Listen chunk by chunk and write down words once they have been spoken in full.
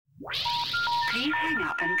Please hang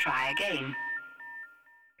up and try again.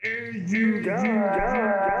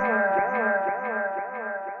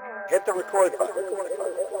 Hit the record button.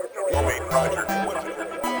 Moving, Roger.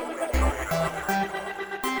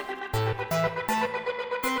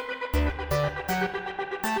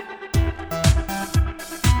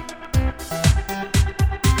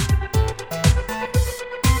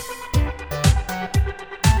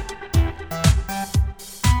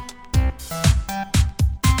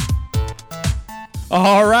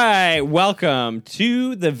 All right, welcome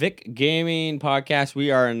to the Vic Gaming Podcast. We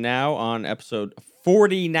are now on episode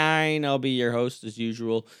 49. I'll be your host as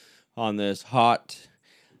usual on this hot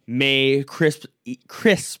May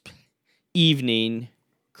crisp evening.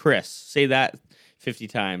 Chris, say that 50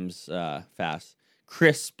 times fast.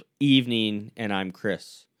 Crisp evening, and I'm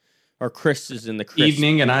Chris. Or Chris is in the crisp.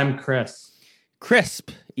 Evening, and I'm Chris.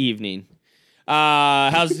 Crisp evening.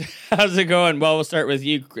 How's it going? Well, we'll start with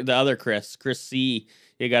you, the other Chris C.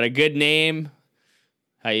 You got a good name.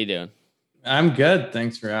 How you doing? I'm good.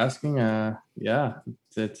 Thanks for asking. Yeah,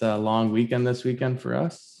 it's a long weekend this weekend for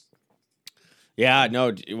us. Yeah,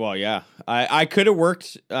 no, well, yeah. I could have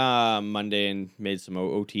worked Monday and made some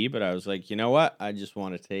OT, but I was like, you know what? I just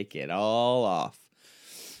want to take it all off.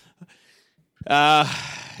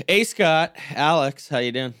 Scott, Alex, how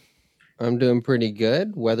you doing? I'm doing pretty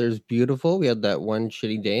good. Weather's beautiful. We had that one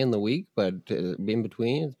shitty day in the week, but in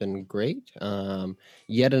between, it's been great.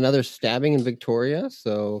 Yet another stabbing in Victoria,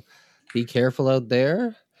 so be careful out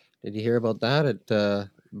there. Did you hear about that? It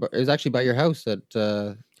was actually by your house at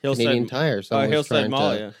Canadian Tire. Someone was Hillside trying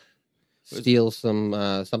Mall, to steal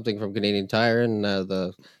something from Canadian Tire, and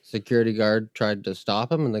the security guard tried to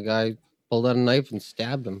stop him, and the guy pulled out a knife and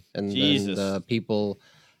stabbed him. And then the people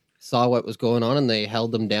saw what was going on, and they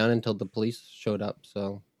held them down until the police showed up.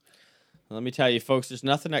 So let me tell you, folks, there's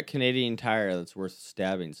nothing at Canadian Tire that's worth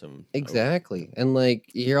stabbing someone. Exactly. And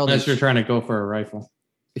like, you hear all Unless this, you're trying to go for a rifle.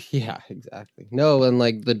 Yeah, exactly. No, and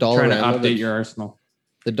like the Trying to Dollarama, update your arsenal.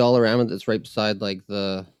 the Dollarama that's right beside like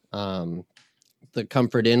the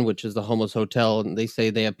Comfort Inn, which is the homeless hotel, and they say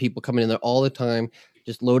they have people coming in there all the time,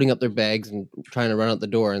 just loading up their bags and trying to run out the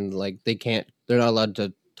door, and like they're not allowed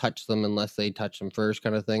to touch them unless they touch them first,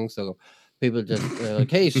 kind of thing. So people just like,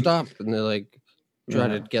 hey, stop, and they're like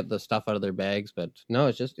trying to get the stuff out of their bags, but no,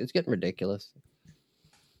 it's getting ridiculous.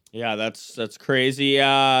 Yeah, that's crazy.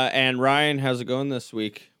 And Ryan, how's it going this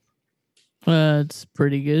week? It's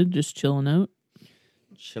pretty good. Just chilling out.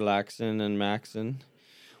 Chillaxing and maxing.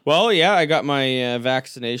 Well, yeah, I got my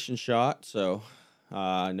vaccination shot, so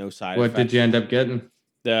no side effects. What did you end up getting?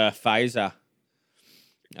 The Pfizer.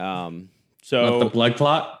 So Not the blood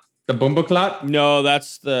clot? The Bumbo clot? No,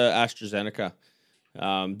 that's the AstraZeneca.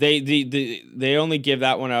 They only give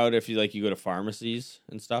that one out if you go to pharmacies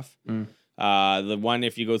and stuff. The one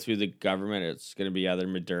if you go through the government, it's going to be either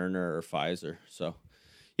Moderna or Pfizer. So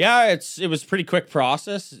yeah, it was a pretty quick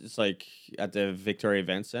process. It's like at the Victoria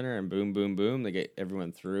Event Center, and boom, boom, boom, they get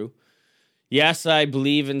everyone through. Yes, I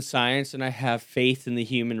believe in science and I have faith in the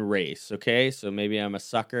human race. Okay, so maybe I'm a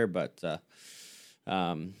sucker, but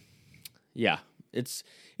yeah, it's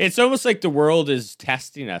almost like the world is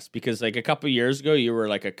testing us, because like a couple of years ago you were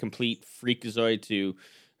like a complete freakazoid to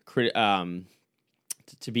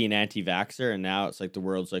be an anti-vaxxer, and now it's like the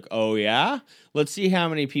world's like, oh yeah, let's see how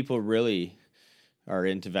many people really are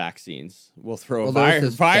into vaccines. We'll throw a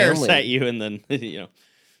virus at you, and then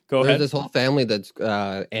go ahead. There's this whole family that's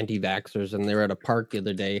anti-vaxxers, and they were at a park the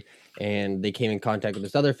other day, and they came in contact with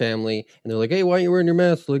this other family, and they're like, hey, why aren't you wearing your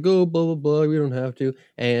mask? Like, oh, blah, blah, blah, we don't have to.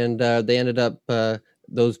 And they ended up,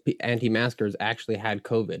 those anti-maskers actually had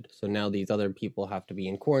COVID. So now these other people have to be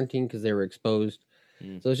in quarantine because they were exposed.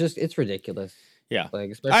 So it's ridiculous. Yeah.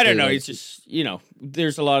 Like, I don't know. It's just,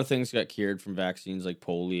 there's a lot of things got cured from vaccines, like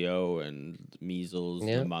polio and measles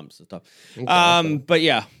and mumps and stuff. Exactly. But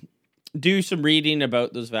yeah, do some reading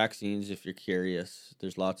about those vaccines if you're curious.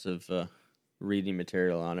 There's lots of reading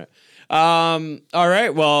material on it. All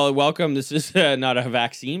right. Well, welcome. This is not a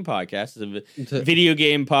vaccine podcast. It's a video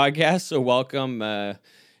game podcast. So welcome.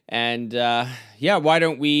 And why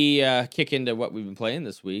don't we kick into what we've been playing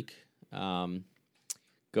this week?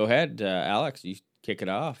 Go ahead, Alex. You kick it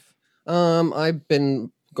off. I've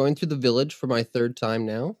been going through The Village for my third time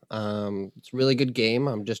now. It's a really good game.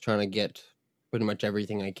 I'm just trying to get pretty much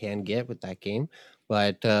everything I can get with that game.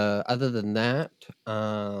 But other than that,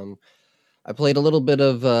 I played a little bit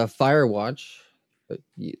of Firewatch.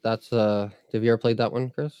 That's have you ever played that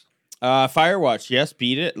one, Chris? Firewatch, yes,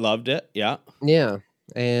 beat it, loved it, yeah. Yeah,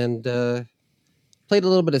 and played a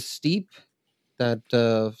little bit of Steep, that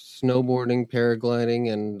snowboarding,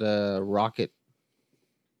 paragliding, and rocket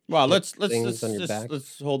Well, let's things on your back.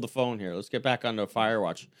 let's hold the phone here. Let's get back onto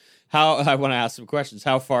Firewatch. How I want to ask some questions.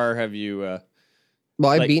 How far have you?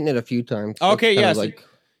 Well, I've like- beaten it a few times. Okay, It's yeah, kind of so- like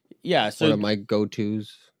Yeah, one so of my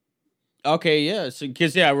go-tos. okay, yeah, so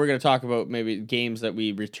because we're gonna talk about maybe games that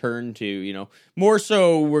we return to. You know, more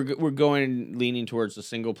so we're going leaning towards the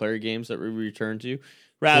single player games that we return to,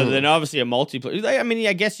 rather than obviously a multiplayer. I mean,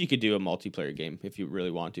 I guess you could do a multiplayer game if you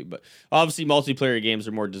really want to, but obviously multiplayer games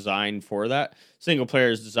are more designed for that. Single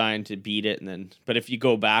player is designed to beat it, and then but if you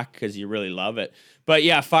go back because you really love it. But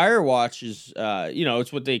yeah, Firewatch is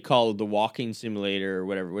it's what they call the walking simulator or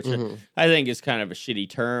whatever, which I think is kind of a shitty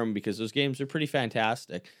term because those games are pretty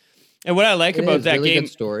fantastic. And what I like It about is that really game, good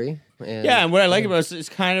story. And, yeah, and what I like about it is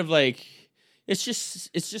kind of like it's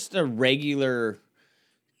just a regular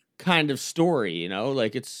kind of story, you know,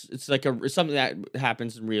 like it's like it's something that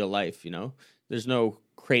happens in real life, you know. There's no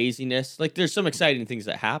craziness, like there's some exciting things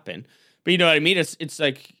that happen, but you know what I mean. It's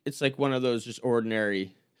like one of those just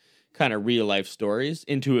ordinary kind of real life stories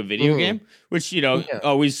into a video game, which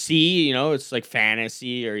always see, you know, it's like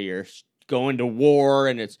fantasy or you're going to war,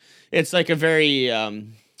 and it's like a very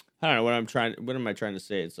I don't know what am I trying to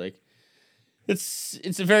say? It's like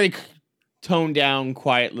it's a very toned down,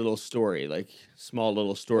 quiet little story, like small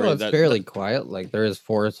little story. Well, it's fairly quiet. Like there is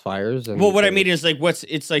forest fires. And well, what I mean is like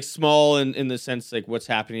it's like small in the sense like what's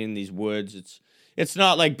happening in these woods. It's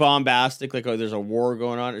not like bombastic, like there's a war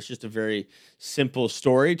going on. It's just a very simple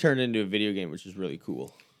story turned into a video game, which is really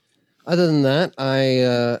cool. Other than that,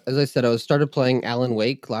 as I said, I started playing Alan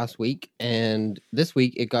Wake last week, and this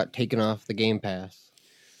week it got taken off the Game Pass.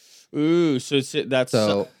 Ooh, so that's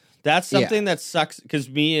something that sucks because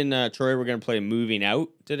me and Troy were going to play Moving Out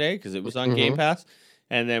today because it was on Game Pass,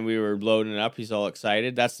 and then we were loading it up. He's all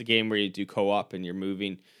excited. That's the game where you do co-op and you're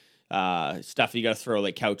moving stuff. You got to throw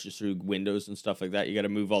like couches through windows and stuff like that. You got to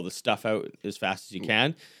move all the stuff out as fast as you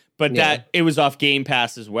can. But that it was off Game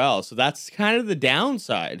Pass as well, so that's kind of the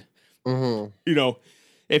downside. You know,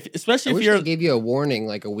 especially if they gave you a warning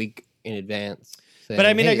like a week in advance. Saying, but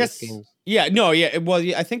I mean, hey, I guess. Well,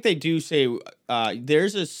 I think they do say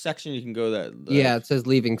there's a section you can go that. It says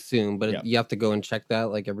leaving soon, but you have to go and check that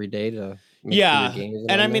like every day to. Make sure your game isn't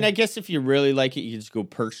and I on mean, there. I guess if you really like it, you just go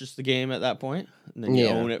purchase the game at that point, and then you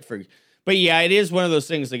own it for. But yeah, it is one of those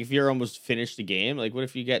things. Like if you're almost finished the game, like what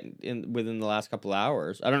if you get in within the last couple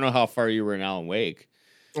hours? I don't know how far you were in Alan Wake.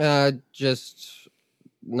 Just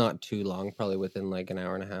not too long, probably within like an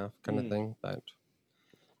hour and a half kind of thing. But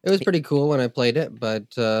it was pretty cool when I played it.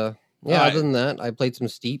 But other than that, I played some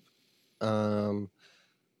Steep.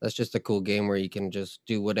 That's just a cool game where you can just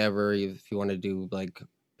do whatever if you want to do like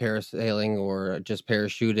parasailing or just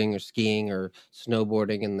parachuting or skiing or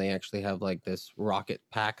snowboarding, and they actually have like this rocket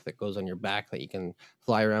pack that goes on your back that you can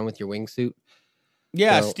fly around with your wingsuit.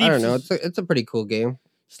 Yeah, so, I don't know. It's a pretty cool game.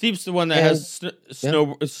 Steep's the one that has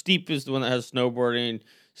Steep is the one that has snowboarding,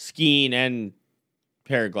 skiing, and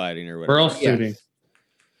paragliding or whatever. Squirrel shooting.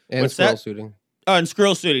 And What's squirrel that? shooting. Oh, and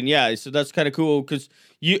squirrel shooting, yeah. So that's kind of cool because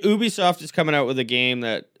Ubisoft is coming out with a game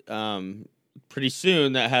that pretty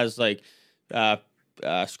soon that has like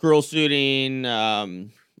squirrel shooting,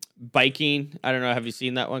 biking. I don't know. Have you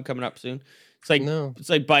seen that one coming up soon? It's like It's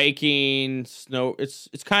like biking, snow. It's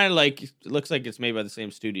kind of like it looks like it's made by the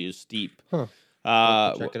same studio as Steep. Huh.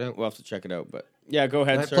 We'll check it out. We'll have to check it out. But yeah, go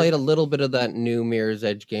ahead. I played a little bit of that new Mirror's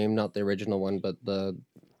Edge game, not the original one, but the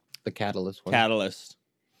Catalyst one. Catalyst.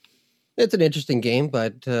 It's an interesting game,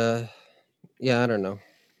 but I don't know.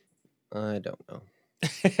 I don't know.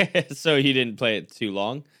 So you didn't play it too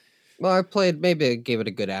long? Well, I gave it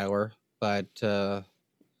a good hour, but no,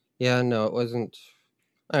 it wasn't.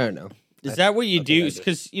 I don't know. Is that what you do?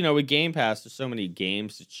 Because with Game Pass, there's so many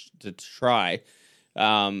games to try.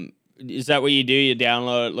 Is that what you do? You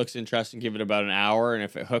download it, looks interesting, give it about an hour, and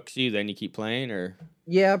if it hooks you, then you keep playing, or?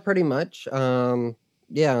 Yeah, pretty much. It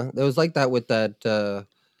was like that with that.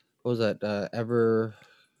 What was that?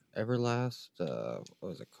 Everlast. What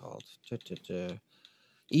was it called?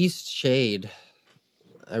 East Shade.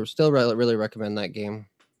 I still really recommend that game.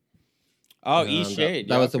 Oh, East Shade.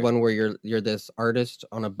 That was the one where you're this artist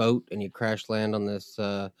on a boat and you crash land on this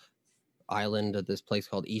island at this place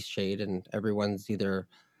called East Shade, and everyone's either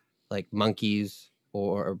like monkeys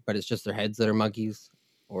but it's just their heads that are monkeys,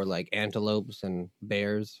 or like antelopes and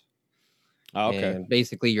bears. Oh, okay. And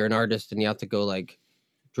basically you're an artist and you have to go like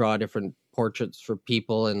draw different portraits for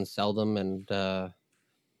people and sell them, and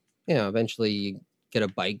eventually you get a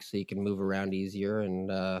bike so you can move around easier, and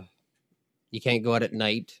you can't go out at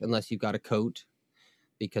night unless you've got a coat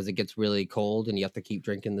because it gets really cold and you have to keep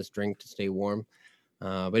drinking this drink to stay warm.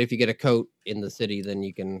 But if you get a coat in the city, then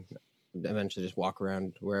you can eventually just walk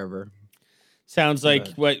around wherever. Sounds like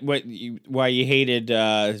why you hated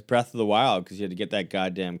Breath of the Wild, because you had to get that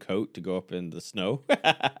goddamn coat to go up in the snow.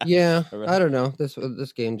 Yeah, I don't know.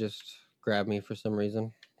 This game just grabbed me for some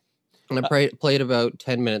reason, and I played about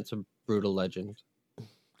 10 minutes of Brutal Legend.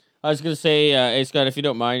 I was gonna say, hey Scott, if you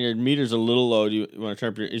don't mind, your meter's a little low. Do you want to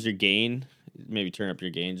turn up your gain? Maybe turn up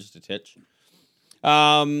your gain just a titch.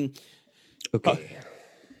 Okay.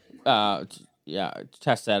 Yeah,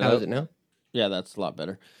 test that How out. is it now? Yeah, that's a lot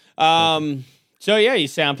better. So yeah, you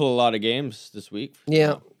sample a lot of games this week.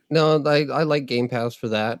 Yeah. No, I like Game Pass for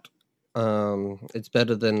that. It's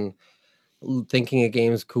better than thinking a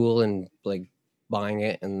game's cool and like buying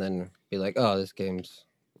it and then be like, oh, this game's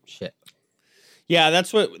shit. Yeah,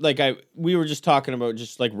 that's what we were just talking about,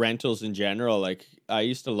 just like rentals in general. Like I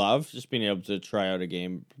used to love just being able to try out a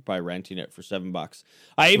game by renting it for $7.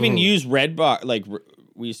 I even use Redbox. Like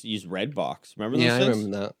we used to use Redbox. Remember those things? I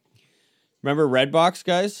remember that. Remember Redbox,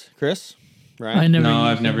 guys? Chris, right?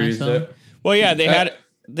 I've never used it. Well, yeah, they had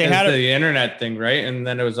the internet thing, right? And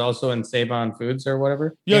then it was also in Save On Foods or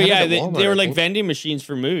whatever. Yeah, they were like vending machines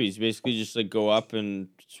for movies. Basically, just like go up and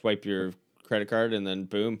swipe your credit card, and then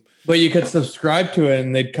boom. But you could subscribe to it,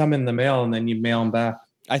 and they'd come in the mail, and then you mail them back.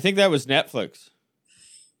 I think that was Netflix,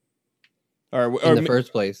 or in the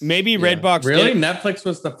first place. Maybe Redbox. Really, Netflix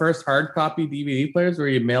was the first hard copy DVD players where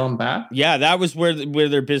you mail them back. Yeah, that was where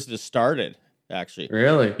their business started. Actually,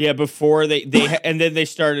 really? Yeah, before they and then they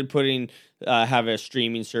started putting have a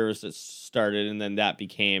streaming service that started, and then that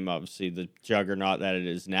became obviously the juggernaut that it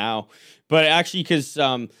is now. But actually, because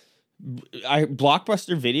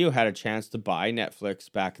Blockbuster Video had a chance to buy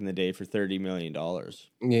Netflix back in the day for $30 million.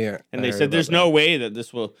 Yeah, and they said there's no way that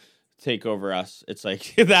this will take over us. It's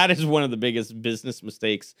like that is one of the biggest business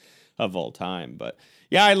mistakes of all time. But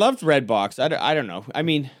yeah, I loved Redbox. I don't know. I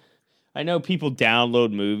mean, I know people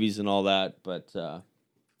download movies and all that, but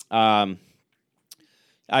I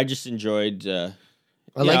just enjoyed. I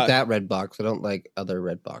like that Redbox. I don't like other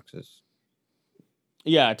Redboxes.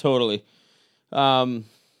 Yeah, totally.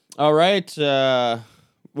 All right.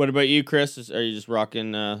 What about you, Chris? Are you just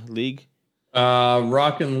rocking League?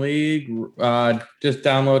 Rocking League. Just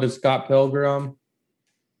downloaded Scott Pilgrim.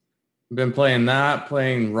 Been playing that.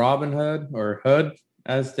 Playing Robin Hood, or Hood,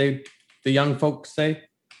 as the young folks say.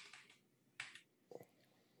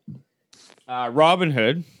 Robin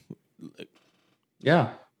Hood. Yeah,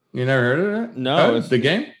 you never heard of it? No, it's the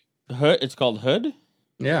game. Hood. It's called Hood.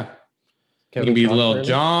 Yeah, Kevin you could be Costner Little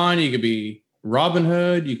John. You could be Robin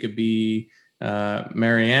Hood. You could be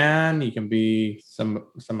Marianne. You can be some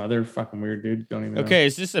other fucking weird dude. Don't even know. Okay,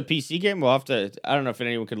 is this a PC game? We'll have to. I don't know if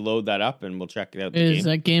anyone could load that up, and we'll check it out. Is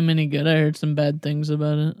that game any good? I heard some bad things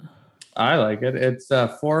about it. I like it. It's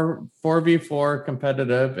 4v4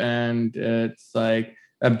 competitive, and it's like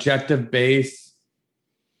objective based.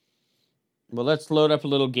 Well, let's load up a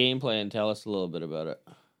little gameplay and tell us a little bit about it,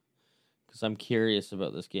 because I'm curious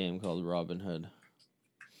about this game called Robin Hood.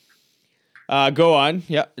 Go on.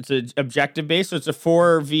 Yeah, it's an objective based, so it's a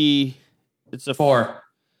 4v. It's a 4.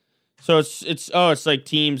 So it's like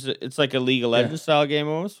teams. It's like a League of Legends style game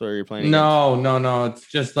almost, where you're playing. No. It's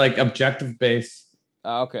just like objective based.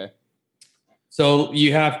 Okay. So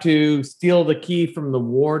you have to steal the key from the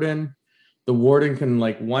warden. The warden can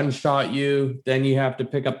like one shot you. Then you have to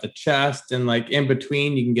pick up the chest, and like in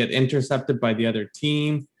between, you can get intercepted by the other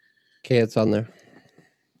team. Okay, it's on there.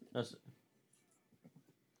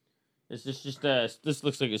 Is this just this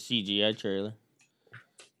looks like a CGI trailer?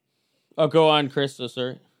 Oh, go on, Chris. So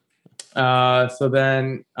sorry. So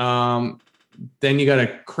then you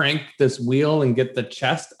gotta crank this wheel and get the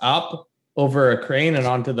chest up over a crane and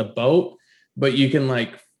onto the boat. But you can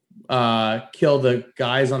like kill the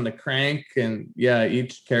guys on the crank, and yeah,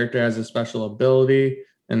 each character has a special ability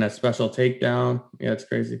and a special takedown. Yeah, it's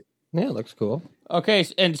crazy. Yeah, it looks cool. Okay,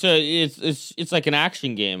 and so it's like an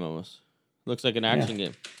action game almost. Looks like an action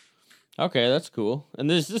game. Okay, that's cool.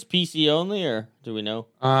 And is this PC only, or do we know?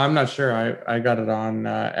 I'm not sure. I got it on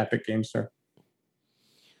Epic Game Store.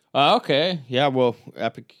 Okay, yeah. Well,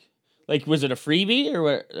 Epic. Like, was it a freebie or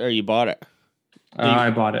what? Or you bought it? I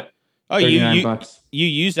bought it. Oh, you $39. You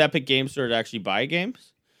use Epic Game Store to actually buy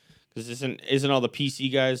games? Because isn't all the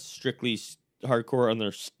PC guys strictly hardcore on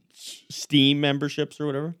their Steam memberships or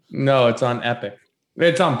whatever? No, it's on Epic.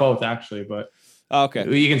 It's on both actually, but okay.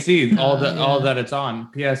 You can see all that it's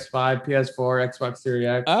on PS5, PS4, Xbox Series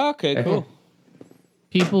X. Okay, cool.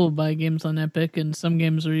 People buy games on Epic, and some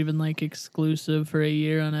games are even like exclusive for a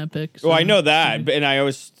year on Epic. So. Well, I know that, and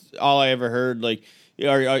all I ever heard like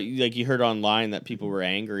you heard online that people were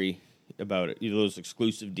angry about it, those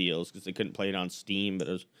exclusive deals because they couldn't play it on Steam. But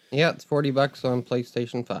it's $40 on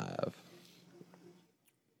PlayStation 5.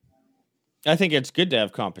 I think it's good to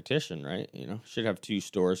have competition, right? Should have 2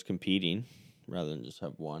 stores competing rather than just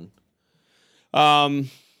have one. Okay,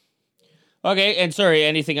 and sorry,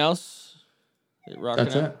 anything else?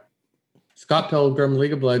 That's it. Scott Pilgrim,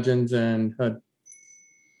 League of Legends, and Hood.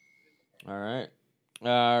 All right.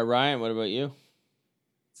 Ryan, what about you?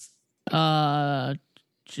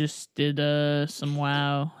 Just did some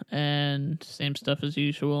WoW and same stuff as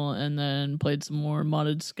usual, and then played some more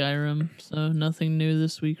modded Skyrim. So nothing new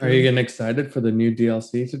this week. Are you getting excited for the new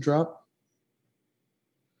DLC to drop?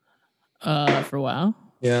 For WoW?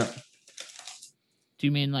 Yeah. Do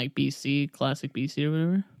you mean like BC, classic BC or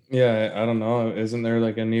whatever? Yeah, I don't know. Isn't there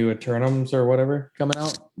like a new Eternums or whatever coming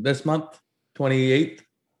out this month, 28th?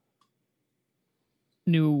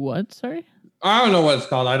 New what? Sorry? I don't know what it's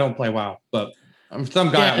called. I don't play WoW, but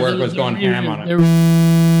some guy at work was going ham on it.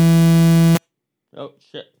 Oh,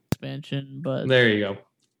 shit. Expansion, but there you go.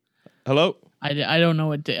 Hello? I don't know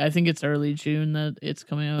what day. I think it's early June that it's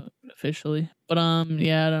coming out officially. But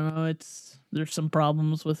yeah, I don't know. There's some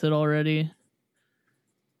problems with it already.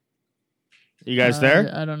 You guys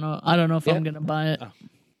there? I don't know. I don't know if I'm gonna buy it. Oh.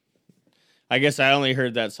 I guess I only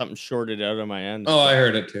heard that something shorted out on my end. Oh, I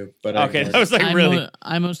heard it too. But okay, that was like really.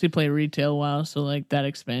 I mostly play retail WoW, so like that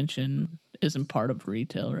expansion isn't part of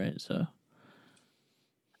retail, right? So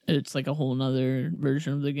it's like a whole nother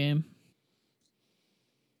version of the game.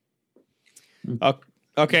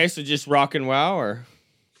 Okay, so just rocking WoW, or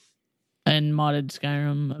and modded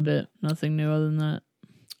Skyrim a bit. Nothing new other than that.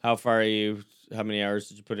 How far are you? How many hours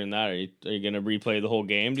did you put in that? Are you going to replay the whole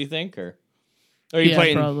game? Do you think, or are you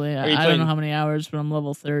playing? Probably. I don't know how many hours, but I'm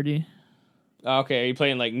level 30. Okay, are you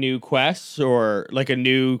playing like new quests or like a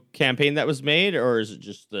new campaign that was made, or is it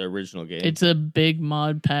just the original game? It's a big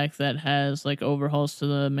mod pack that has like overhauls to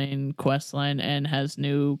the main quest line and has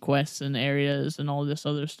new quests and areas and all this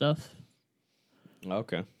other stuff.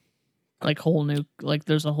 Okay. Like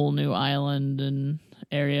there's a whole new island and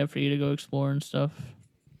area for you to go explore and stuff.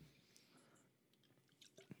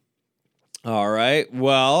 All right.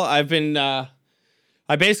 Well, I've been. I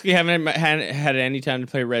basically haven't had any time to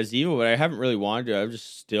play Res Evil, but I haven't really wanted to. I've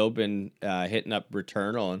just still been hitting up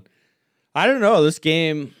Returnal, and I don't know this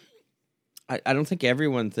game. I don't think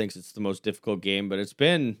everyone thinks it's the most difficult game, but it's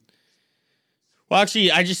been. Well,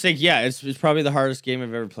 actually, I just think it's probably the hardest game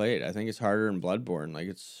I've ever played. I think it's harder than Bloodborne.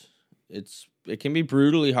 Like it can be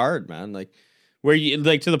brutally hard, man. Like where you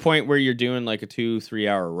like to the point where you're doing like a 2-3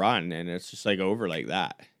 hour run, and it's just like over like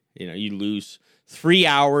that. You lose 3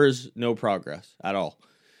 hours, no progress at all.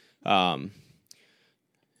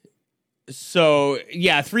 So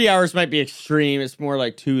yeah, 3 hours might be extreme. It's more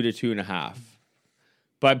like 2 to 2.5.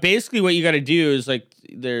 But basically what you got to do is like,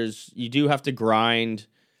 you do have to grind.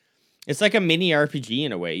 It's like a mini RPG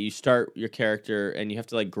in a way. You start your character and you have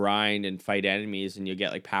to like grind and fight enemies and you'll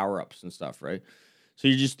get like power-ups and stuff, right? So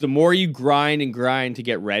the more you grind and grind to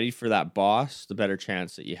get ready for that boss, the better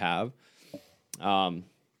chance that you have.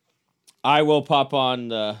 I will pop on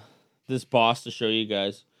this boss to show you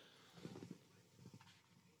guys.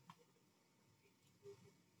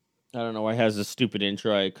 I don't know why it has a stupid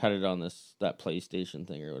intro. I cut it on that PlayStation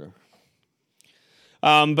thing or whatever.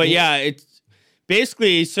 But yeah, it's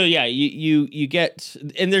basically so yeah, you get,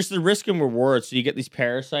 and there's the risk and reward. So you get these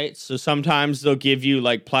parasites. So sometimes they'll give you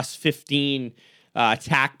like plus 15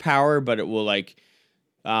 attack power, but it will like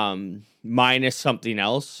minus something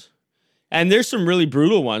else. And there's some really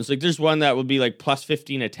brutal ones. Like there's one that will be like plus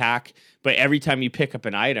 15 attack, but every time you pick up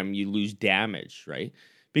an item, you lose damage, right?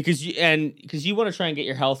 Because you want to try and get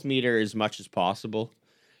your health meter as much as possible.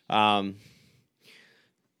 Obviously,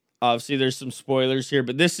 there's some spoilers here,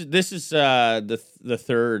 but this is the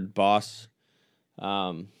third boss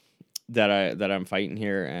that I'm fighting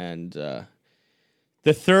here, and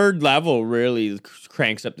the third level really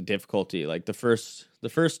cranks up the difficulty. Like the first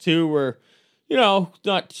two were,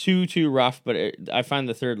 not too rough, but I find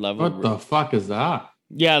the third level. What the fuck is that?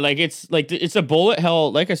 Yeah, it's a bullet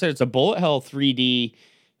hell. Like I said, it's a bullet hell 3D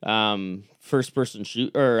first person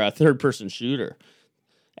shoot or a third person shooter,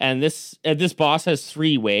 and this boss has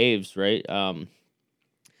 3 waves, right? I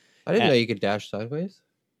didn't know you could dash sideways.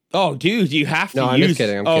 Oh, dude, you have to. No, I'm just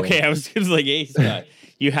kidding. I'm kidding. I was like, hey,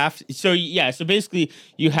 you have to. So yeah, so basically,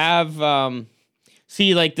 you have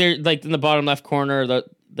see like there, like in the bottom left corner,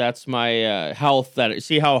 that's my health.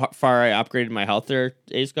 See how far I upgraded my health there,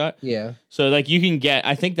 A Scott? Yeah. So like you can get,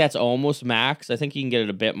 I think that's almost max. I think you can get it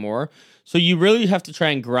a bit more. So you really have to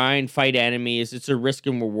try and grind, fight enemies. It's a risk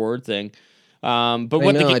and reward thing. But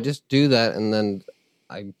I just do that and then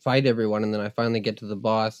I fight everyone and then I finally get to the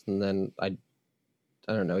boss and then I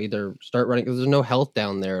don't know, either start running because there's no health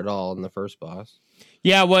down there at all in the first boss.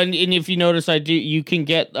 Yeah, well, and if you notice, you can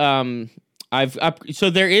get So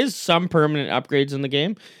there is some permanent upgrades in the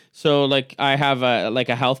game. So like I have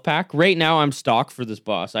a health pack. Right now I'm stocked for this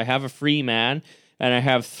boss. I have a free man and I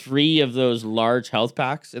have 3 of those large health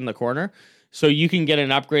packs in the corner. So you can get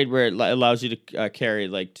an upgrade where it allows you to carry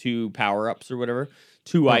like 2 power-ups or whatever,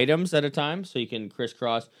 2 items at a time, so you can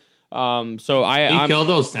crisscross. So I kill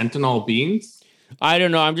those sentinel beings. I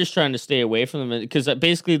don't know. I'm just trying to stay away from them because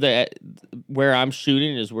basically where I'm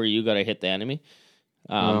shooting is where you got to hit the enemy.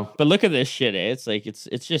 But look at this shit. It's like it's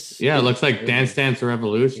just it looks like Dance Dance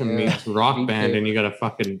Revolution meets Rock Band, and you got to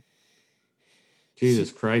fucking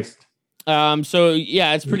Jesus Christ. So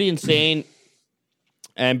yeah, it's pretty insane.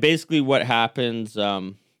 And basically, what happens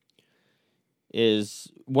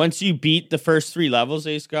is once you beat the first 3 levels,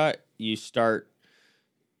 Ace got you start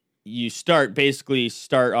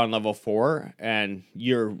on level 4, and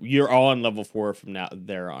you're all on level 4 from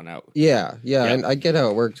there on out. Yeah, and I get how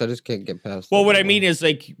it works. I just can't get past. Well, what I mean is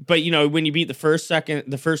like, but when you beat the first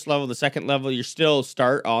level, the second level, you still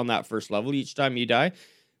start on that first level each time you die.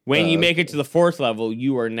 When you make it to the 4th level,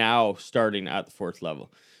 you are now starting at the 4th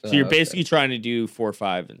level. So you're basically trying to do 4,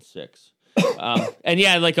 5, and 6. And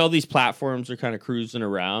yeah, like all these platforms are kind of cruising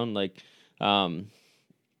around, like going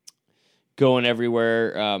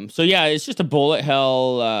everywhere. So yeah, it's just a bullet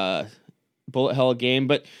hell game.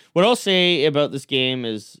 But what I'll say about this game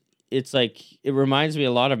is it's like it reminds me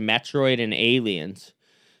a lot of Metroid and Aliens.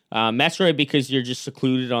 Metroid because you're just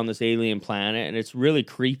secluded on this alien planet, and it's really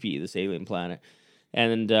creepy, this alien planet.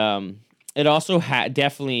 And it also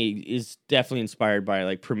is definitely inspired by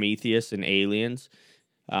like Prometheus and Aliens.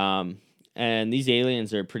 And these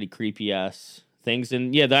aliens are pretty creepy ass things.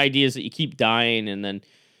 And yeah, the idea is that you keep dying and then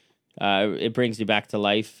it brings you back to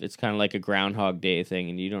life. It's kind of like a Groundhog Day thing,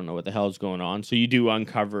 and you don't know what the hell is going on. So you do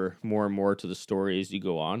uncover more and more to the story as you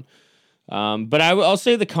go on. But I'll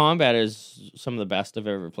say the combat is some of the best I've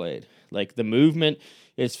ever played. Like the movement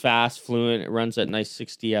is fast, fluent. It runs at nice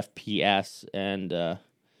 60 FPS, and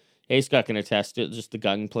Ace Scott can attest it. Just the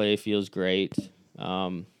gunplay feels great.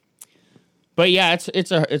 But yeah,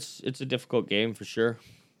 it's a difficult game for sure.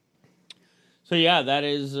 So yeah,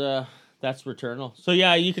 that's Returnal. So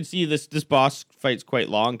yeah, you can see this boss fight's quite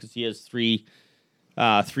long because he has three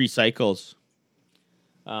cycles.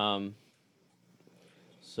 So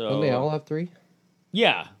don't they all have 3?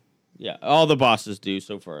 Yeah, all the bosses do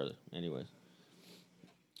so far, anyways.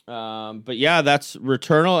 But yeah, that's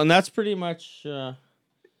Returnal, and that's pretty much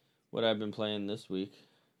what I've been playing this week.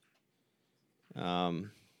 Where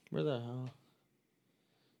the hell?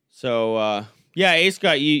 So yeah, Ace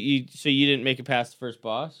got you. So you didn't make it past the first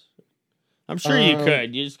boss. I'm sure you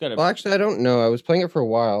could. You just gotta. Well, actually, I don't know. I was playing it for a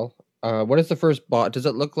while. What is the first boss? Does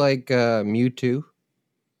it look like Mewtwo?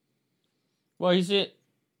 Well, he's.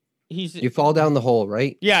 You fall down the hole,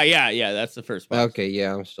 right? Yeah. That's the first boss. Okay,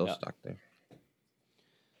 yeah, I'm still stuck there.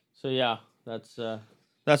 So yeah, that's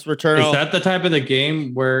Returnal. Is that the type of the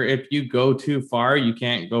game where if you go too far, you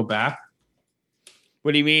can't go back?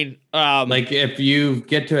 What do you mean? Like if you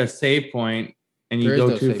get to a save point and you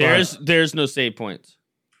go too far, there's no save points.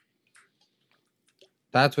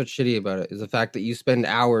 That's what's shitty about it, is the fact that you spend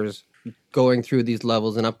hours going through these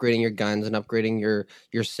levels and upgrading your guns and upgrading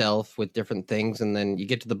yourself with different things, and then you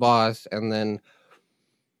get to the boss and then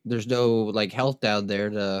there's no like health down there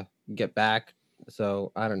to get back.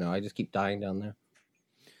 So I don't know. I just keep dying down there.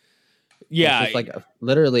 Yeah, it's like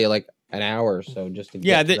literally like an hour or so just to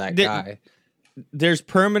get to that guy. There's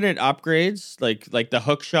permanent upgrades, like the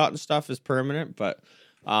hook shot and stuff is permanent, but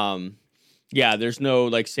yeah, there's no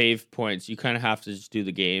like save points. You kind of have to just do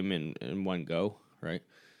the game in one go, right?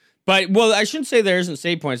 But well, I shouldn't say there isn't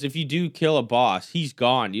save points. If you do kill a boss, he's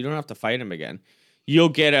gone. You don't have to fight him again. You'll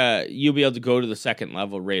be able to go to the second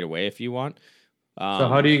level right away if you want. So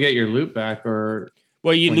how do you get your loot back? Or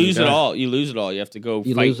well, you lose it all. You lose it all. You have to go.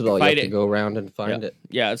 You lose it all. You have to go around and find it.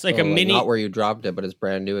 Yeah, it's like a mini. Not where you dropped it, but it's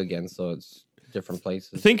brand new again, so it's different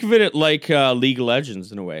places. Think of it like League of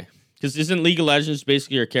Legends in a way. Because isn't League of Legends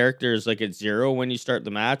basically your character is like at 0 when you start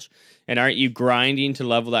the match? And aren't you grinding to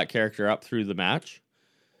level that character up through the match?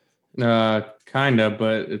 Kind of,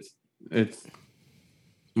 but it's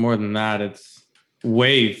more than that. It's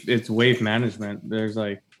wave management. There's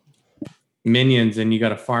like minions and you got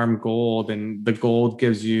to farm gold, and the gold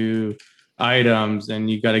gives you items, and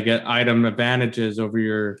you got to get item advantages over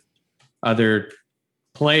your other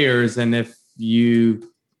players. And if you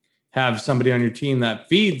have somebody on your team that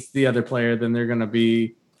feeds the other player, then they're going to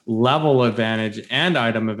be level advantage and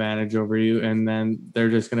item advantage over you, and then they're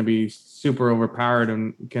just going to be super overpowered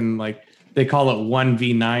and can, like, they call it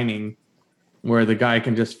 1v9ing, where the guy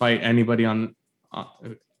can just fight anybody on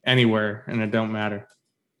anywhere and it don't matter.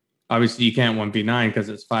 obviously you can't 1v9 because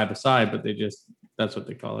it's 5 aside, but that's what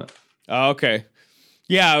they call it. Oh, okay.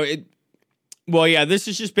 Yeah. This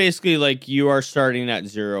is just basically like you are starting at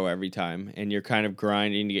 0 every time, and you're kind of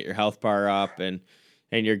grinding to get your health bar up and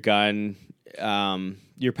your gun,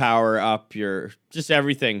 your power up, your just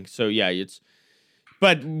everything. So yeah,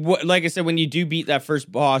 like I said, when you do beat that first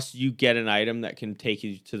boss, you get an item that can take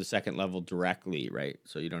you to the second level directly, right?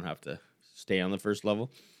 So you don't have to stay on the first level.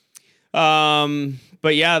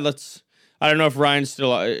 But yeah, I don't know if Ryan's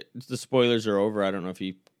still, the spoilers are over. I don't know if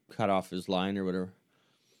he cut off his line or whatever.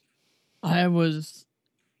 I was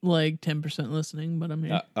like 10% listening, but I'm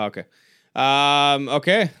here. Okay.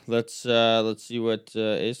 Okay. Let's see what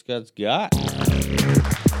Ace God's got.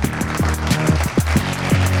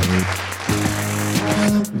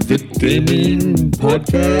 The Gaming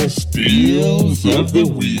Podcast Deals of the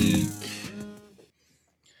Week.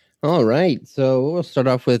 All right, so we'll start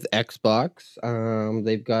off with Xbox.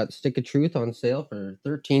 They've got Stick of Truth on sale for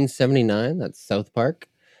 $13.79. That's South Park,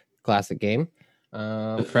 classic game.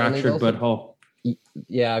 The Fractured Butthole.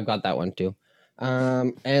 Yeah, I've got that one too.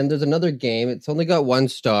 And there's another game. It's only got 1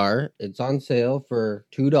 star. It's on sale for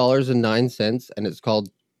 $2.09, and it's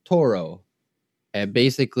called Toro. And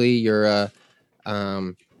basically, you're a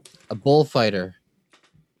bullfighter.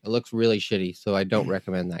 It looks really shitty, so I don't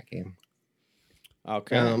recommend that game.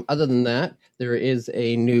 Okay. Other than that, there is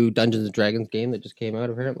a new Dungeons and Dragons game that just came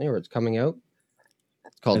out, apparently, or it's coming out.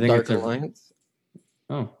 It's called Dark Alliance.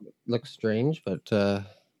 Oh, looks strange, but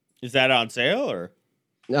is that on sale or?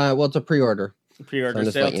 Well, it's a pre-order. Pre-order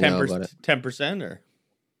so sale, 10% or?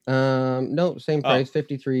 No, same price,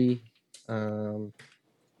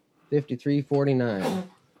 $53.49.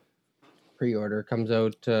 Pre-order comes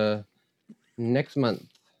out next month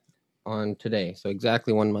on today, so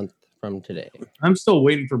exactly 1 month from today. I'm still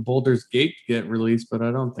waiting for Baldur's Gate to get released, but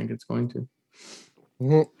I don't think it's going to.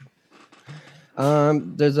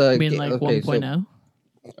 Mm-hmm. There's a. You mean like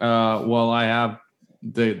 1.0? Well, I have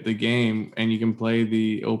the game, and you can play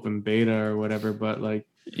the open beta or whatever, but like,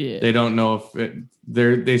 they don't know if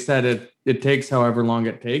they said it takes however long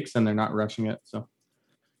it takes, and they're not rushing it. So,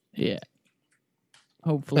 yeah.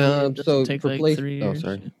 Hopefully, it doesn't take like 3 years. Oh,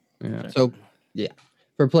 sorry. Yeah. So, yeah.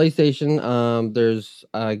 For PlayStation, there's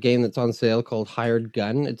a game that's on sale called Hired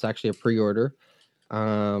Gun. It's actually a pre-order.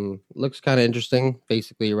 Looks kind of interesting.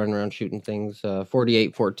 Basically, you run around shooting things.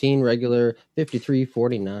 $48.14 regular,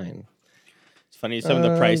 $53.49. It's funny some of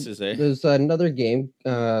the prices. There's another game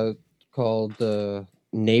called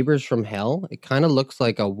Neighbors from Hell. It kind of looks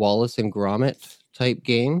like a Wallace and Gromit type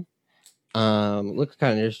game. Looks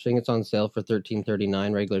kind of interesting. It's on sale for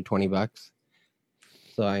 $13.39 regular, $20.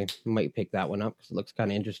 So I might pick that one up because it looks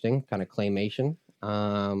kind of interesting, kind of claymation.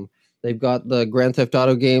 They've got the Grand Theft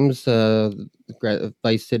Auto games,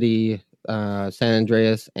 Vice City, San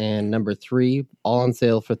Andreas, and number 3, all on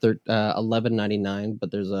sale for $11.99.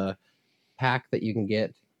 But there's a pack that you can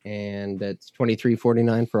get, and it's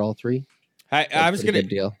 $23.49 for all 3. I was gonna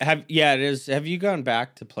deal. It is. Have you gone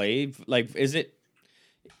back to play? Like, is it?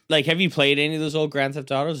 Like, have you played any of those old Grand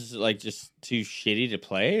Theft Autos? Is it like just too shitty to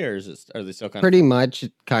play, or are they still kind pretty much?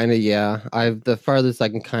 Kind of, yeah. The farthest I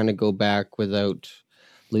can kind of go back without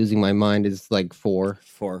losing my mind is like 4.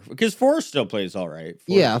 4, because 4 still plays all right.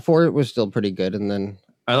 4. Yeah, 4 was still pretty good, and then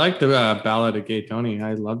I like the Ballad of Gay Tony.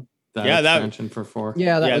 I loved that expansion for 4.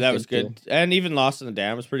 Yeah, that was good. And even Lost in the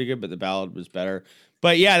Dam was pretty good, but the Ballad was better.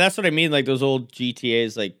 But yeah, that's what I mean. Like those old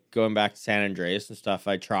GTAs, like going back to San Andreas and stuff.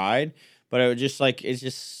 I tried, but it was just like it's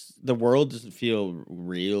just. The world doesn't feel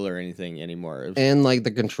real or anything anymore. And like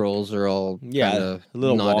the controls are all a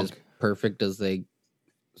little not as perfect as they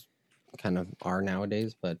kind of are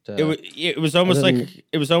nowadays. But it was almost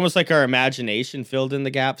like our imagination filled in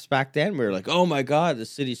the gaps back then. We were like, oh my god, the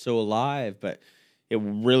city's so alive, but it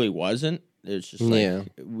really wasn't. It's just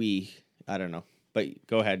like I don't know. But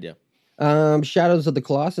go ahead, yeah. Shadows of the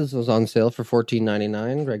Colossus was on sale for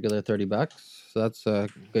 $14.99, regular $30. So that's a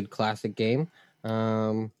good classic game.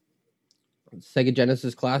 Sega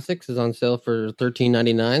Genesis Classics is on sale for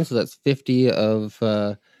 $13.99, so that's 50 of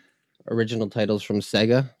original titles from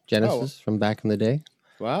Sega Genesis from back in the day.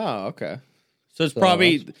 Wow, okay. So it's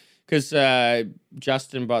probably because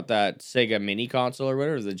Justin bought that Sega mini console or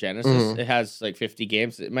whatever, the Genesis. Mm-hmm. It has like 50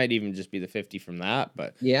 games. It might even just be the 50 from that,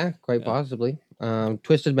 but yeah, quite possibly.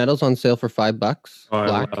 Twisted Metal's on sale for $5. Oh,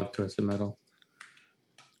 I love Twisted Metal.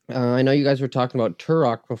 I know you guys were talking about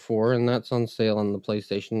Turok before, and that's on sale on the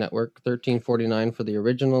PlayStation Network. $13.49 for the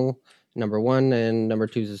original, number 1, and number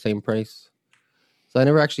 2 is the same price. So I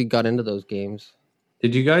never actually got into those games.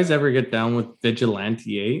 Did you guys ever get down with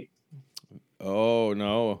Vigilante 8? Oh,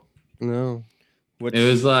 no. No. It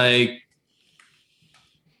was like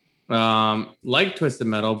like Twisted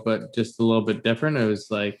Metal, but just a little bit different. It was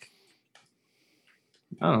like,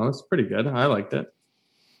 I don't know, it's pretty good. I liked it.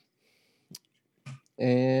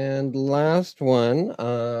 And last one,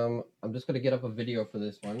 I'm just gonna get up a video for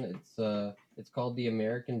this one. It's called The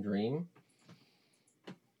American Dream,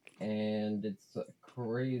 and it's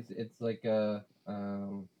crazy. It's like a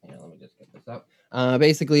yeah, let me just get this up.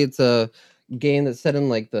 Basically, it's a game that's set in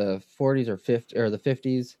like the 40s or 50s or the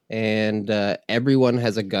 50s, and everyone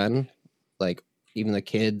has a gun, like even the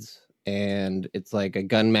kids, and it's like a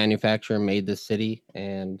gun manufacturer made this city,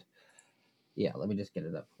 and yeah, let me just get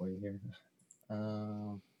it up for you here.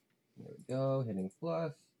 There we go, hitting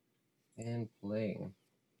plus and playing.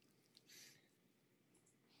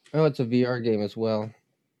 Oh, it's a VR game as well.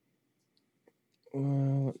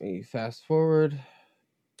 Let me fast forward.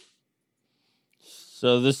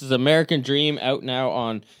 So this is American Dream, out now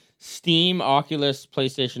on Steam, Oculus,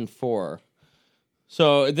 PlayStation 4.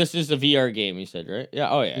 So this is a VR game, you said, right? Yeah.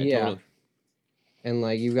 Oh, yeah. Yeah. Totally. And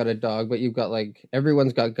like you've got a dog, but you've got like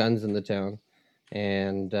everyone's got guns in the town,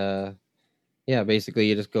 and yeah, basically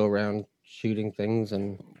you just go around shooting things.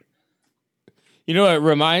 And You know, it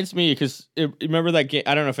reminds me because remember that game?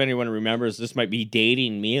 I don't know if anyone remembers. This might be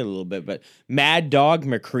dating me a little bit, but Mad Dog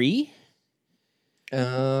McCree.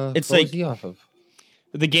 it's like- was he off of?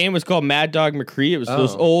 The game was called Mad Dog McCree. It was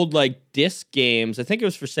those old like disc games. I think it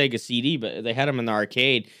was for Sega CD, but they had them in the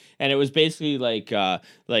arcade, and it was basically like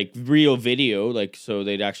real video. Like, so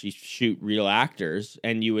they'd actually shoot real actors,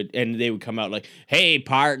 and they would come out like, "Hey,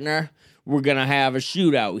 partner, we're gonna have a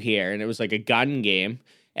shootout here," and it was like a gun game,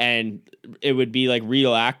 and it would be like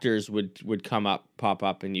real actors would pop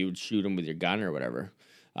up, and you would shoot them with your gun or whatever.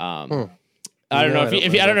 I don't know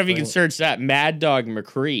if I don't know if you can search that Mad Dog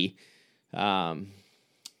McCree.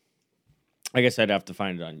 I guess I'd have to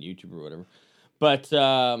find it on YouTube or whatever. But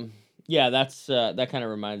yeah, that's that kind of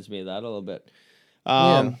reminds me of that a little bit.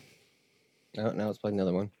 Yeah. Now let's play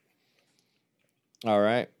another one. All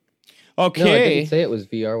right. No, I Okay. didn't say it was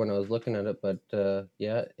VR when I was looking at it, but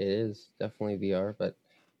yeah, it is definitely VR. But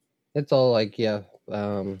it's all like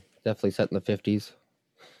definitely set in the 50s.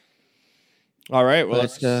 All right. Well,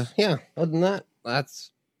 But, yeah. Other than that,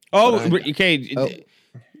 that's okay. Oh.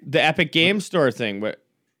 The Epic Game Store thing. What?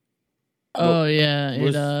 Oh yeah,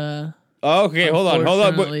 was- it Oh, okay. Hold on.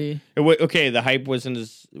 unfortunately- Okay, the hype wasn't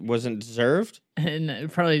deserved. And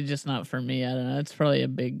probably just not for me. I don't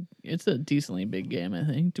know. It's a decently big game, I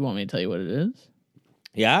think. Do you want me to tell you what it is?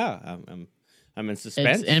 Yeah, I'm in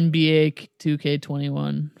suspense. It's NBA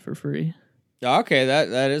 2K21 for free. Okay,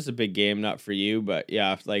 that is a big game, not for you, but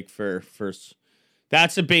yeah, like for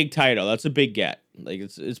that's a big title. That's a big get. Like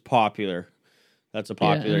it's popular. That's a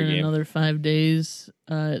popular in game. Another 5 days.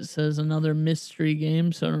 It says another mystery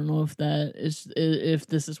game. So I don't know if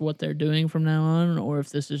this is what they're doing from now on, or if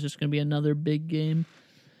this is just going to be another big game.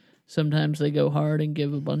 Sometimes they go hard and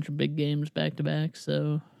give a bunch of big games back to back.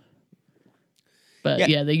 So, but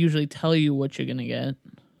yeah, they usually tell you what you're going to get,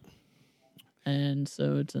 and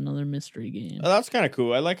so it's another mystery game. Oh, that's kind of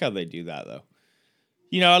cool. I like how they do that, though.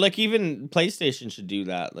 You know, like even PlayStation should do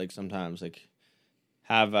that. Like sometimes, like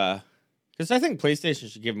have because I think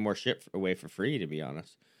PlayStation should give more shit away for free. To be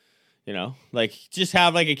honest, you know, like just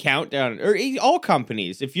have like a countdown, or all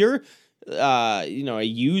companies. If you're, a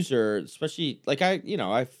user, especially like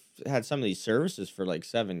I've had some of these services for like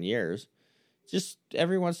 7 years. Just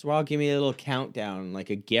every once in a while, give me a little countdown, like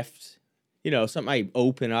a gift. You know, something I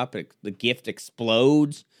open up, the gift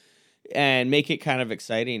explodes, and make it kind of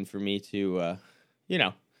exciting for me to,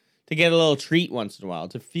 to get a little treat once in a while,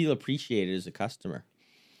 to feel appreciated as a customer.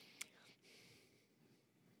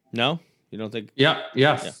 No? You don't think? Yeah,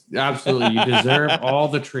 yes, absolutely. You deserve all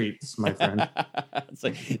the treats, my friend. It's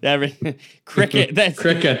like cricket. That's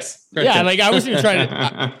Crickets. Yeah, like I wasn't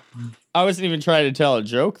even trying to tell a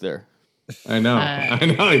joke there. I know.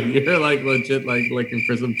 You're like legit, like looking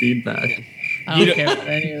for some feedback. I don't care about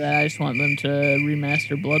any of that. I just want them to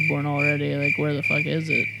remaster Bloodborne already. Like, where the fuck is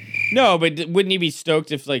it? No, but wouldn't you be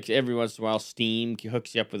stoked if, like, every once in a while Steam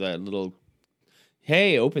hooks you up with a little,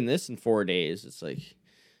 hey, open this in 4 days? It's like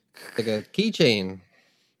a keychain.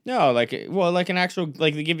 No, like an actual,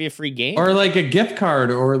 like they give you a free game, or like a gift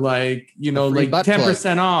card, or like like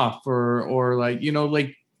 10% off, or like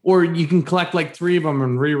or you can collect like 3 of them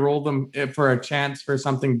and re-roll them for a chance for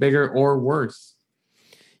something bigger or worse.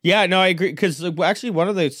 Yeah, no, I agree. Because actually, one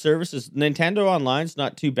of the services, Nintendo Online's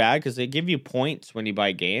not too bad because they give you points when you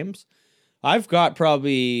buy games. I've got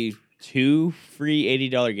probably 2 free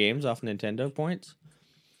 $80 games off Nintendo points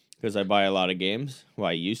because I buy a lot of games. Well,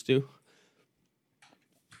 I used to.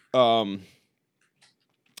 So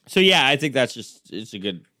yeah, I think it's a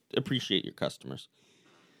good, appreciate your customers.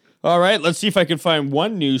 All right, let's see if I can find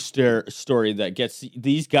one news story that gets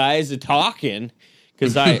these guys a talking,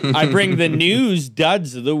 because I bring the news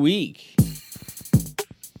duds of the week.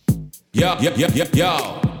 Yo.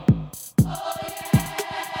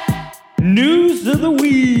 News of the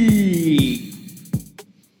week.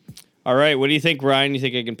 All right, what do you think, Ryan? You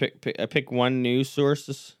think I can pick one news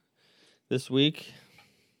source this week?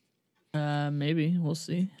 Maybe. We'll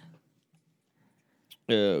see.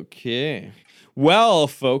 Okay. Well,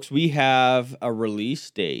 folks, we have a release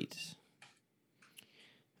date.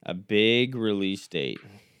 A big release date.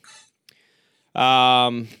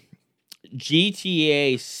 GTA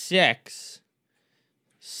 6,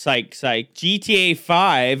 psych, GTA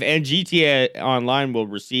 5, and GTA Online will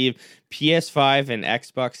receive PS5 and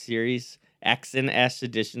Xbox Series X and S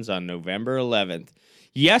editions on November 11th.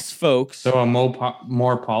 Yes, folks. So a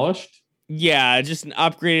more polished? Yeah, just an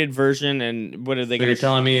upgraded version. And what are they So going you're to...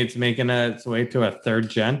 telling me it's making its way to a third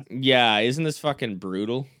gen? Yeah, isn't this fucking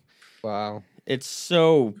brutal? Wow. It's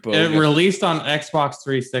so bogus. It released on Xbox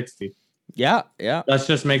 360. Yeah. Let's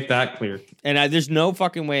just make that clear. And there's no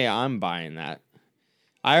fucking way I'm buying that.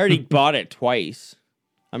 I already bought it twice.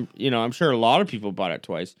 I'm sure a lot of people bought it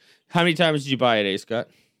twice. How many times did you buy it, A. Scott?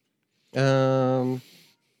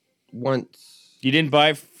 Once. You didn't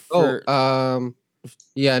buy for...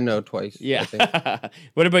 Yeah, no, twice. Yeah. I think.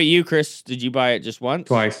 What about you, Chris? Did you buy it just once?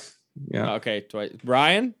 Twice. Yeah. Okay, twice.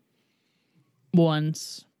 Brian?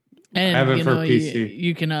 Once. And I have it for PC.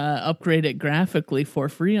 You can upgrade it graphically for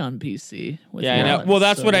free on PC. With Yeah, I know. mods, Well,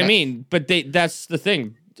 that's so- what I mean. But that's the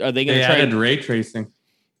thing. Are they going They to try? added ray tracing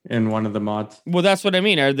in one of the mods. Well, that's what I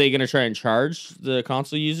mean. Are they going to try and charge the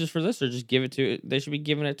console users for this, or just give it to? They should be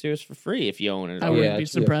giving it to us for free if you own it. I Yeah, wouldn't be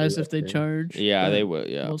it's free surprised upgrade. if they charge. Yeah, but they will.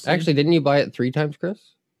 Yeah. we'll see. Actually, didn't you buy it 3 times, Chris?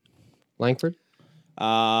 Langford?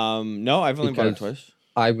 No, I've only bought it Because- twice.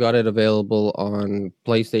 I've got it available on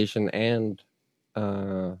PlayStation and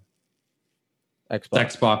Xbox.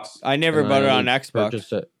 Xbox. I never And bought it I on Xbox.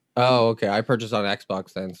 purchased it. Oh, okay. I purchased on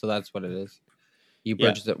Xbox then, so that's what it is. You Yeah.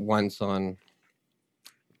 purchased it once on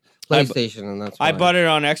I PlayStation, and that's I why. bought it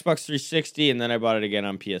on Xbox 360, and then I bought it again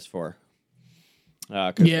on PS4.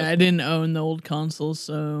 'Cause Yeah, I didn't own the old consoles,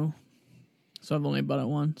 so I've only bought it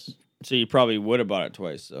once. so you probably would have bought it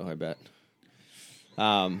twice, though. I bet.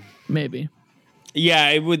 Maybe. Yeah,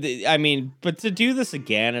 it would. I mean, but to do this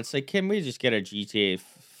again, it's like, can we just get a GTA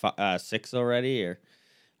 6 already? Or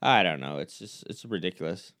I don't know. It's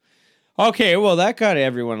ridiculous. Okay, well, that got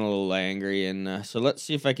everyone a little angry, and so let's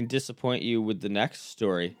see if I can disappoint you with the next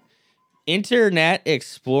story. Internet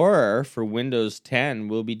Explorer for Windows 10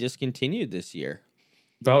 will be discontinued this year.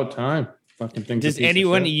 About time. Fucking thing. Does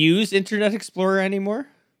anyone use Internet Explorer anymore?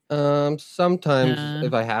 Sometimes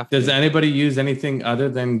if I have to. Does anybody use anything other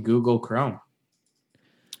than Google Chrome?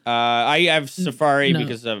 I have Safari No.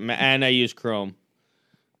 because of, and I use Chrome.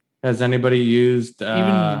 Has anybody used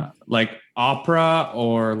Even- like Opera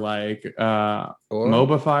or like Or-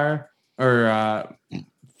 Mobifire or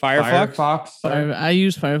Firefox? Firefox? I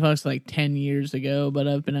used Firefox like 10 years ago, but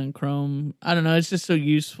I've been on Chrome. I don't know. It's just so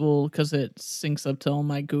useful because it syncs up to all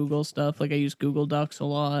my Google stuff. Like I use Google Docs a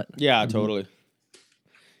lot. Yeah, totally.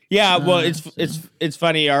 Yeah, well, so- it's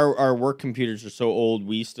funny. Our work computers are so old.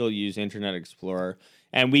 We still use Internet Explorer,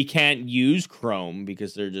 and we can't use Chrome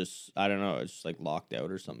because they're just, I don't know, it's just like locked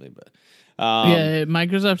out or something. But Yeah,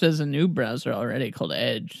 Microsoft has a new browser already called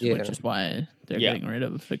Edge, Yeah. which is why they're Yeah. getting rid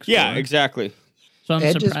of Explorer. yeah, exactly. So I'm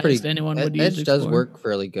Edge is surprised pretty. anyone would use Edge does Explorer. work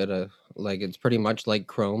fairly good. Like it's pretty much like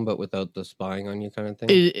Chrome, but without the spying on you kind of thing.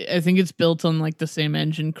 I think it's built on like the same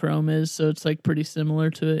engine Chrome is, so it's like pretty similar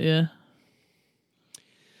to it. Yeah.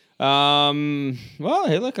 Well,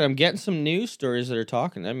 hey, look, I'm getting some news stories that are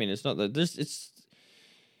talking. I mean, it's not that this it's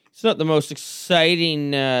not the most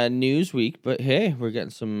exciting news week, but hey, we're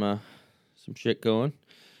getting some shit going.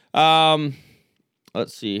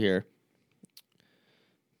 Let's see here.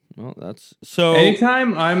 Well, that's so.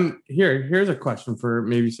 Anytime I'm here's a question for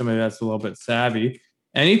maybe somebody that's a little bit savvy.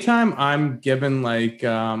 Anytime I'm given like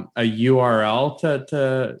a URL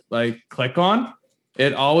to like click on,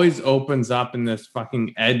 it always opens up in this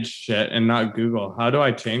fucking Edge shit and not Google. How do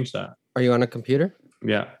I change that? Are you on a computer?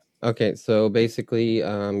 Yeah. Okay, so basically,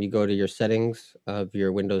 you go to your settings of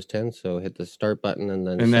your Windows 10. So hit the start button and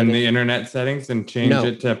then. And then the settings. internet settings and change No.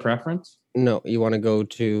 it to preference. No, you want to go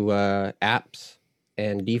to apps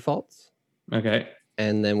and defaults, Okay.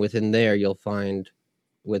 and then within there you'll find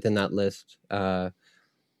within that list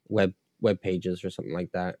web pages or something like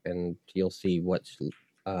that, and you'll see what's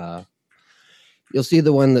you'll see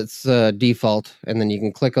the one that's default, and then you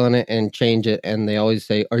can click on it and change it. And they always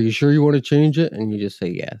say, "Are you sure you want to change it?" And you just say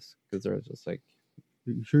yes, because they're just like,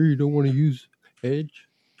 "Are you sure you don't want to use Edge?"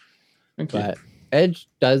 Thank you. But Edge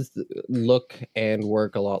does look and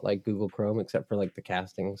work a lot like Google Chrome, except for like the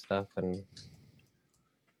casting stuff.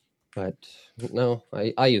 But no,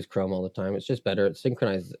 I use Chrome all the time. It's just better. It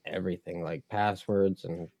synchronizes everything, like passwords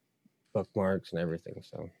and bookmarks and everything.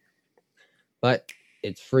 So, but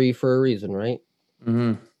it's free for a reason, right?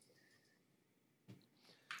 Mm-hmm.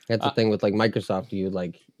 That's the thing with like Microsoft.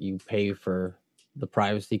 You pay for the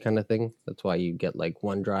privacy kind of thing. That's why you get like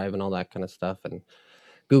OneDrive and all that kind of stuff. And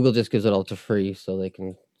Google just gives it all to free so they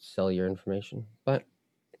can sell your information. But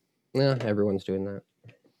yeah, everyone's doing that.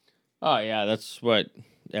 Oh yeah, that's what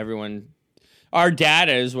everyone. Our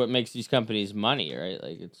data is what makes these companies money, right?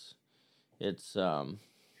 Like it's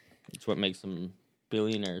what makes them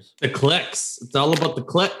billionaires. The clicks. It's all about the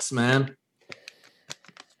clicks, man.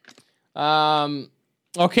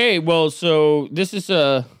 Okay, well, so this is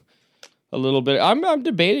a little bit. I'm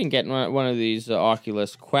debating getting one of these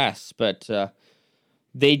Oculus Quests, but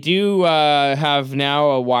they do have now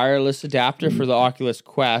a wireless adapter for the Oculus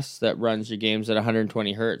Quest that runs your games at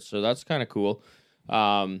 120 hertz. So that's kind of cool.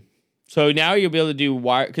 So now you'll be able to do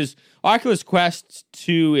because Oculus Quest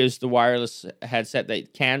 2 is the wireless headset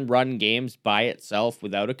that can run games by itself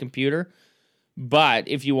without a computer. But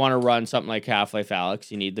if you want to run something like Half-Life Alyx,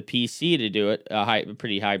 you need the PC to do it, a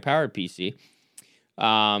pretty high-powered PC.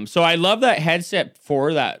 So I love that headset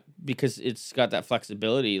for that because it's got that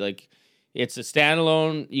flexibility. Like, it's a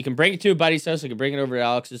standalone. You can bring it to a buddy's house. I can bring it over to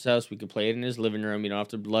Alex's house. We can play it in his living room. You don't have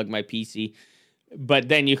to lug my PC. But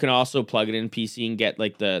then you can also plug it in PC and get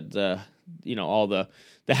like the all the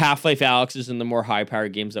Half-Life Alyxes and the more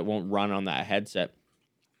high-powered games that won't run on that headset.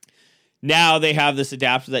 Now they have this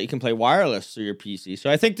adapter that you can play wireless through your PC.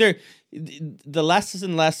 So I think the less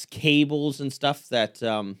and less cables and stuff that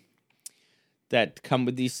come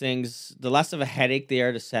with these things, the less of a headache they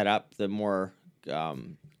are to set up, the more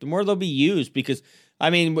they'll be used. Because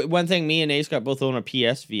I mean, one thing, me and Ace got both own a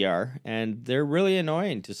PSVR, and they're really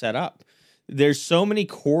annoying to set up. There's so many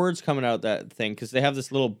cords coming out that thing because they have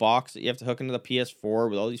this little box that you have to hook into the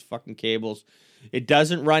PS4 with all these fucking cables. It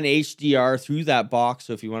doesn't run HDR through that box,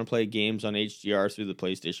 so if you want to play games on HDR through the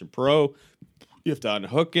PlayStation Pro, you have to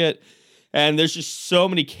unhook it. And there's just so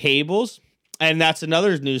many cables. And that's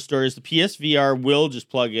another news story is the PSVR will just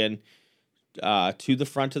plug in to the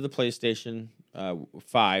front of the PlayStation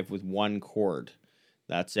 5 with one cord.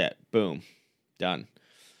 That's it. Boom. Done.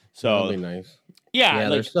 So that'd be nice. Yeah,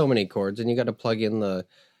 there's so many cords, and you got to plug in a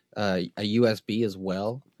USB as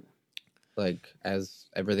well. Like as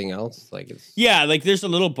everything else, like it's like there's a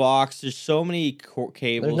little box. There's so many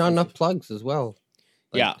cables. There's not enough plugs as well.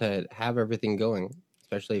 Like, to have everything going,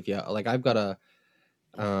 especially if I've got a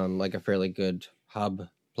like a fairly good hub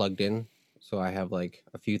plugged in, so I have like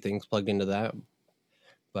a few things plugged into that.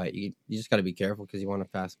 But you just got to be careful because you want a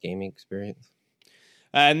fast gaming experience.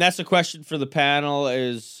 And that's a question for the panel: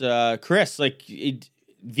 is Chris, like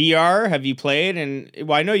VR? Have you played? And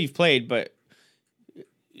well, I know you've played, but.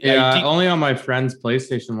 Yeah, only on my friend's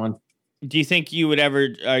PlayStation 1. Do you think you would ever?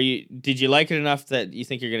 Did you like it enough that you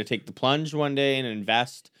think you're going to take the plunge one day and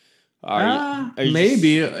invest?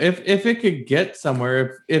 Maybe if it could get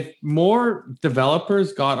somewhere, if more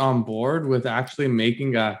developers got on board with actually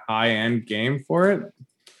making a high-end game for it.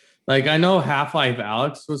 Like I know Half-Life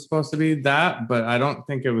Alyx was supposed to be that, but I don't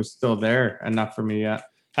think it was still there enough for me yet.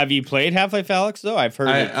 Have you played Half-Life Alyx though? I've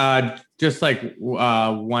heard just like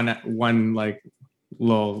one like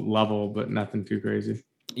low level, but nothing too crazy.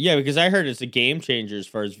 Yeah, because I heard it's a game changer as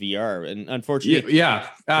far as VR, and unfortunately, yeah,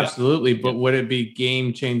 absolutely. Yeah. But would it be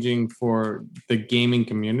game changing for the gaming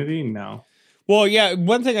community? No. Well, yeah.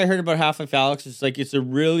 One thing I heard about Half-Life Alyx is like it's a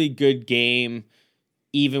really good game,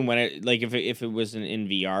 even when it like if it was in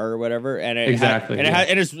VR or whatever, and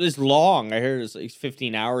it's long. I heard it's like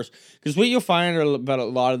 15 hours. Because what you'll find about a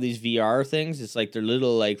lot of these VR things, it's like they're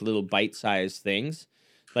little bite-sized things,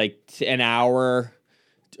 like an hour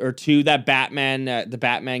or two. That Batman, the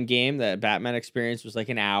Batman game, the Batman experience was like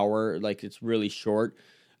an hour. Like it's really short.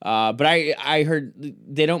 But I heard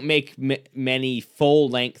they don't make many full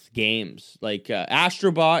length games. Like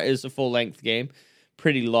Astrobot is a full length game,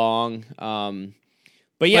 pretty long.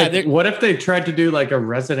 But yeah, like, what if they tried to do like a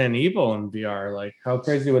Resident Evil in VR? Like how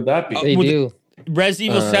crazy would that be? They do. Res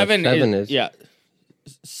Evil 7 is. Yeah.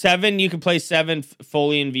 7, you can play 7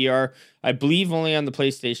 fully in VR. I believe only on the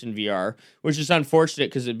PlayStation VR, which is unfortunate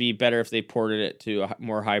because it'd be better if they ported it to a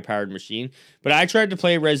more high-powered machine. But I tried to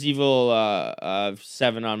play Res Evil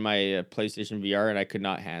 7 on my PlayStation VR, and I could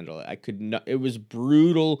not handle it. I could not. It was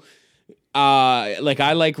brutal. Like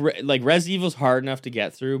Res Evil's hard enough to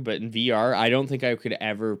get through, but in VR, I don't think I could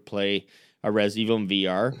ever play a Res Evil in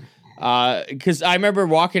VR. Because I remember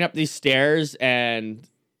walking up these stairs and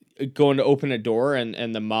going to open a door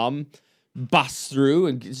and the mom busts through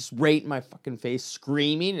and just right in my fucking face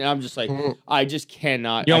screaming, and I'm just like, I just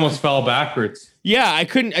cannot. You almost fell backwards. Yeah, I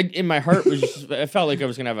couldn't. In my heart was just, I felt like I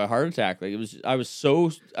was gonna have a heart attack. Like I was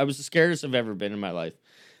the scariest I've ever been in my life.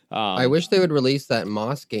 I wish they would release that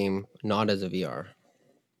Moss game not as a VR.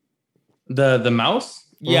 The mouse?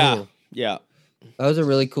 Yeah, yeah. That was a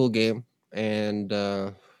really cool game, and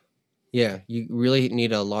yeah, you really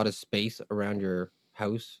need a lot of space around your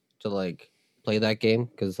house to like play that game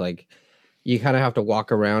because like you kind of have to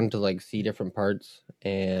walk around to like see different parts,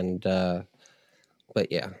 and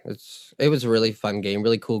but yeah, it was a really fun game,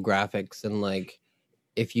 really cool graphics, and like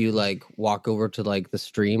if you like walk over to like the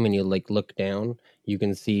stream and you like look down, you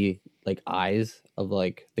can see like eyes of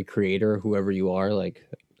like the creator, whoever you are, like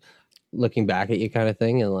looking back at you kind of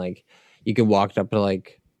thing, and like you could walk up to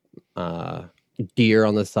like deer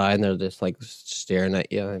on the side and they're just like staring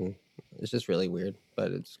at you, and it's just really weird,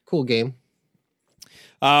 but it's a cool game.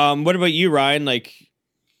 What about you, Ryan? Like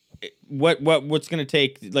what's gonna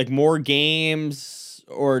take, like, more games,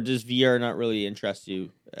 or does VR not really interest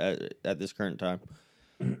you at this current time?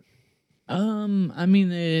 I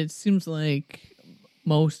mean, it seems like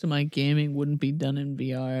most of my gaming wouldn't be done in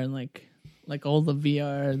VR, and like all the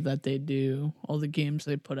VR that they do, all the games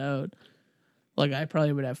they put out, like I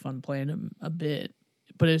probably would have fun playing them a bit,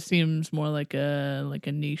 but it seems more like a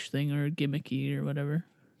niche thing or gimmicky or whatever.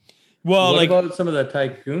 Well, what like, about some of the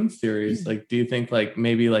Tycoon series? Like, do you think like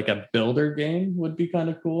maybe like a builder game would be kind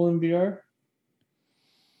of cool in VR?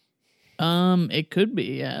 It could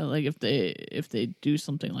be, yeah. Like if they do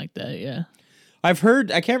something like that, yeah. I've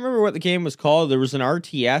heard, I can't remember what the game was called. There was an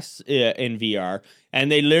RTS in VR,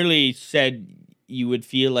 and they literally said you would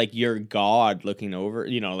feel like you're God looking over,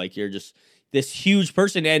 you know, like you're just this huge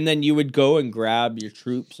person, and then you would go and grab your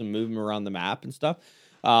troops and move them around the map and stuff.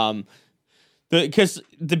 Because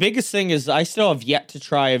the biggest thing is I still have yet to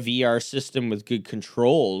try a VR system with good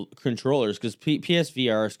controllers, because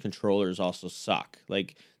PSVR's controllers also suck.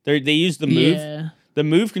 Like they use the move. Yeah. The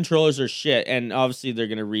Move controllers are shit, and obviously they're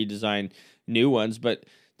going to redesign new ones. But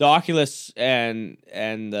the Oculus and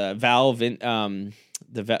the Valve, is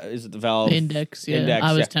it the Valve Index? Yeah, Index,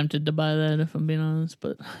 I was yeah. tempted to buy that if I'm being honest,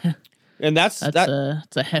 but And that's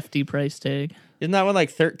it's a hefty price tag. Isn't that one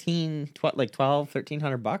like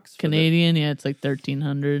 $1,300 Canadian? Yeah, it's like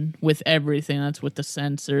 $1,300 with everything. That's with the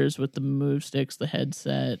sensors, with the move sticks, the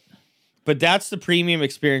headset. But that's the premium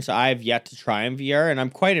experience I've yet to try in VR, and I'm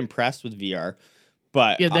quite impressed with VR.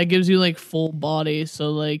 But Yeah, that gives you like full body. So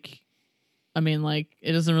like, I mean, like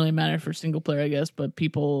it doesn't really matter for single player, I guess, but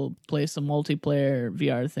people play some multiplayer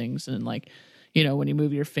VR things, and like, you know, when you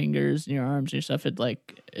move your fingers and your arms and your stuff,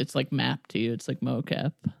 it's like mapped to you. It's like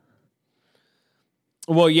mocap.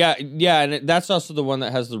 well, yeah, and that's also the one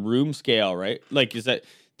that has the room scale, right? Like,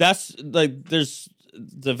 that's like there's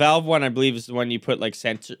the Valve one, I believe, is the one you put like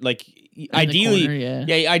sensor, like ideally, corner,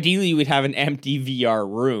 yeah. Ideally you would have an empty VR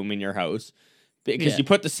room in your house, because you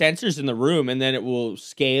put the sensors in the room, and then it will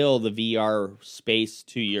scale the VR space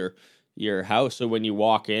to your house. So when you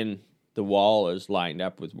walk in, the wall is lined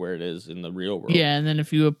up with where it is in the real world. Yeah, and then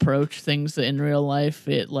if you approach things in real life,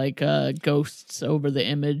 it like ghosts over the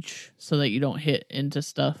image so that you don't hit into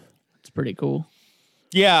stuff. It's pretty cool.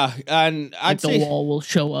 Yeah, and Like I'd the say wall will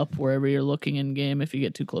show up wherever you're looking in game if you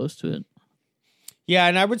get too close to it. yeah,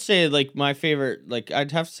 and I would say like my favorite, like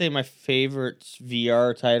I'd have to say my favorite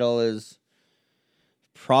VR title is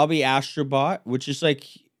probably Astrobot, which is like,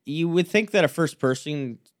 you would think that a first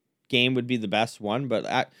person game would be the best one,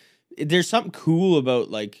 but there's something cool about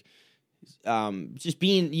like just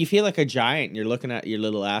being, you feel like a giant and you're looking at your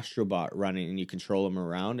little Astrobot running, and you control him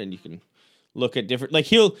around, and you can look at different, like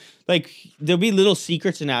there'll be little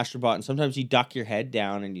secrets in Astrobot, and sometimes you duck your head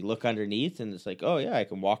down and you look underneath, and it's like, oh yeah, I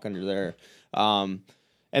can walk under there.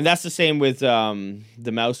 And that's the same with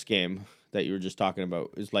the mouse game that you were just talking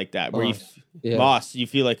about, is like that, where Moss. you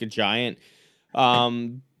feel like a giant.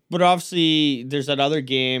 But obviously there's that other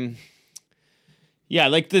game. Yeah,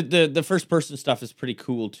 like the first person stuff is pretty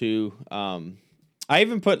cool too. I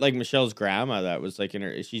even put like Michelle's grandma, that was like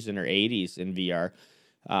she's in her 80s, in VR.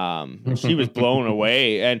 She was blown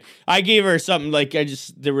away, and I gave her something like,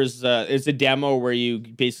 it's a demo where you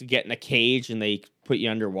basically get in a cage and they put you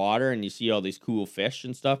underwater and you see all these cool fish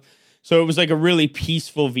and stuff. So it was like a really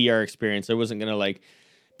peaceful VR experience. I wasn't gonna like,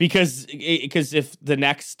 because if the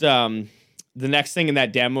next thing in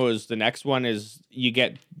that demo is, the next one is you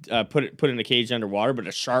get put in a cage underwater, but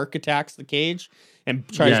a shark attacks the cage and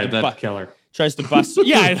tries to killer. Tries to bust.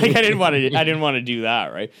 Yeah, like I didn't want to do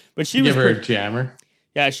that, right? But she was Give her a jammer.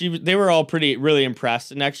 Yeah, they were all really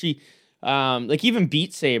impressed, and actually, like even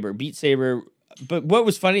Beat Saber but what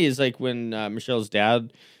was funny is like when Michelle's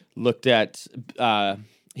dad looked at,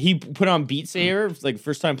 he put on Beat Saber, like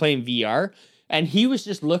first time playing VR, and he was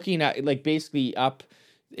just looking at like basically up.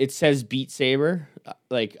 It says Beat Saber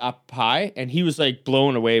like up high, and he was like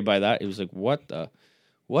blown away by that. He was like, what the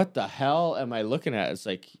hell am I looking at? It's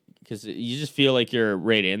like, because you just feel like you're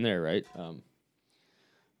right in there, right?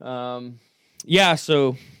 Yeah,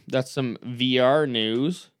 so that's some VR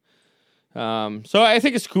news. So I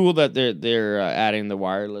think it's cool that they're adding the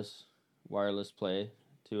wireless play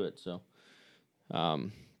to it. So,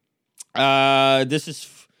 this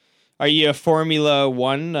is. Are you a Formula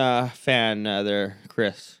One fan there,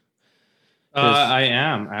 Chris? I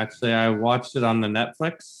am actually. I watched it on the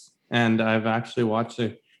Netflix, and I've actually watched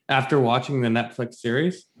it after watching the Netflix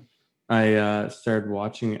series. I started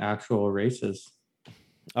watching actual races.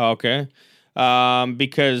 Okay,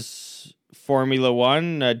 because Formula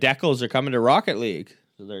One decals are coming to Rocket League,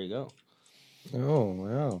 so there you go. Oh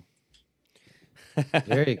wow!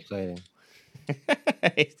 Very exciting.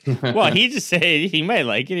 Well, he just said he might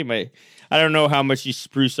like it. He might. I don't know how much you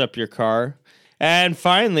spruce up your car. And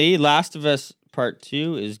finally, Last of Us Part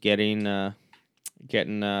 2 is getting 60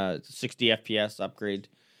 FPS upgrade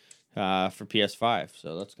for PS5.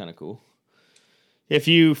 So that's kind of cool. If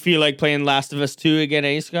you feel like playing Last of Us 2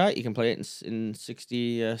 again, Scott, you can play it in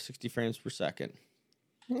 60 frames per second.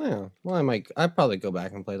 Yeah. Well, I'd probably go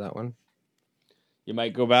back and play that one. You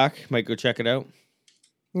might go back. Might go check it out.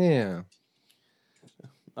 Yeah.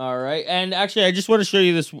 All right, and actually, I just want to show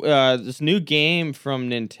you this this new game from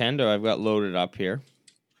Nintendo. I've got loaded up here.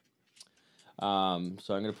 So I'm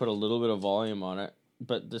gonna put a little bit of volume on it,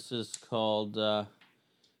 but this is called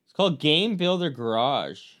it's called Game Builder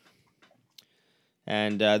Garage,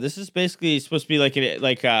 and this is basically supposed to be like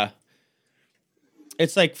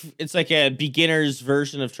it's like a beginner's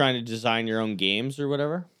version of trying to design your own games or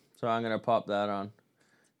whatever. So I'm gonna pop that on.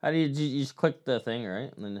 How do you just click the thing,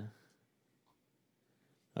 right? And then.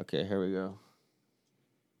 Okay, here we go.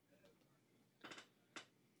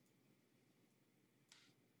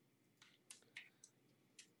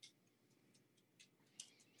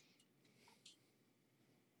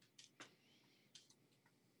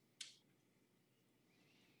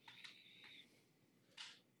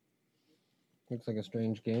 Looks like a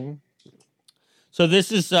strange game. So this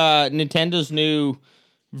is Nintendo's new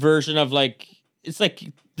version of it's like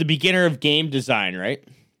the beginner of game design, right?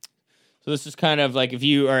 So this is kind of like if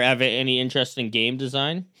you have any interest in game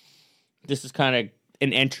design, this is kind of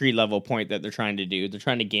an entry level point that they're trying to do. They're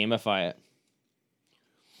trying to gamify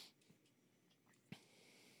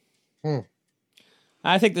it.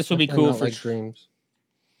 I think this would be cool for Dreams.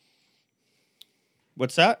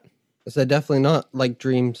 What's that? I said definitely not like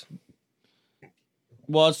Dreams.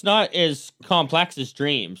 Well, it's not as complex as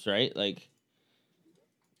Dreams, right? Like,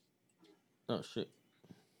 oh shit.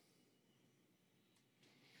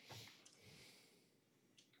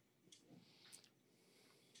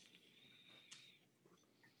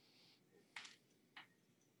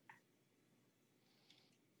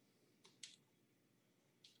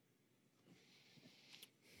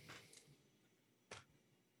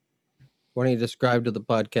 Why don't you describe to the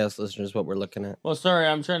podcast listeners what we're looking at? Well, sorry,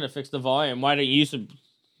 I'm trying to fix the volume. Why don't you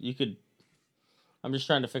could... I'm just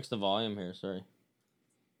trying to fix the volume here, sorry.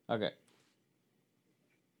 Okay.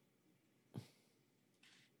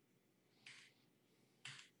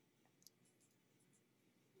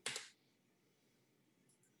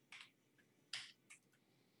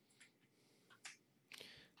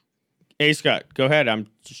 Hey, Scott, go ahead. I'm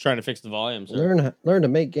just trying to fix the volume, sir. Learn to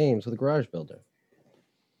make games with a Garage Builder.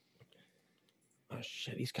 Oh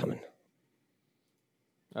shit, he's coming.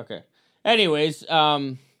 Okay. Anyways,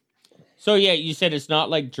 so yeah, you said it's not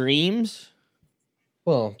like Dreams?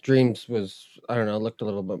 Well, Dreams was, I don't know, looked a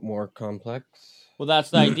little bit more complex. Well, that's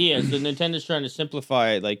the idea. So Nintendo's trying to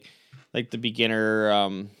simplify it, like the beginner,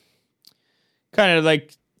 kind of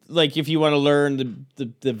like if you want to learn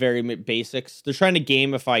the very basics. They're trying to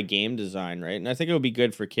gamify game design, right? And I think it would be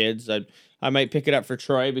good for kids. I might pick it up for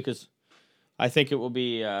Troy because I think it will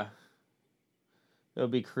be it'll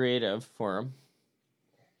be creative for him.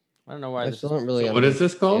 I don't know why. I still don't really. So what is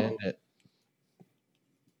this called?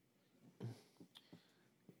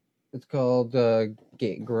 It's called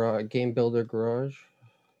Game Builder Garage.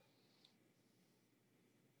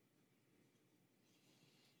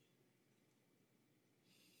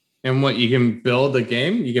 And what, you can build a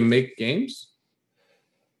game? You can make games?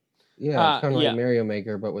 Yeah, it's kind of like Mario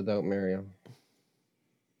Maker, but without Mario.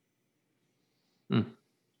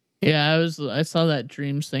 Yeah, I saw that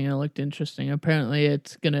Dreams thing and it looked interesting. Apparently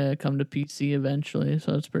it's gonna come to PC eventually,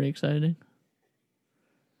 so it's pretty exciting.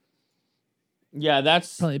 Yeah,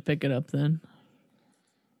 that's probably pick it up then.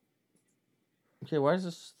 Okay, why does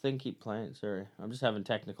this thing keep playing? Sorry, I'm just having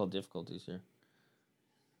technical difficulties here.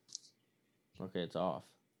 Okay, it's off.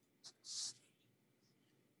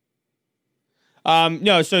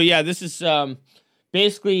 No, so yeah, this is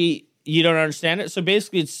basically you don't understand it. So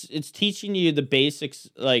basically, it's teaching you the basics,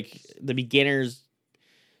 like the beginnings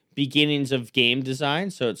of game design.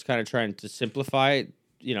 So it's kind of trying to simplify it,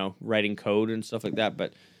 writing code and stuff like that.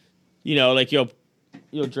 But like you'll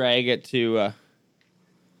drag it to.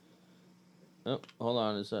 Oh, hold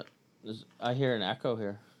on. I hear an echo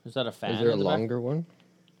here. Is that a fan? Is there a longer one?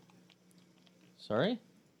 Sorry?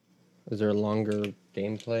 Is there a longer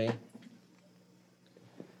gameplay?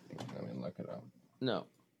 Let me look it up. No.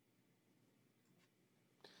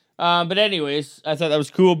 But anyways, I thought that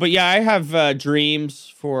was cool. But yeah, I have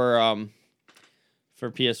dreams for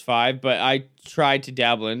PS5, but I tried to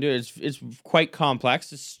dabble into it. It's quite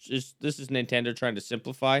complex. This is Nintendo trying to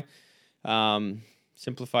simplify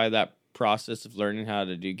that process of learning how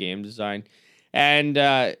to do game design. And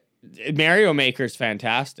Mario Maker is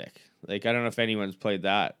fantastic. Like, I don't know if anyone's played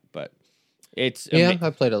that, but it's I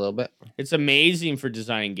played a little bit. It's amazing for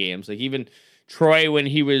designing games. Like, even Troy, when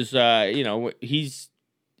he was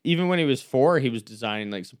even when he was 4, he was designing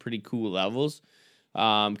like some pretty cool levels.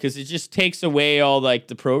 Because it just takes away all like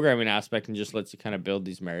the programming aspect and just lets you kind of build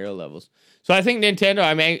these Mario levels. So I think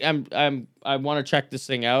Nintendo, I want to check this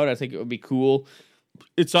thing out. I think it would be cool.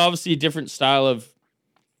 It's obviously a different style of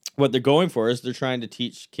what they're going for. Is they're trying to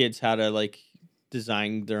teach kids how to like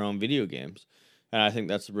design their own video games, and I think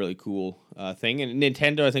that's a really cool thing. And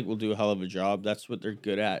Nintendo, I think, will do a hell of a job. That's what they're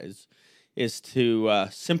good at is to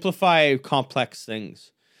simplify complex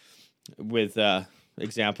things. With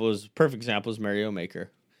perfect example is Mario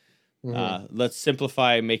Maker. Mm-hmm. Let's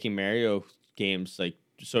simplify making Mario games like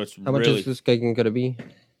so. It's how much is this game going to be?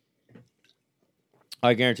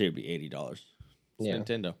 I guarantee it'd be $80. Yeah.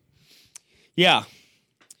 Nintendo. Yeah.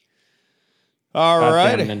 All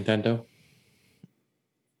right. Nintendo.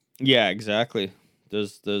 Yeah, exactly.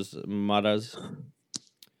 Those maras.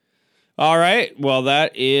 All right. Well,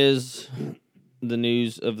 that is the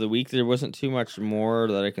news of the week. There wasn't too much more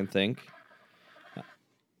that I can think.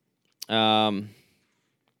 So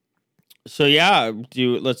yeah,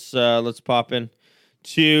 let's pop in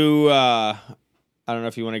to I don't know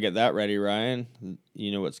if you want to get that ready, Ryan.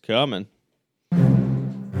 You know what's coming.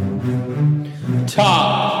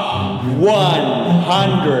 Top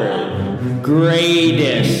 100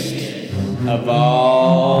 greatest of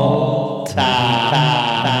all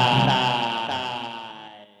time.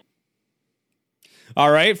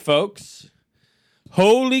 All right, folks.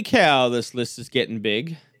 Holy cow, this list is getting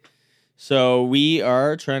big. So we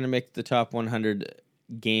are trying to make the top 100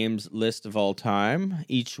 games list of all time.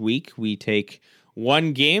 Each week we take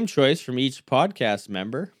one game choice from each podcast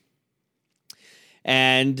member.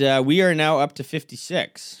 And we are now up to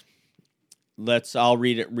 56. I'll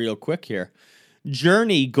read it real quick here.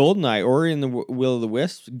 Journey, GoldenEye, Ori and the Will of the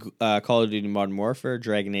Wisps, Call of Duty Modern Warfare,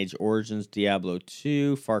 Dragon Age Origins, Diablo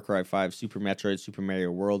 2, Far Cry 5, Super Metroid, Super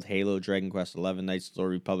Mario World, Halo, Dragon Quest 11, Knights of the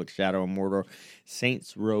Old Republic, Shadow of Mordor,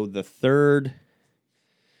 Saints Row the Third,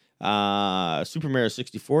 Super Mario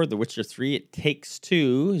 64, The Witcher 3, It Takes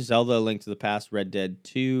Two, Zelda: Link to the Past, Red Dead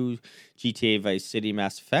 2, GTA Vice City,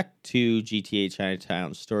 Mass Effect 2, GTA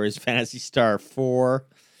Chinatown Stories, Phantasy Star 4,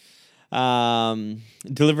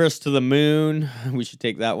 Deliver Us to the Moon, we should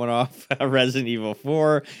take that one off, Resident Evil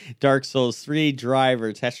 4, Dark Souls 3,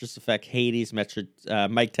 Driver, Tetris Effect, Hades,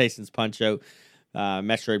 Mike Tyson's Punch-Out,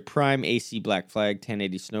 Metroid Prime, AC Black Flag,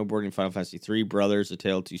 1080 Snowboarding, Final Fantasy 3, Brothers, A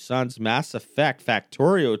Tale of Two Sons, Mass Effect,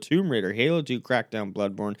 Factorio, Tomb Raider, Halo 2, Crackdown,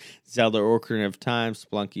 Bloodborne, Zelda: Ocarina of Time,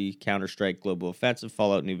 Splunky, Counter-Strike, Global Offensive,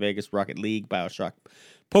 Fallout New Vegas, Rocket League, BioShock,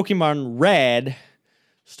 Pokemon Red,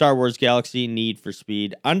 Star Wars Galaxy, Need for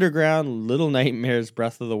Speed, Underground, Little Nightmares,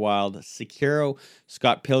 Breath of the Wild, Sekiro,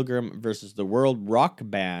 Scott Pilgrim vs. the World, Rock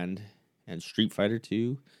Band, and Street Fighter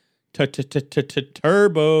 2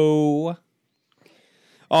 Turbo.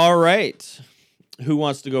 All right. Who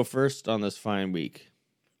wants to go first on this fine week?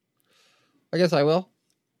 I guess I will.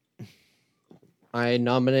 I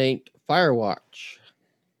nominate Firewatch.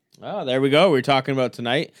 Oh, there we go. We're talking about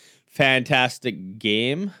tonight. Fantastic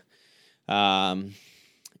game. We've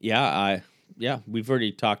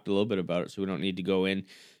already talked a little bit about it, so we don't need to go into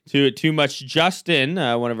it too much. Justin,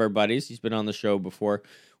 one of our buddies, he's been on the show before,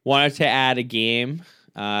 wanted to add a game.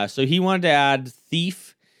 So he wanted to add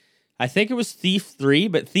Thief. I think it was Thief 3,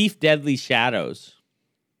 but Thief Deadly Shadows.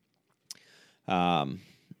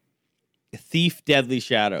 Thief Deadly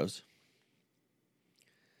Shadows.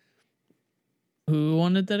 Who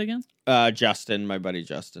wanted that again? Justin, my buddy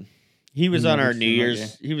Justin. He was on our New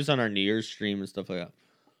Year's. He was on our New Year's stream and stuff like that.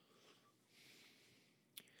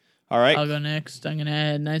 All right. I'll go next. I'm gonna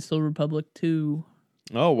add Knights of the Republic 2.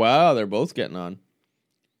 Oh wow, they're both getting on.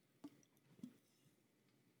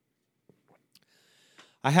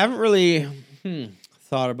 I haven't really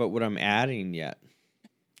thought about what I'm adding yet.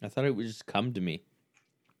 I thought it would just come to me.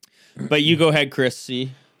 But you go ahead, Chris.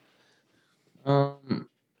 See. I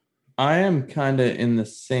am kind of in the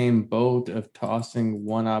same boat of tossing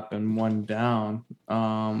one up and one down.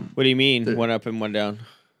 What do you mean, one up and one down?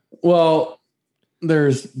 Well,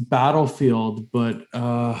 there's Battlefield, but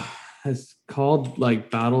it's called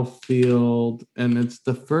like Battlefield, and it's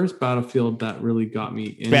the first Battlefield that really got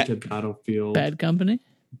me into Battlefield. Bad Company?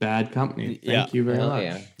 Bad Company. Yeah. Thank you very much.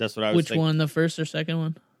 Yeah. That's what I was Which thinking. one, the first or second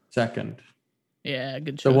one? Second. Yeah,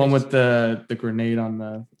 good choice. The one with the grenade on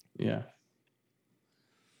the, yeah.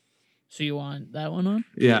 So you want that one on?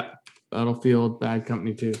 Yeah. Battlefield, Bad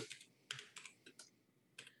Company 2.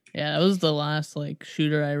 Yeah, that was the last like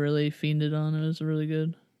shooter I really fiended on. It was really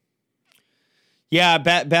good. Yeah,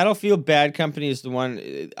 Battlefield Bad Company is the one.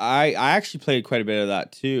 I actually played quite a bit of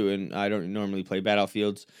that too, and I don't normally play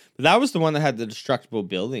Battlefields. But that was the one that had the destructible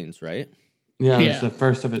buildings, right? Yeah, Yeah. it's the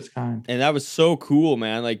first of its kind. And that was so cool,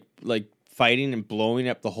 man. Like fighting and blowing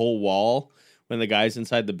up the whole wall when the guy's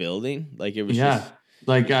inside the building. Like it was just...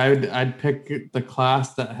 Like I'd pick the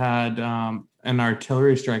class that had an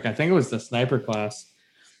artillery strike. I think it was the sniper class.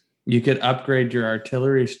 You could upgrade your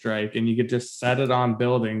artillery strike and you could just set it on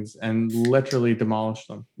buildings and literally demolish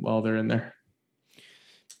them while they're in there.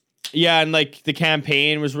 Yeah, and like the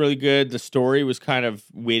campaign was really good. The story was kind of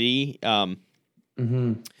witty.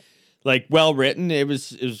 Like well written. It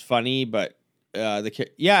was funny, but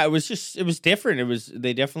it was different.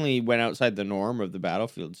 They definitely went outside the norm of the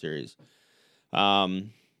Battlefield series. I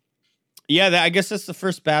guess that's the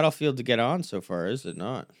first Battlefield to get on so far, is it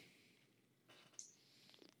not?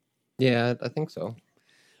 Yeah, I think so.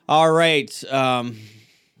 All right.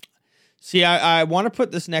 See, I want to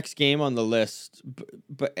put this next game on the list,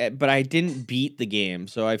 but I didn't beat the game,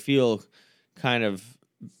 so I feel kind of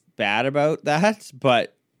bad about that.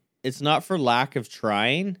 But it's not for lack of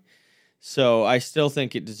trying, so I still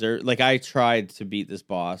think it deserves. Like I tried to beat this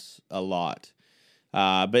boss a lot.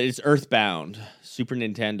 But it's Earthbound, Super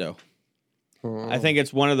Nintendo. I think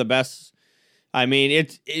it's one of the best. I mean,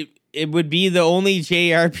 it would be the only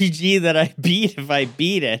JRPG that I beat if I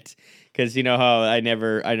beat it, because you know how I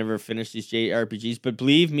never finished these JRPGs. But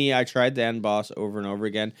believe me, I tried the end boss over and over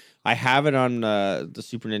again. I have it on the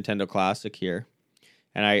Super Nintendo Classic here,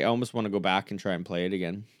 and I almost want to go back and try and play it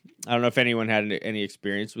again. I don't know if anyone had any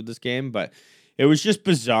experience with this game, but it was just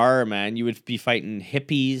bizarre, man. You would be fighting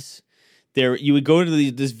hippies. There, you would go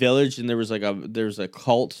to this village, and there was a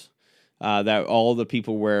cult that all the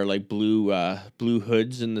people wear like blue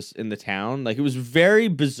hoods in the town. Like it was very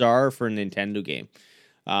bizarre for a Nintendo game.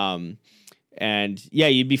 And yeah,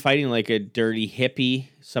 you'd be fighting like a dirty hippie.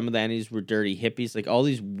 Some of the enemies were dirty hippies. Like all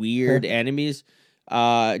these weird enemies.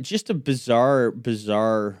 Just a bizarre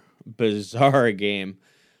game.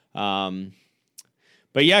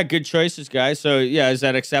 But yeah, good choices, guys. So yeah, is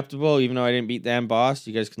that acceptable? Even though I didn't beat the end boss,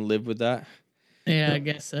 you guys can live with that? Yeah, I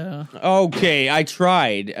guess so. Okay, I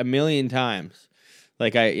tried a million times.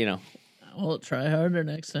 Like Well, try harder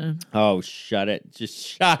next time. Oh, shut it. Just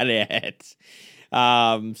shut it.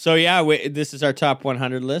 So yeah, this is our top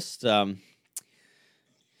 100 list. I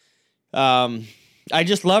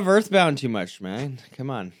just love Earthbound too much, man. Come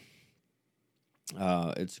on.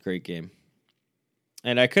 It's a great game.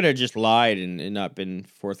 And I could have just lied and not been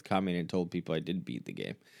forthcoming and told people I did beat the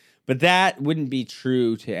game. But that wouldn't be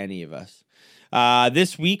true to any of us.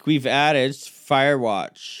 This week we've added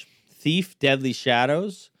Firewatch, Thief, Deadly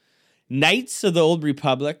Shadows, Knights of the Old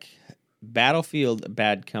Republic, Battlefield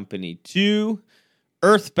Bad Company 2,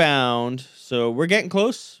 Earthbound. So we're getting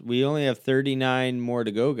close. We only have 39 more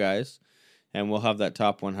to go, guys. And we'll have that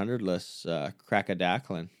top 100 list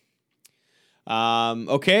crack-a-dackling.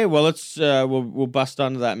 Okay, well let's we'll bust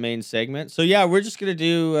onto that main segment. So yeah, we're just gonna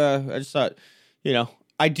do. I just thought,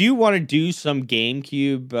 I do want to do some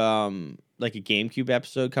GameCube, like a GameCube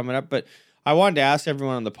episode coming up. But I wanted to ask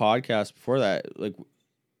everyone on the podcast before that, like,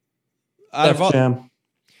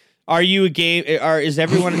 are you a game? Is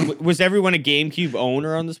everyone was everyone a GameCube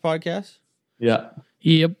owner on this podcast? Yeah.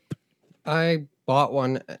 Yep. I bought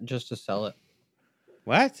one just to sell it.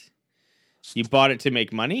 What? You bought it to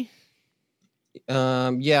make money?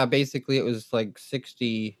 Yeah, basically it was like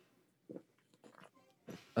 60.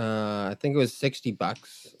 I think it was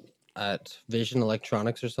 $60 at Vision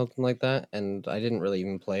Electronics or something like that, and I didn't really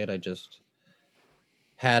even play it. I just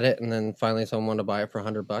had it, and then finally someone wanted to buy it for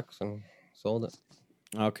 $100 and sold it.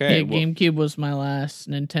 Okay. Yeah, GameCube was my last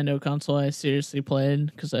Nintendo console I seriously played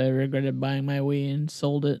because I regretted buying my Wii and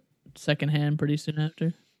sold it secondhand pretty soon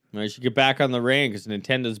after. I should get back on the reign because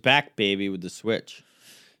Nintendo's back, baby, with the Switch.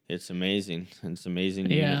 It's amazing. It's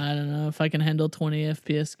amazing. Yeah, I don't know if I can handle 20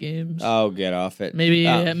 FPS games. Oh, get off it. Maybe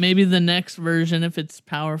the next version if it's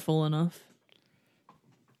powerful enough.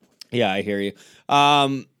 Yeah, I hear you.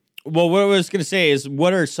 Well, what I was going to say is,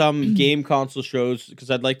 what are some game console shows?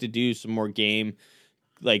 Because I'd like to do some more game,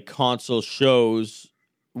 like, console shows.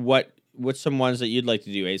 What's some ones that you'd like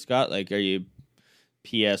to do, Scott? Like, are you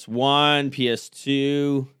PS1,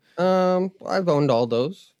 PS2? I've owned all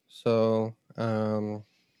those. So, I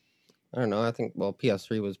don't know. I think,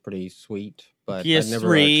 PS3 was pretty sweet, but PS3, I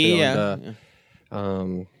never actually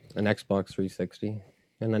owned an Xbox 360,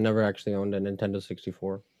 and I never actually owned a Nintendo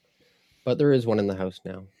 64. But there is one in the house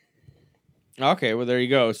now. Okay, well, there you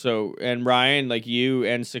go. So, and Ryan, like you,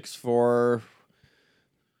 N64,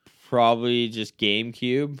 probably just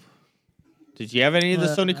GameCube. Did you have any of the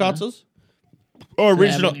Sony consoles? Or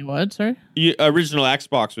original? What? Sorry. Original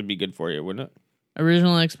Xbox would be good for you, wouldn't it?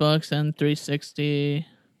 Original Xbox and 360.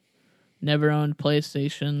 Never owned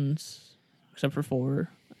PlayStations except for 4.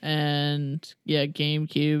 And yeah,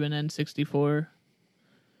 GameCube and N64.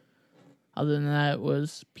 Other than that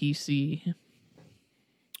was PC.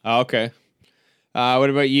 Oh, okay. What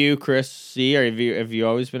about you, Chris C? Have you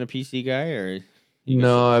always been a PC guy, or?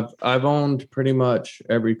 No, I've owned pretty much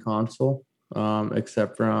every console,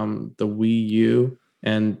 except from the Wii U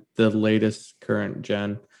and the latest current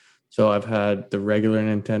gen. So I've had the regular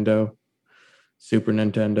Nintendo, Super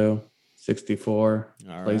Nintendo, 64,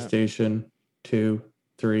 All right. PlayStation 2,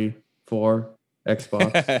 3, 4,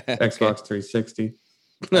 Xbox, Xbox 360.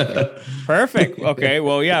 Perfect. Okay.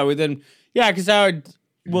 Well, yeah. Because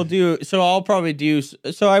we'll do. So I'll probably do.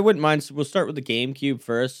 So I wouldn't mind. We'll start with the GameCube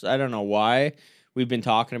first. I don't know why we've been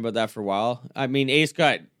talking about that for a while. I mean,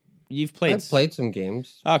 Scott, you've played. I've played some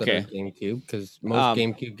games. Okay. That are GameCube, because most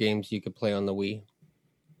GameCube games you could play on the Wii.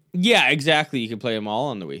 Yeah, exactly. You can play them all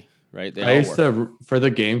on the Wii, right? I used to, for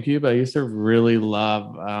the GameCube, I used to really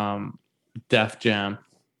love Def Jam.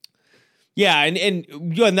 Yeah,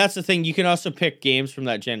 and that's the thing. You can also pick games from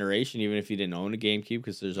that generation, even if you didn't own a GameCube,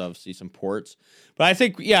 because there's obviously some ports. But I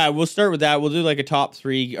think, yeah, we'll start with that. We'll do like a top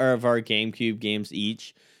 3 of our GameCube games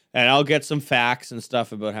each, and I'll get some facts and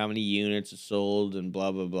stuff about how many units are sold and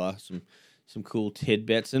blah blah blah. Some cool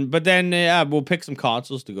tidbits, but then we'll pick some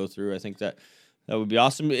consoles to go through. I think that would be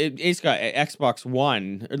awesome. It's got Xbox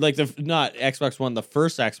One, or like not Xbox One, the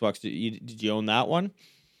first Xbox. Did you own that one?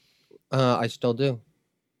 I still do.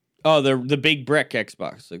 Oh, the big brick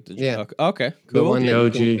Xbox. Okay, cool. The one that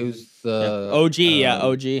OG. you can use the OG.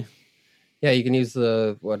 Yeah, you can use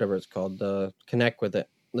the whatever it's called, the Connect with it,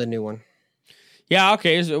 the new one. Yeah.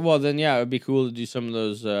 Okay. So, well, then, yeah, it would be cool to do some of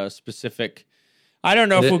those specific. I don't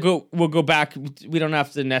know if we'll go back. We don't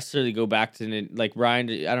have to necessarily go back to like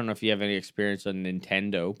Ryan. I don't know if you have any experience on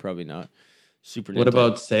Nintendo. Probably not. Super. What Nintendo.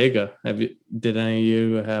 about Sega? Did any of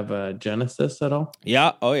you have a Genesis at all?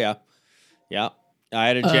 Yeah. Oh yeah. Yeah. I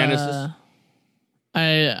had a Genesis.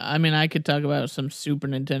 I mean, I could talk about some Super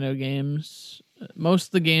Nintendo games. Most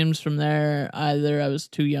of the games from there, either I was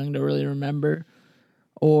too young to really remember,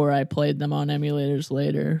 or I played them on emulators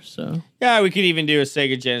later. So yeah, we could even do a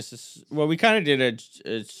Sega Genesis. Well, we kind of did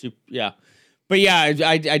a super, yeah. But yeah,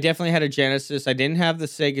 I definitely had a Genesis. I didn't have the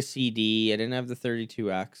Sega CD. I didn't have the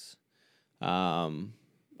 32X.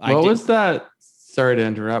 What was that? Sorry to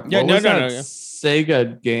interrupt. Yeah, what was that no.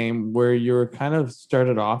 Sega game where you were kind of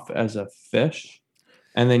started off as a fish,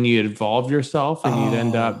 and then you evolve yourself, and you'd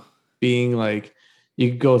end up being like, you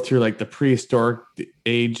could go through like the prehistoric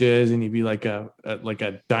ages, and you'd be like a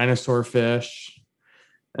dinosaur fish,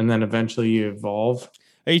 and then eventually you evolve.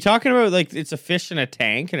 Are you talking about like it's a fish in a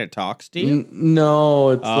tank and it talks to you? No,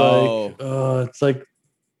 it's like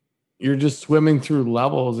you're just swimming through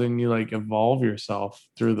levels, and you like evolve yourself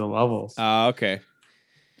through the levels. Oh, okay.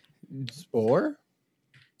 Spore?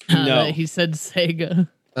 No. He said Sega.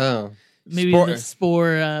 Oh. Maybe Spore. the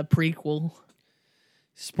Spore prequel.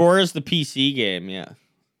 Spore is the PC game, yeah.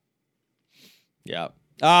 Yeah.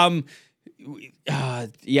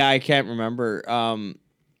 Yeah, I can't remember.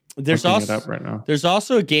 There's Looking also it up right now. There's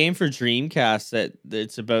also a game for Dreamcast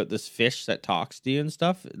that's about this fish that talks to you and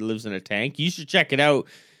stuff. It lives in a tank. You should check it out.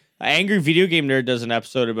 Angry Video Game Nerd does an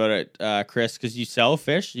episode about it, Chris, because you sell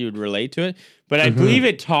fish, you would relate to it. But I believe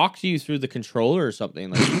it talked to you through the controller or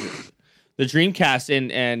something, like the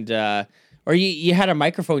Dreamcast, or you had a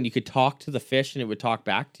microphone. You could talk to the fish, and it would talk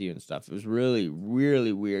back to you and stuff. It was really,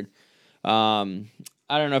 really weird. I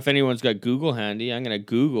don't know if anyone's got Google handy. I'm gonna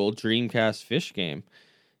Google Dreamcast fish game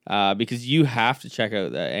because you have to check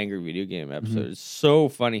out that Angry Video Game episode. It's so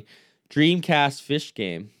funny. Dreamcast fish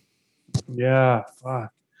game. Yeah,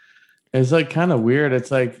 fuck. It's like kind of weird.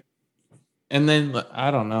 It's like, and then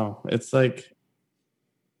I don't know. It's like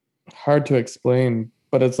hard to explain,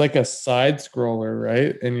 but it's like a side scroller,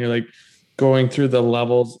 right? And you're like going through the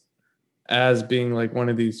levels as being like one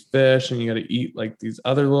of these fish, and you got to eat like these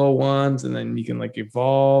other little ones, and then you can like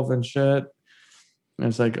evolve and shit. And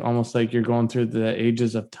it's like almost like you're going through the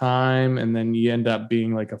ages of time, and then you end up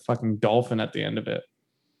being like a fucking dolphin at the end of it.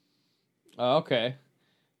 Oh, okay.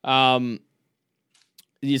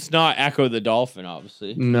 It's not Echo the Dolphin,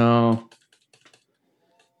 obviously. No.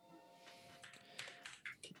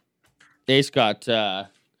 Hey, Scott, tell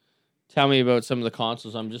me about some of the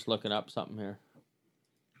consoles. I'm just looking up something here.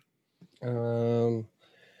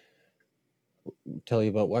 Tell you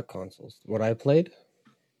about what consoles? What I played?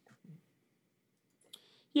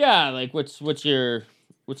 Yeah, like what's some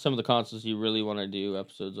of the consoles you really want to do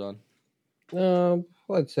episodes on?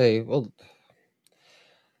 I'd say, well,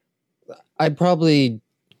 I'd probably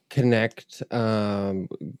connect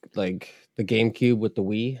like the GameCube with the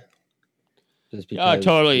Wii. Just Oh,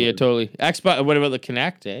 totally, yeah, totally. Xbox. What about the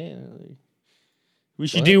Kinect? Eh? We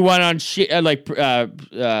should do one on shit like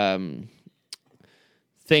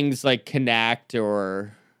things like Kinect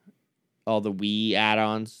or all the Wii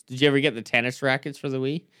add-ons. Did you ever get the tennis rackets for the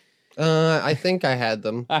Wii? I think I had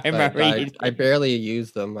them. I remember. I barely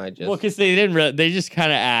used them. Well, because they didn't. They just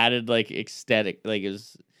kind of added like aesthetic. Like it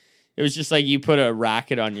was just like you put a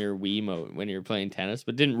racket on your Wiimote when you're playing tennis,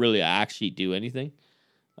 but didn't really actually do anything.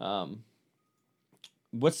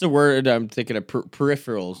 What's the word I'm thinking of?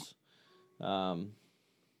 Peripherals. But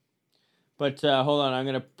hold on, I'm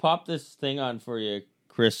gonna pop this thing on for you,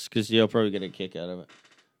 Chris, because you'll probably get a kick out of it.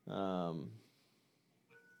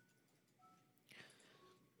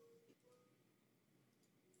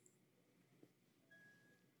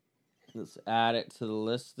 Let's add it to the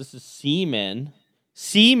list. This is Seaman.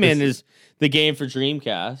 Seaman is the game for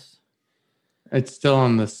Dreamcast. It's still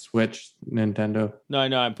on the Switch, Nintendo. No, I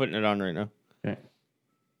know. I'm putting it on right now. Okay.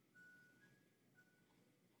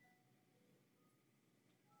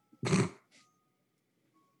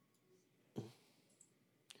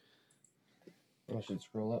 I should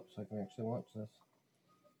scroll up so I can actually watch this.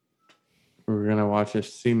 We're gonna watch if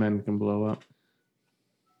Seaman can blow up.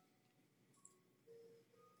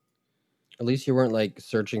 At least you weren't like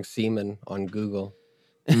searching semen on Google.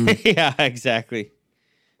 Yeah, exactly.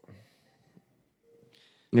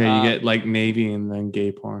 Yeah, you get like Navy and then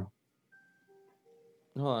gay porn.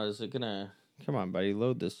 Hold on, is it gonna... Come on, buddy,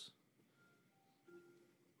 load this.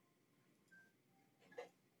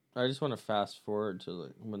 I just want to fast forward to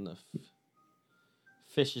like when the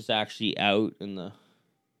fish is actually out in the...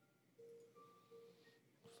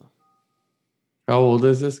 How old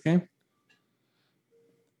is this game?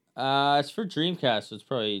 It's for Dreamcast, so it's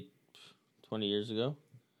probably 20 years ago.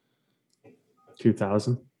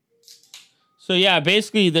 2000. So yeah,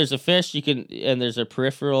 basically there's a fish and there's a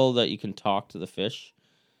peripheral that you can talk to the fish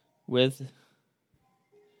with.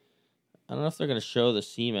 I don't know if they're gonna show the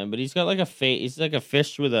seaman, but he's got like a face. He's like a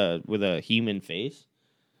fish with a human face.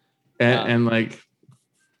 And like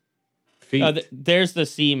feet. Oh, there's the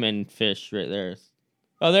seaman fish right there.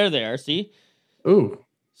 Oh, there they are. See? Ooh.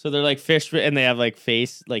 So they're like fish, and they have like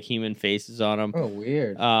human faces on them. Oh,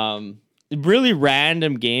 weird. Really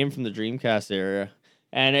random game from the Dreamcast era,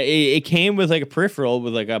 and it came with like a peripheral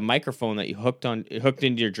with like a microphone that you hooked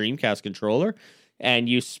into your Dreamcast controller, and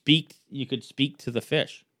you could speak to the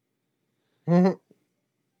fish. That's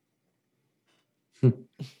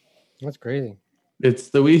crazy. It's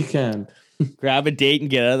the weekend. Grab a date and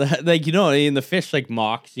get out of that. Like, and the fish like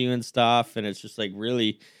mocks you and stuff, and it's just like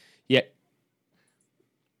really, yeah.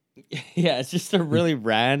 Yeah, it's just a really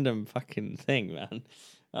random fucking thing, man.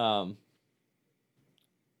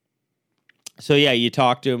 So yeah, you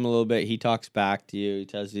talk to him a little bit. He talks back to you. He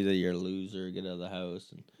tells you that you're a loser. Get out of the house.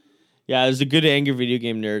 And yeah, there's a good Angry Video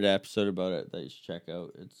Game Nerd episode about it that you should check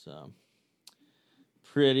out. It's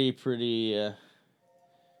pretty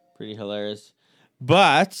hilarious.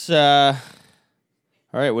 But all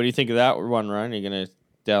right, what do you think of that one, Ryan? Are you gonna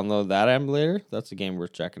download that emulator? That's a game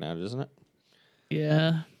worth checking out, isn't it?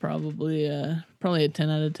 Yeah, probably a 10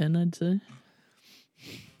 out of 10, I'd say.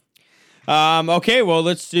 Okay, well,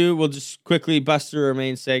 we'll just quickly bust through our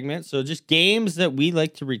main segment. So just games that we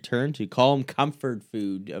like to return to. Call them comfort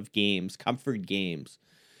food of games, comfort games.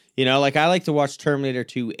 Like I like to watch Terminator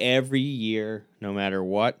 2 every year, no matter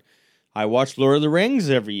what. I watch Lord of the Rings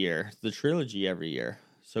every year, the trilogy every year.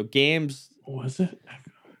 So games... What was it?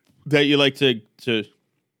 That you like to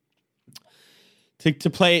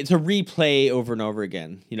replay over and over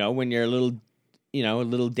again. When you're a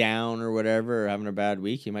little down or whatever, or having a bad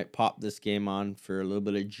week, you might pop this game on for a little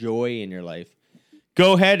bit of joy in your life.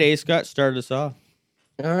 Go ahead, A. Scott. Start us off.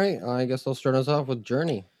 All right, I guess I'll start us off with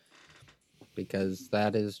Journey, because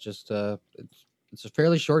that is just it's a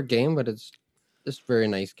fairly short game, but it's just a very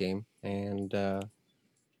nice game, and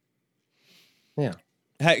yeah.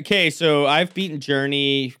 Okay, so I've beaten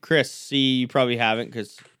Journey. Chris, see, you probably haven't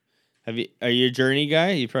because are you a Journey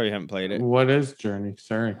guy? You probably haven't played it. What is Journey?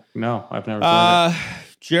 Sorry. No, I've never played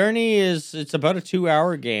it. Journey it's about a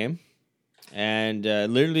 2-hour game, and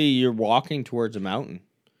literally you're walking towards a mountain.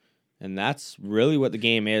 And that's really what the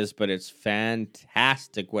game is, but it's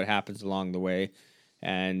fantastic what happens along the way.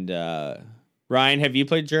 And Ryan, have you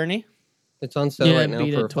played Journey? It's on sale right now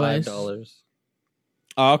for $5.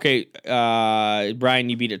 Oh, okay. Brian,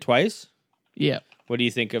 you beat it twice? Yeah. What do you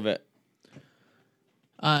think of it?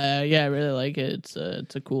 Yeah, I really like it.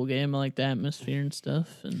 It's a cool game. I like the atmosphere and stuff.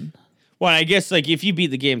 And well, I guess like if you beat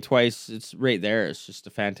the game twice, it's right there. It's just a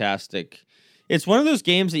fantastic. It's one of those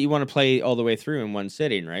games that you want to play all the way through in one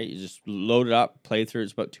sitting, right? You just load it up, play through.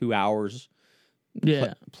 It's about 2 hours.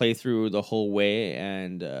 Yeah, play through the whole way,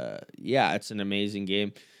 and yeah, it's an amazing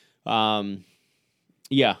game.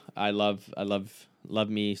 Yeah, I love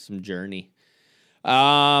me some Journey.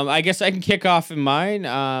 I guess I can kick off in mine.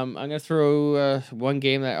 I'm gonna throw one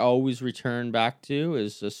game that I always return back to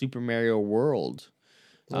is Super Mario World.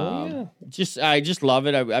 I just love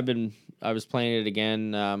it. I was playing it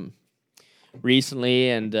again recently,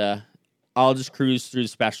 and I'll just cruise through the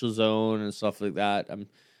special zone and stuff like that.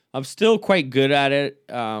 I'm still quite good at it.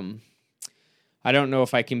 I don't know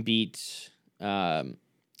if I can beat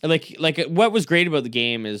like what was great about the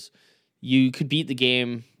game is you could beat the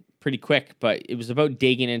game pretty quick, but it was about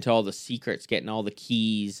digging into all the secrets, getting all the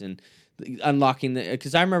keys and unlocking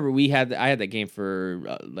because I remember I had that game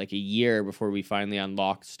for like a year before we finally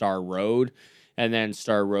unlocked Star Road. And then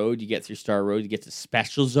Star Road, you get through Star Road, you get to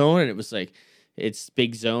Special Zone, and it was like, it's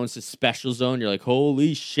big zones, it's Special Zone. You're like,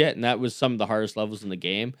 holy shit. And that was some of the hardest levels in the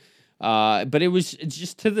game. But it's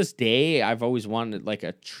just to this day, I've always wanted like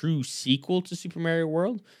a true sequel to Super Mario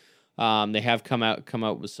World. They have come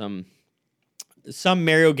out with some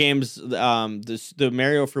Mario games. The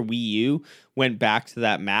Mario for Wii U went back to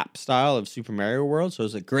that map style of Super Mario World. So it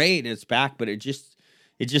was like, great, it's back, but it just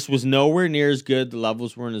was nowhere near as good. The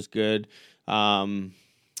levels weren't as good.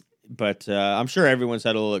 But I'm sure everyone's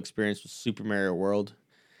had a little experience with Super Mario World.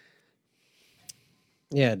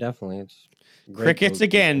 Yeah, definitely. It's crickets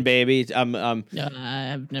again, baby. Yeah,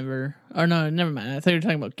 I've never. Or no, never mind. I thought you were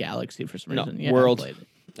talking about Galaxy for some reason. Yeah, World. I played it.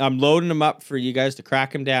 I'm loading them up for you guys to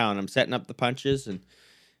crack them down. I'm setting up the punches,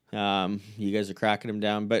 and you guys are cracking them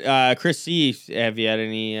down. But Chris C, have you had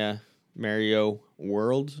any Mario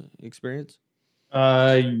World experience?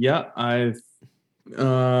 Yeah, I've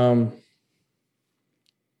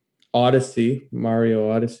Mario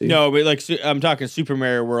Odyssey. No, but like I'm talking Super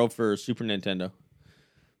Mario World for Super Nintendo.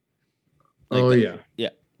 Like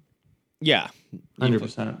yeah,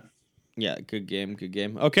 100%. Yeah, good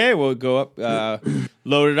game. Okay, we'll go up,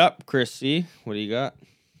 load it up. Chris C, what do you got?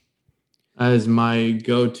 As my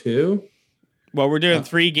go-to. Well, we're doing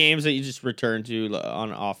 3 games that you just return to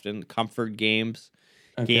on often. Comfort games,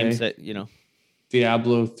 games that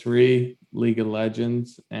Diablo 3, League of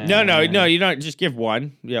Legends. And No, you don't. Just give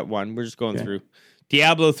one. Yeah, one. We're just going through.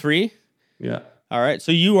 Diablo 3? Yeah. All right.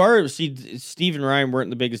 So Steve and Ryan weren't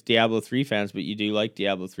the biggest Diablo 3 fans, but you do like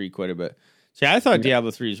Diablo 3 quite a bit. See, I thought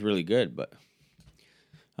Diablo 3 is really good, but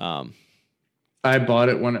I bought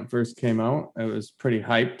it when it first came out. It was pretty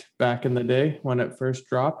hyped back in the day when it first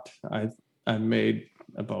dropped. I made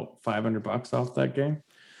about $500 off that game.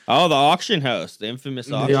 Oh, the auction house, the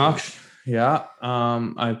infamous auction. The auction. Yeah.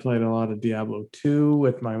 I played a lot of Diablo 2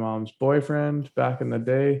 with my mom's boyfriend back in the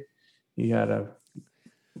day. He had a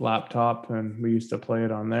laptop and we used to play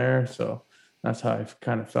it on there. So that's how I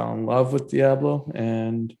kind of fell in love with Diablo.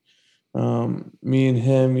 And me and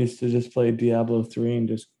him used to just play Diablo 3 and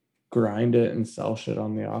just grind it and sell shit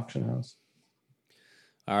on the auction house.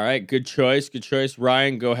 All right. Good choice.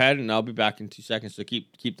 Ryan, go ahead and I'll be back in 2 seconds. So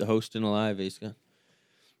keep the hosting alive, Aska.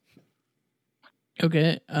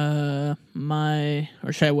 Okay. Or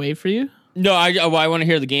should I wait for you? No, I want to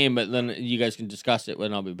hear the game, but then you guys can discuss it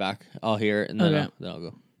when I'll be back. I'll hear it and then I'll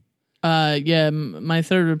go. Yeah, my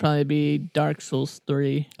third would probably be Dark Souls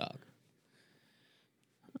 3. Oh.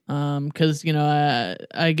 Because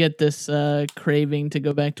I get this craving to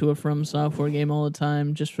go back to a From Software game all the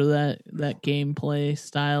time, just for that gameplay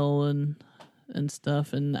style and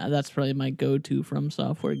stuff, and that's probably my go-to From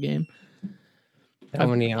Software game. How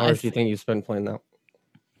many hours do you think you spent playing that?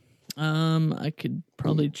 I could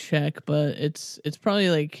probably check, but it's probably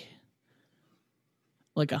like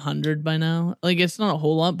 100 by now. Like, it's not a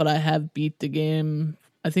whole lot, but I have beat the game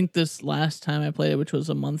I think this last time I played it, which was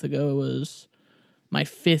a month ago, was my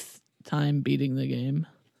 5th time beating the game.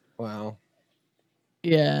 Wow.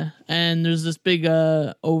 Yeah, and there's this big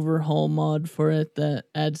overhaul mod for it that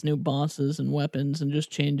adds new bosses and weapons and just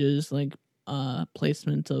changes like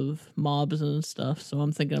placement of mobs and stuff. So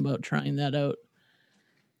I'm thinking about trying that out.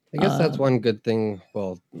 I guess that's one good thing.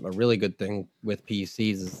 Well, a really good thing with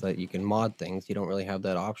PCs is that you can mod things. You don't really have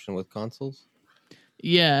that option with consoles.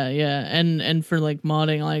 Yeah, and for like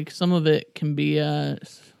modding, like some of it can be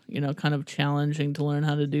kind of challenging to learn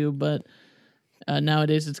how to do, but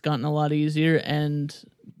nowadays it's gotten a lot easier, and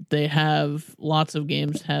they have lots of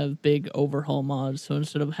games have big overhaul mods. So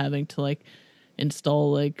instead of having to like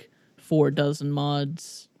install like 4 dozen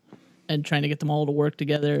mods and trying to get them all to work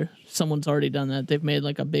together, someone's already done that. They've made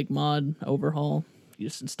like a big mod overhaul. You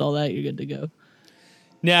just install that, you're good to go.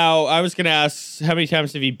 Now, I was going to ask, how many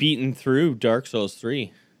times have you beaten through Dark Souls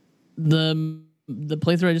 3? The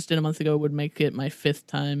playthrough I just did a month ago would make it my 5th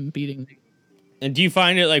time beating. And do you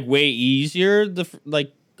find it like way easier,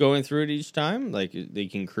 like going through it each time? Like they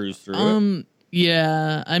can cruise through it?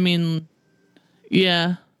 Yeah, I mean,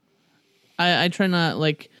 yeah. I try not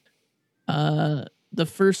like the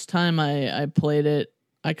first time I played it,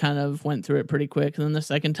 I kind of went through it pretty quick. And then the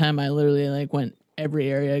second time I literally like went every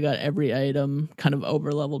area, I got every item, kind of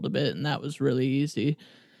over leveled a bit, and that was really easy.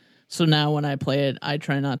 So now when I play it, I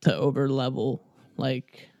try not to over level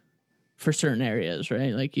like for certain areas,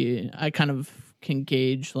 right? Like I kind of can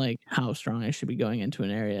gauge like how strong I should be going into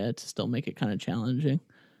an area to still make it kind of challenging.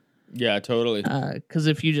 Yeah, totally. Because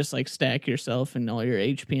if you just like stack yourself and all your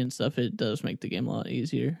HP and stuff, it does make the game a lot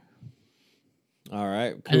easier. All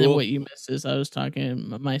right, cool. And then what you missed is I was talking,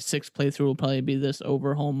 my 6th playthrough will probably be this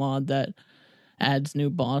overhaul mod that adds new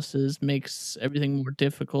bosses, makes everything more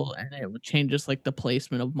difficult, and it changes like the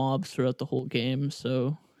placement of mobs throughout the whole game.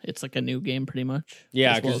 So it's like a new game pretty much.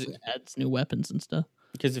 Yeah, because it adds new weapons and stuff.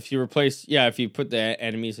 Because if you put the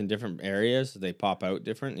enemies in different areas, they pop out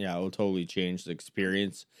different. Yeah, it will totally change the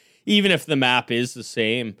experience, even if the map is the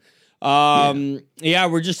same.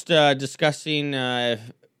 We're just discussing.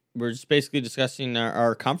 We're just basically discussing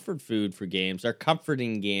our comfort food for games, our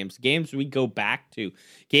comforting games we go back to,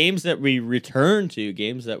 games that we return to,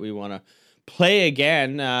 games that we want to play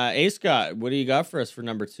again. Scott, what do you got for us for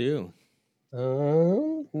number 2?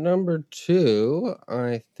 Number 2,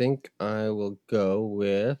 I think I will go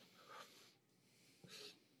with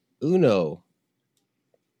Uno.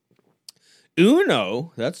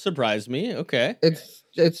 Uno? That surprised me. Okay.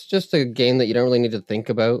 It's just a game that you don't really need to think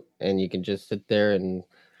about, and you can just sit there and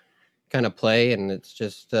kind of play, and it's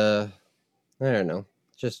just I don't know,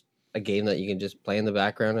 just a game that you can just play in the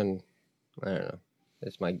background, and I don't know.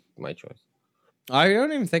 It's my choice. I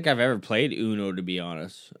don't even think I've ever played Uno, to be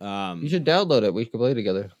honest. You should download it. We could play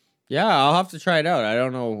together. Yeah, I'll have to try it out. I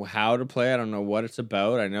don't know how to play. I don't know what it's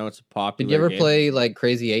about. I know it's a popular Did you ever game. play like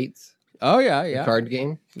Crazy Eights? Oh, yeah. The card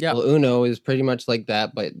game? Yeah. Well, Uno is pretty much like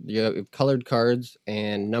that, but you have colored cards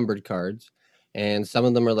and numbered cards, and some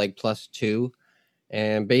of them are like +2.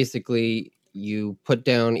 And basically, you put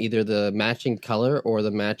down either the matching color or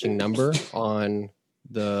the matching number on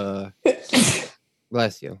the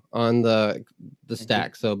bless you on the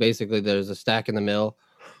stack. So basically, there's a stack in the middle,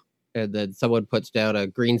 and then someone puts down a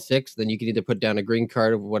green 6. Then you can either put down a green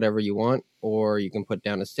card of whatever you want, or you can put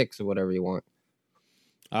down a 6 of whatever you want.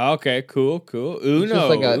 Okay, cool. Uno, it's just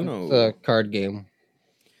like Uno. It's a card game.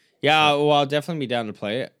 Yeah, well, I'll definitely be down to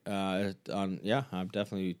play it. I'm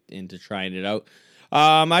definitely into trying it out.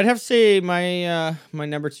 I'd have to say my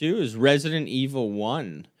number 2 is Resident Evil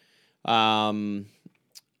 1.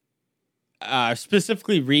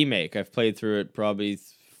 Specifically remake. I've played through it probably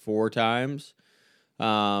 4 times,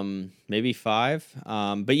 maybe 5.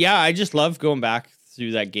 But yeah, I just love going back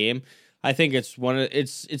through that game. I think it's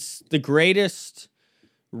it's the greatest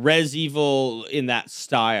Res Evil in that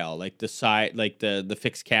style, like the side, like the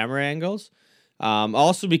fixed camera angles.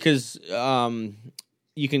 Also because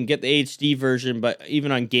you can get the HD version, but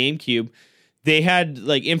even on GameCube, they had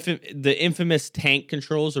like the infamous tank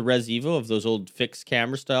controls of Res Evil, of those old fixed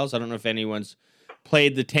camera styles. I don't know if anyone's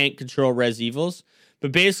played the tank control Res Evils,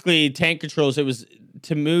 but basically tank controls, it was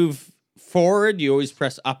to move forward, you always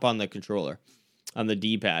press up on the controller, on the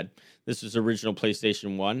D-pad. This was original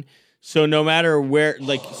PlayStation 1. So no matter where,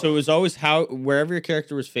 like, so it was always wherever your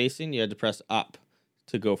character was facing, you had to press up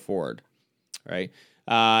to go forward, right?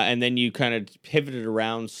 And then you kind of pivoted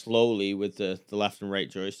around slowly with the left and right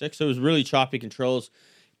joystick. So it was really choppy controls.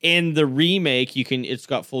 In the remake, it's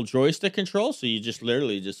got full joystick control, so you just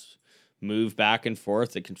literally just move back and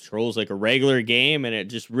forth. It controls like a regular game, and it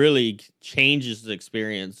just really changes the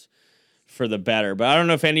experience for the better. But I don't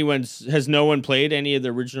know if has no one played any of the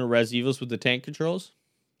original Res Evils with the tank controls?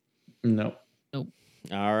 No.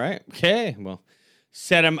 All right. Okay. Well,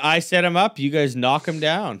 I set him up. You guys knock him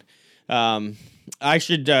down. I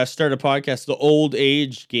should start a podcast, the Old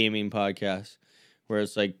Age Gaming Podcast, where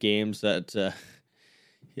it's like games that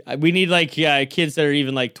we need like kids that are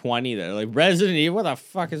even like 20 that are like Resident Evil. What the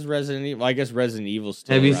fuck is Resident Evil? Well, I guess Resident Evil's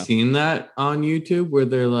still Have you around. seen that on YouTube where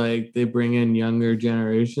they're like, they bring in younger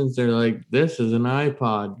generations? They're like, this is an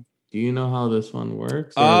iPod. Do you know how this one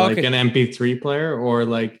works? Or like an MP3 player, or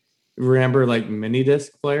like, remember like mini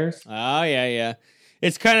disc players? Oh yeah.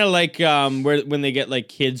 It's kind of like when they get like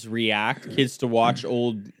kids to watch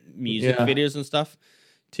old music videos and stuff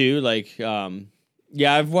too. Like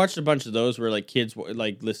I've watched a bunch of those where like kids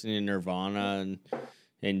like listening to Nirvana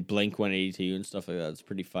and Blink 182 and stuff like that. It's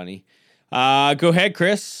pretty funny. Go ahead,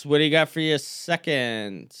 Chris. What do you got for your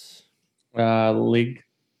second? League.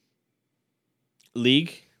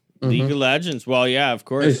 League of Legends. Well, yeah, of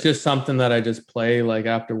course. It's just something that I just play like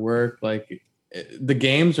after work. Like the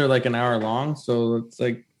games are like an hour long, so it's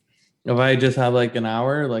like if I just have like an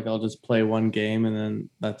hour, like I'll just play one game and then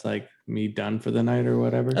that's like me done for the night or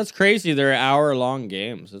whatever. That's crazy. They're hour-long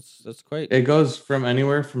games. That's quite. It goes from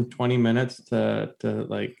anywhere from 20 minutes to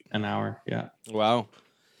like an hour. Yeah. Wow.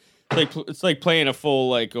 It's like playing a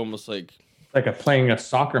full almost like playing a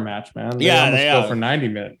soccer match, man. They go for 90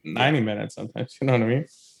 minutes sometimes. You know what I mean?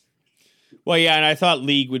 Well, yeah, and I thought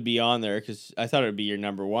League would be on there because I thought it'd be your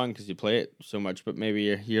number one because you play it so much. But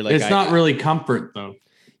maybe you're like, it's not really comfort though.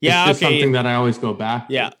 Yeah, it's just something that I always go back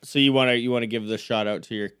to. Yeah, so you want to give the shout out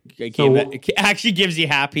to your game that actually gives you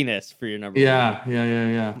happiness for your number one.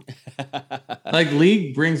 Yeah. Like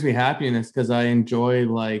League brings me happiness because I enjoy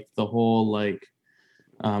like the whole like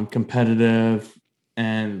competitive,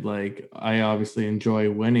 and like I obviously enjoy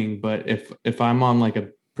winning. But if I'm on like a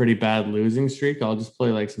pretty bad losing streak, I'll just play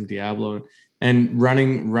like some Diablo and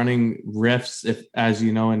running rifts. If, as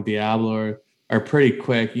you know, in Diablo are pretty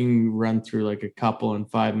quick. You can run through like a couple in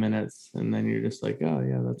 5 minutes, and then you're just like, oh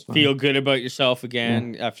yeah, that's fine. Feel good about yourself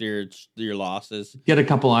again after your losses. Get a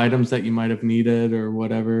couple items that you might have needed or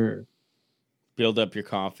whatever. Build up your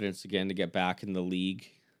confidence again to get back in the league.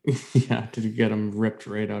 Yeah, to get them ripped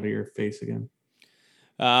right out of your face again.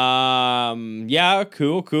 Yeah,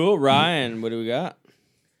 cool. Ryan, what do we got?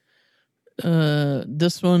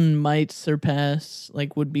 This one might surpass,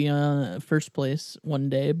 like, would be on first place one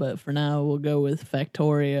day, but for now we'll go with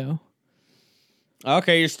Factorio.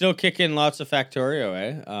 Okay, you're still kicking lots of Factorio,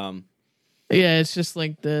 eh? Yeah, it's just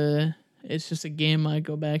like it's just a game I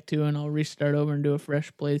go back to and I'll restart over and do a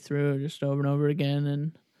fresh playthrough just over and over again,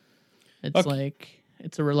 and it's like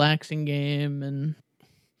it's a relaxing game. And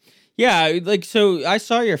yeah, like, so I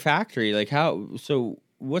saw your factory. Like,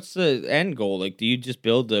 what's the end goal? Like, do you just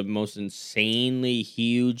build the most insanely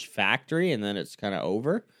huge factory and then it's kind of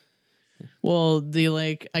over? Well, the,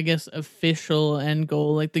 like, I guess official end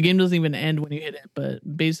goal, like, the game doesn't even end when you hit it,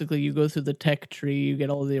 but basically you go through the tech tree, you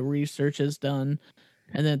get all the researches done,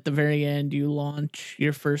 and then at the very end you launch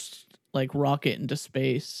your first, like, rocket into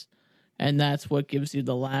space, and that's what gives you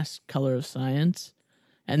the last color of science,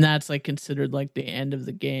 and that's, like, considered like the end of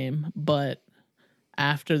the game. But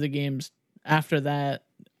after that,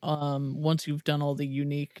 once you've done all the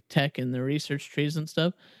unique tech and the research trees and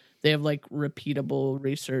stuff, they have like repeatable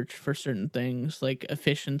research for certain things like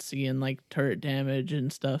efficiency and like turret damage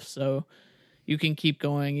and stuff. So you can keep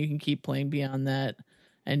going, you can keep playing beyond that.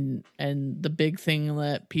 And the big thing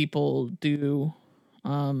that people do,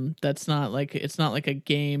 that's not like, it's not like a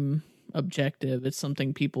game objective, it's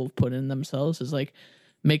something people put in themselves, is like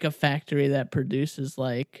make a factory that produces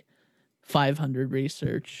like 500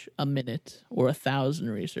 research a minute or 1,000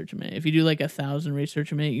 research a minute. If you do like 1,000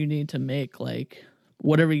 research a minute, you need to make like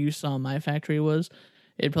whatever you saw my factory was.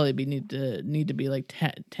 It'd probably need to be like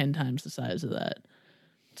 10 times the size of that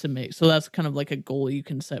to make. So that's kind of like a goal you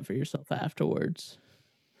can set for yourself afterwards.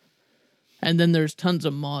 And then there's tons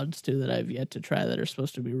of mods too that I've yet to try that are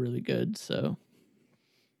supposed to be really good. So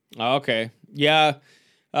okay, yeah,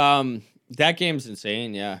 that game's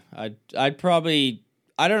insane. Yeah, I'd probably,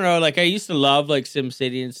 I don't know, like I used to love like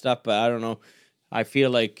SimCity and stuff, but I don't know. I feel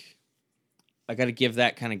like I got to give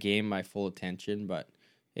that kind of game my full attention, but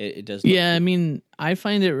it does. Yeah, I mean, I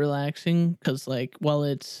find it relaxing because like while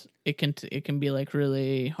it can be like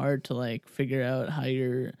really hard to like figure out how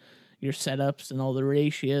your setups and all the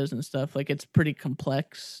ratios and stuff. Like it's pretty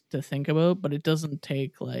complex to think about, but it doesn't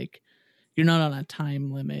take like, you're not on a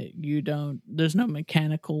time limit. There's no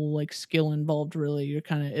mechanical like skill involved really.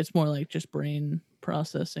 It's more like just brain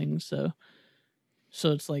processing. So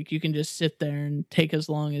it's like you can just sit there and take as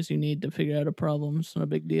long as you need to figure out a problem. It's not a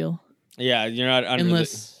big deal. Yeah, you're not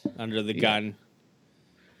unless under the yeah. gun.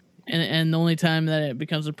 And the only time that it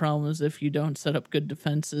becomes a problem is if you don't set up good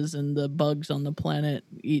defenses and the bugs on the planet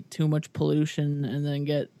eat too much pollution and then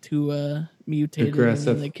get too mutated Aggressive.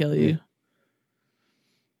 and then they kill you. Yeah.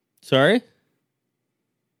 Sorry?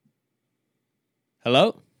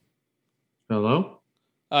 Hello? Hello?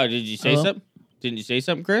 Oh, did you say Hello? something? Didn't you say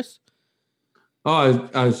something, Chris? Oh,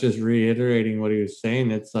 I was just reiterating what he was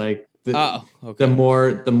saying. It's like Oh, okay.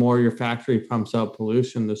 the more your factory pumps out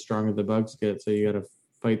pollution, the stronger the bugs get. So you got to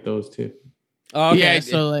fight those too. Oh, okay. Yeah,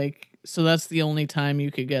 so that's the only time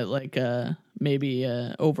you could get like maybe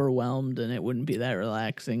overwhelmed, and it wouldn't be that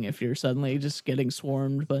relaxing if you're suddenly just getting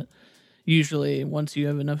swarmed. But usually, once you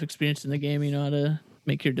have enough experience in the game, you know how to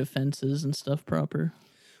make your defenses and stuff proper.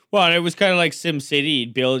 Well, and it was kind of like Sim City.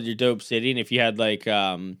 You'd build your dope city, and if you had like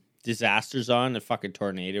disasters on, a fucking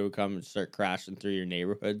tornado would come and start crashing through your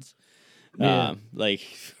neighborhoods. Yeah.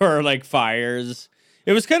 Or like fires.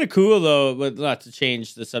 It was kind of cool though, but not to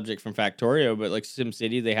change the subject from Factorio, but like Sim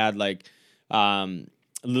City, they had like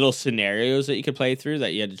little scenarios that you could play through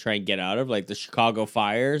that you had to try and get out of, like the Chicago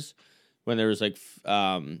fires, when there was like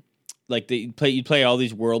you'd play all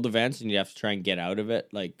these world events and you have to try and get out of it,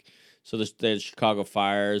 like so there's Chicago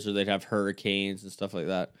fires, or they'd have hurricanes and stuff like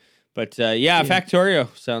that. But yeah, Factorio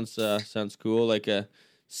sounds cool, like a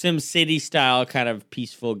Sim City style kind of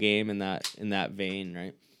peaceful game in that vein,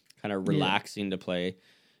 right? Kind of relaxing to play,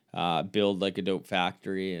 build like a dope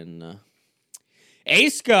factory. And A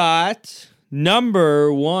Scott,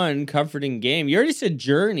 number one comforting game. You already said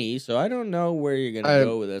Journey, so I don't know where you're gonna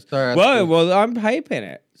go with this. Sorry, well, I'm hyping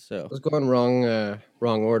it. So I was going wrong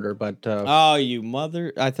order, but oh, you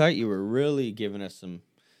mother! I thought you were really giving us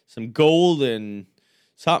some golden,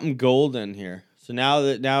 something golden here. So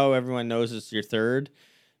now everyone knows it's your third.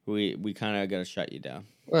 We kind of got to shut you down.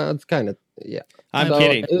 well, it's kind of I'm So,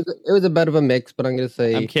 kidding. It was a bit of a mix, but I'm gonna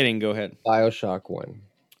say I'm kidding. Go ahead. BioShock 1.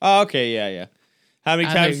 Oh, okay, yeah. How many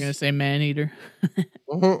I thought you times? were gonna say Maneater.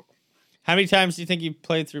 Mhm. How many times do you think you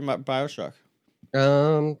played through BioShock?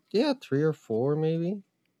 Yeah, 3 or 4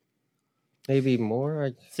 maybe more.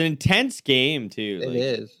 It's an intense game too. It Like,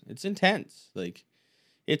 is. It's intense. Like,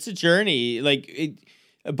 it's a journey. Like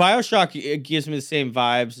BioShock, it gives me the same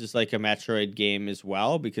vibes as like a Metroid game as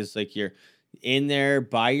well, because like you're in there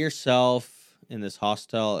by yourself in this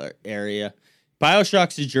hostile area.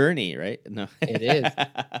 BioShock's a journey, right? No, It is.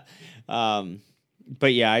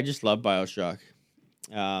 But yeah, I just love BioShock.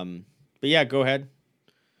 But yeah, go ahead.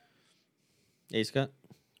 Hey, Scott.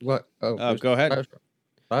 What? Oh, Go ahead.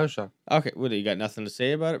 BioShock. Okay, what do you got? Nothing to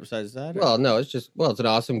say about it besides that? or- Well, no, it's an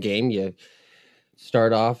awesome game. You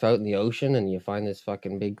start off out in the ocean and you find this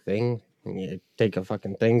fucking big thing and you take a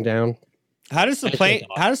fucking thing down. How does the It's plane?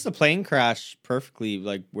 awesome. How does the plane crash perfectly?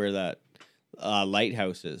 Like where that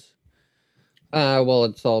lighthouse is. Well,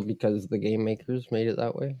 it's all because the game makers made it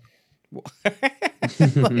that way.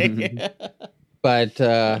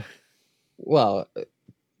 But well,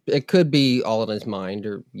 it could be all in his mind,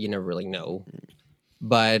 or you never really know.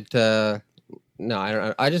 But no, I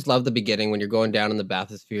don't. I just love the beginning when you're going down in the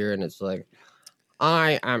bathysphere and it's like,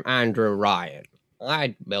 I am Andrew Ryan.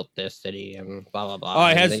 I built this city and blah blah blah. Oh,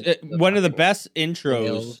 it And has then one of the fucking best intros.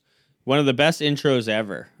 hills. One of the best intros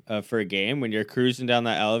ever for a game, when you're cruising down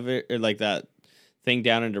that elevator, or like that thing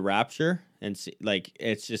down into Rapture, and like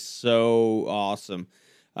it's just so awesome.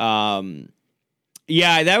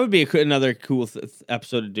 Yeah, that would be another cool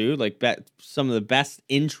episode to do. Like some of the best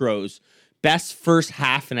intros, best first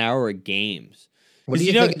half an hour of games. What do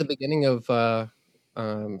 'Cause you think at the beginning of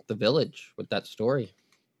the Village with that story?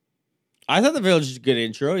 I thought the Village is a good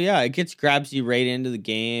intro. Yeah, it grabs you right into the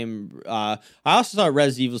game. I also thought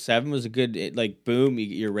Resident Evil 7 was a good, like, boom,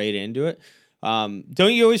 you're right into it.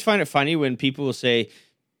 Don't you always find it funny when people will say,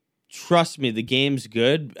 trust me, the game's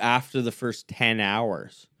good after the first 10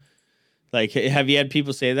 hours? Like, have you had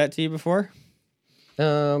people say that to you before?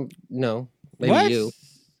 No, maybe What? you.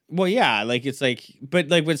 Well, yeah, like it's like, but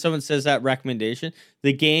like when someone says that recommendation,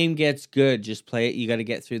 the game gets good. Just play it. You got to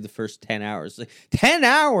get through the first 10 hours. Like, 10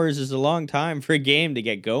 hours is a long time for a game to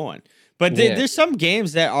get going. But there's some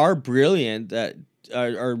games that are brilliant that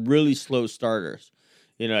are really slow starters.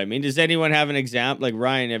 You know what I mean? Does anyone have an example? Like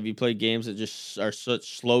Ryan, have you played games that just are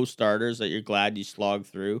such slow starters that you're glad you slogged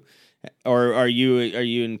through? Or are you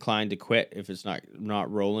inclined to quit if it's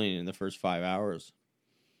not rolling in the first 5 hours?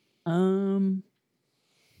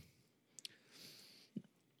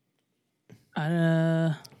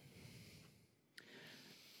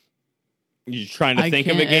 You're trying to think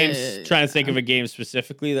of a game,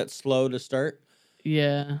 specifically that's slow to start.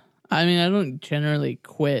 Yeah, I mean, I don't generally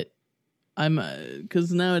quit. I'm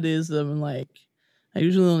because nowadays I'm like I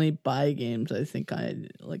usually only buy games I think I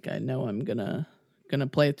know I'm gonna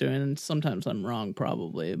play through, and sometimes I'm wrong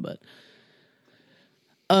probably, but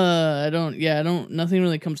I don't nothing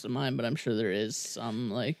really comes to mind, but I'm sure there is some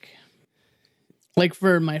like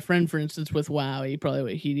for my friend, for instance, with WoW,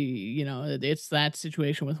 it's that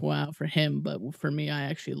situation with WoW for him, but for me, I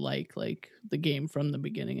actually like the game from the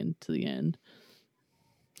beginning and to the end.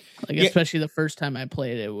 Especially the first time I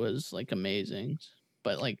played it was like amazing.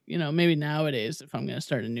 But maybe nowadays, if I'm going to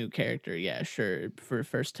start a new character, yeah, sure. For the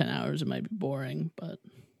first 10 hours, it might be boring, but.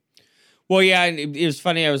 Well, yeah, and it was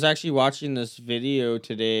funny. I was actually watching this video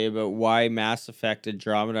today about why Mass Effect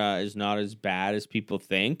Andromeda is not as bad as people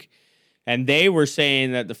think. And they were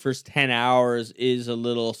saying that the first 10 hours is a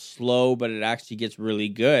little slow, but it actually gets really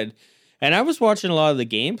good. And I was watching a lot of the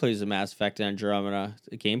gameplays of Mass Effect Andromeda,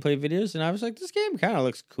 the gameplay videos, and I was like, this game kind of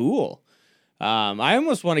looks cool. I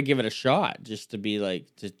almost want to give it a shot just to be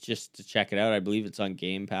just to check it out. I believe it's on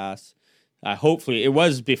Game Pass. Hopefully, it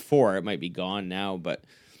was before. It might be gone now, but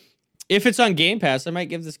if it's on Game Pass, I might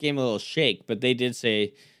give this game a little shake. But they did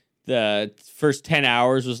say the first 10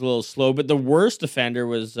 hours was a little slow, but the worst offender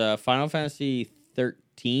was Final Fantasy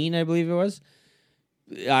 13, I believe it was.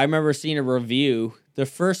 I remember seeing a review. The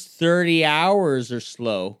first 30 hours are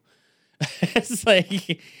slow. It's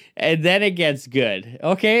like, and then it gets good.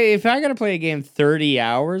 Okay, if I gotta play a game 30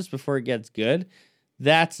 hours before it gets good,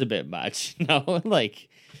 that's a bit much. No,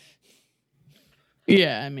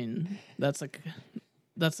 yeah, I mean, that's like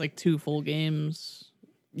 2 full games.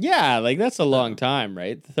 Yeah, that's a long time,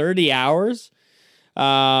 right? 30 hours.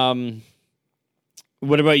 What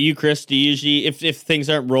about you, Chris? Do you usually, if things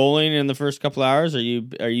aren't rolling in the first couple hours, are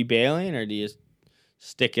you bailing, or do you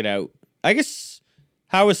stick it out? I guess.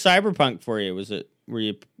 How was Cyberpunk for you? Were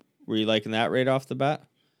you liking that right off the bat?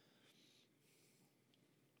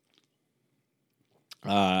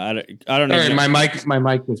 I don't know. Sorry, my mic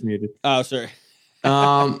was muted. Oh, sorry.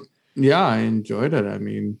 Yeah, I enjoyed it. I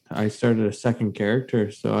mean, I started a second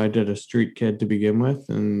character, so I did a street kid to begin with,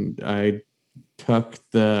 and I took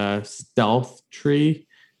the stealth tree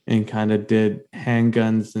and kind of did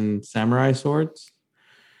handguns and samurai swords.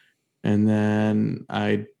 And then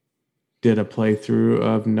I did a playthrough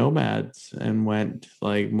of Nomads and went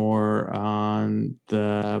more on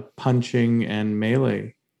the punching and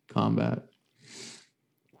melee combat.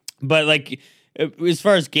 But as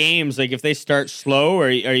far as games, if they start slow,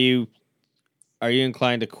 are you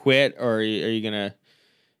inclined to quit, or are you gonna?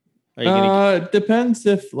 It depends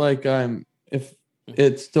if if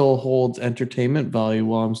it still holds entertainment value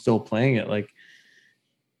while I'm still playing it.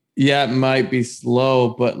 Yeah, it might be slow,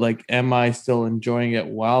 but am I still enjoying it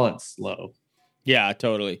while it's slow? Yeah,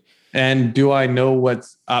 totally. And do I know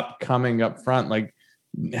what's upcoming up front?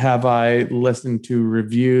 Have I listened to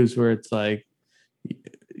reviews where it's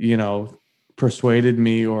persuaded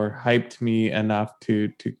me or hyped me enough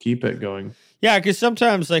to keep it going? Yeah, because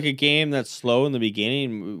sometimes a game that's slow in the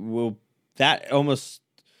beginning will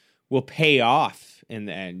pay off in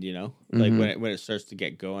the end. When it starts to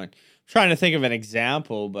get going. Trying to think of an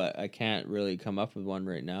example, but I can't really come up with one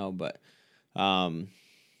right now. But the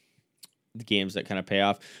games that kind of pay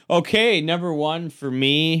off. Okay, number one for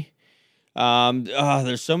me.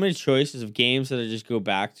 There's so many choices of games that I just go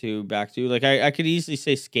back to. I could easily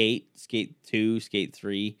say Skate 2, Skate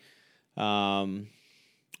 3.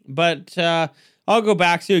 But I'll go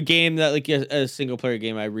back to a game that a single player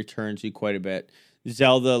game I return to quite a bit.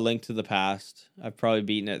 Zelda: Link to the Past. I've probably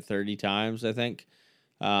beaten it 30 times, I think.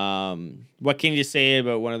 What can you say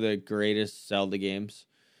about one of the greatest Zelda games?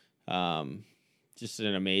 Just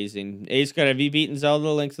an amazing. Scott, have you beaten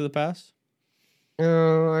Zelda: Link to the Past?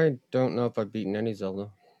 No, I don't know if I've beaten any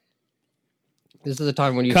Zelda. This is the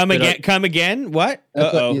time when you come again. What?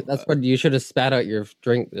 That's what you should have spat out your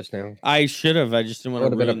drink just now. I should have. I just didn't want to.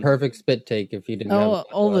 Would have been a perfect spit take if you didn't.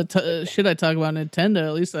 All the shit I talk about Nintendo.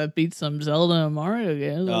 At least I beat some Zelda and Mario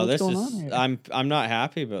games. What's going on here? I'm not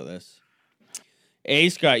happy about this.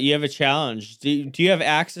 Scott, you have a challenge. Do you have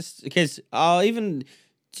access? Because I'll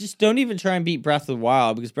don't even try and beat Breath of the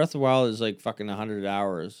Wild, because Breath of the Wild is fucking 100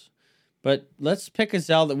 hours. But let's pick a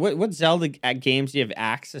Zelda. What Zelda games do you have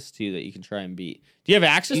access to that you can try and beat? Do you have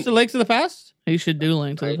access to Link to the Past? You should do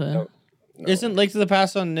Link to the Past. No. Isn't Link to the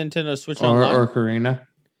Past on Nintendo Switch or Online? Or Ocarina?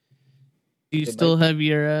 Do you still have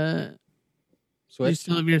your Switch? Do you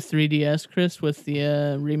still have your 3DS, Chris, with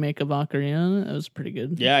the remake of Ocarina on it? That was pretty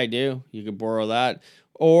good. Yeah, I do. You could borrow that.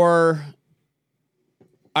 Or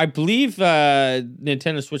I believe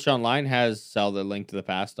Nintendo Switch Online has Zelda: Link to the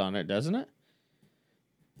Past on it, doesn't it?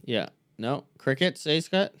 Yeah. No? Crickets,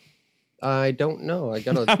 Scott? I don't know. I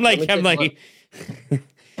gotta. I'm like.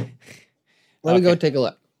 Let me go take a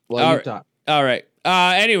look while you talk. All right.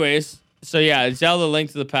 Anyways, so yeah, Zelda: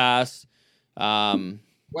 Link to the Past.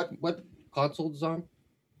 What console is on?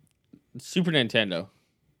 Super Nintendo.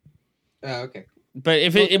 Okay. But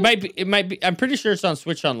if it might be. I'm pretty sure it's on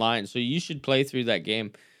Switch Online, so you should play through that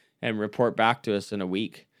game and report back to us in a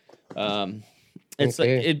week. It's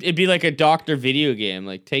Okay. like it'd be like a doctor video game.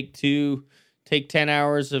 Like take 10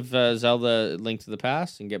 hours of Zelda: Link to the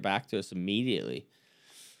Past and get back to us immediately.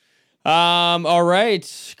 All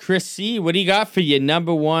right, Chris C, what do you got for your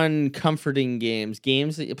number one comforting games?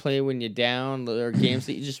 Games that you play when you're down, or games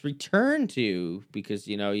that you just return to because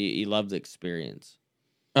you love the experience.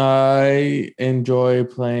 I enjoy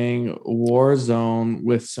playing Warzone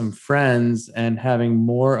with some friends and having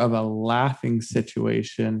more of a laughing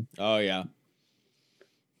situation. Oh yeah.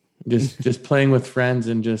 Just playing with friends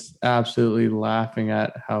and just absolutely laughing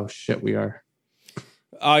at how shit we are.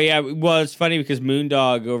 Oh yeah, well it's funny because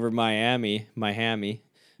Moondog over Miami,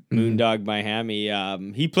 Moondog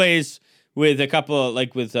Miami. He plays with a couple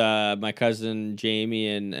with my cousin Jamie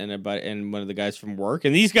and one of the guys from work,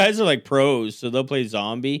 and these guys are like pros, so they'll play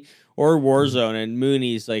Zombie or Warzone. And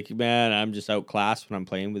Mooney's like, man, I'm just outclassed when I'm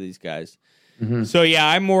playing with these guys. Mm-hmm. So yeah,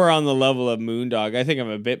 I'm more on the level of Moondog. I think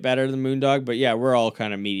I'm a bit better than Moondog, but yeah, we're all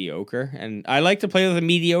kind of mediocre, and I like to play with a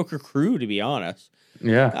mediocre crew, to be honest.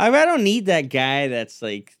 Yeah. I don't need that guy that's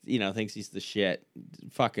like, thinks he's the shit.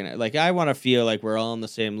 Fucking, like, I want to feel like we're all on the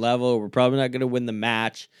same level. We're probably not going to win the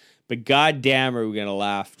match, but goddamn are we going to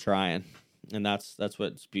laugh trying. And that's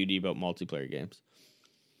what's beauty about multiplayer games.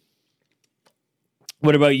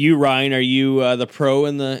 What about you, Ryan? Are you the pro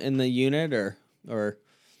in the unit or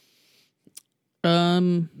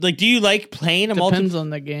like, do you like playing a depends on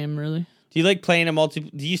the game, really. Do you like playing do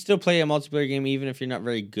you still play a multiplayer game even if you're not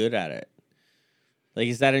very good at it? Like,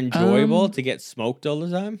 is that enjoyable to get smoked all the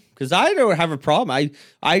time? Because I don't have a problem.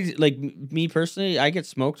 I like, me personally, I get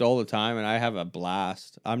smoked all the time and I have a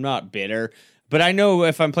blast. I'm not bitter. But I know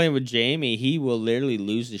if I'm playing with Jamie, he will literally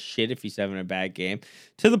lose his shit if he's having a bad game.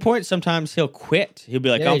 To the point sometimes he'll quit. He'll be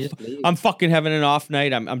like, I'm fucking having an off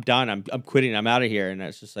night. I'm done. I'm quitting. I'm out of here. And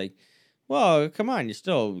it's just like, well, come on. You're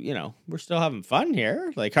still, we're still having fun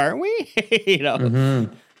here. Like, aren't we?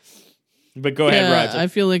 Mm-hmm. But go ahead, Roger. I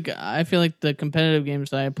feel like the competitive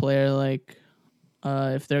games that I play are like,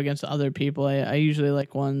 if they're against other people, I usually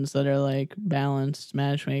like ones that are like balanced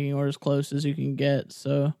matchmaking or as close as you can get.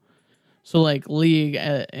 So like League,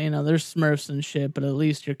 there's Smurfs and shit, but at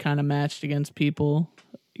least you're kind of matched against people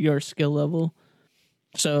your skill level.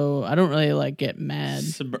 So I don't really like get mad.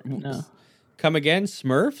 No. Come again,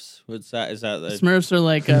 Smurfs? What's that? Is that Smurfs are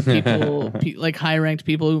like people, like high ranked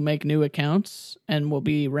people who make new accounts and will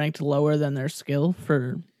be ranked lower than their skill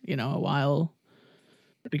for a while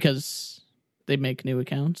because they make new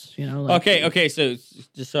accounts. Okay. So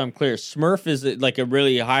just so I'm clear, Smurf is like a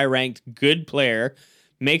really high ranked good player,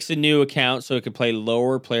 makes a new account so it can play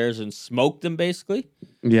lower players and smoke them, basically.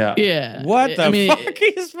 Yeah. Yeah. What the fuck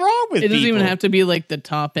is wrong with it? It doesn't people? even have to be like the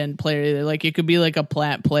top end player either. Like it could be like a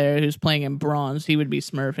plat player who's playing in bronze. He would be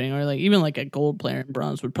smurfing, or like even like a gold player in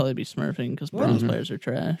bronze would probably be smurfing because bronze players are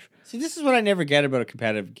trash. See, this is what I never get about a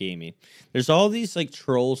competitive gaming. There's all these like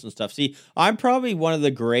trolls and stuff. See, I'm probably one of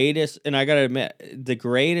the greatest, and I gotta admit, the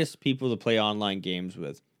greatest people to play online games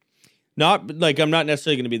with. Not like I'm not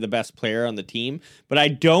necessarily going to be the best player on the team, but I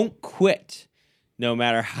don't quit. No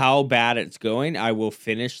matter how bad it's going, I will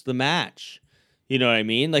finish the match. You know what I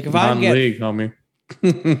mean? Like if I'm league, homie.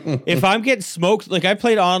 if I'm getting smoked, like I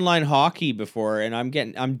played online hockey before, and I'm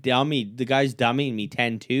dummy. The guy's dummying me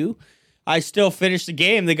 10-2. I still finish the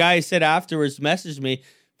game. The guy said afterwards, messaged me,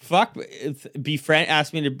 "Fuck,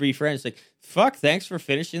 asked me to be friends." Like, fuck, thanks for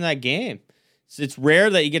finishing that game. It's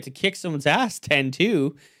rare that you get to kick someone's ass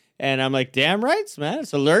 10-2. And I'm like, damn right, man.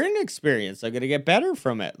 It's a learning experience. I'm going to get better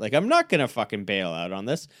from it. Like, I'm not going to fucking bail out on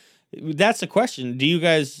this. That's the question. Do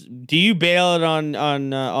you bail out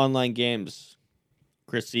on online games,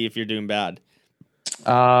 Christy, if you're doing bad?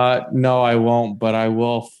 No, I won't, but I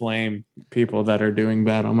will flame people that are doing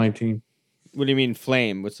bad on my team. What do you mean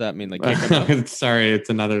flame? What's that mean? Like, kick them out? Sorry, it's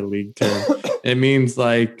another league term. It means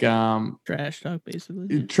like trash talk,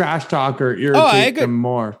 basically. Trash talk or irritate them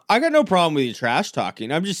more. I got no problem with you trash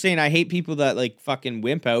talking. I'm just saying I hate people that like fucking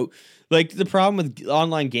wimp out. Like the problem with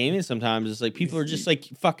online gaming sometimes is like people are just like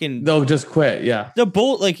fucking. They'll just quit. Yeah. They'll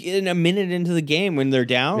bolt like in a minute into the game when they're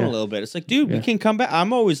down a little bit. It's like, dude, we can come back.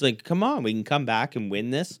 I'm always like, come on, we can come back and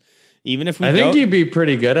win this, even if we. I think you'd be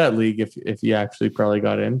pretty good at League if you actually probably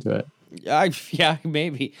got into it. Yeah,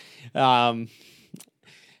 maybe.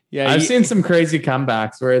 Yeah, I've seen some crazy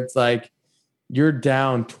comebacks where it's like you're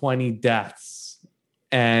down 20 deaths,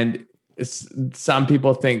 and some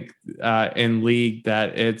people think in League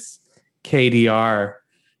that it's KDR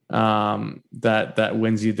that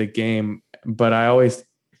wins you the game. But I always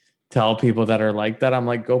tell people that are like that, I'm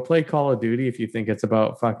like, go play Call of Duty if you think it's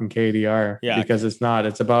about fucking KDR. Yeah. Because it's not.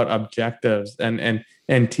 It's about objectives and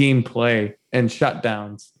team play and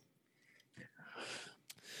shutdowns.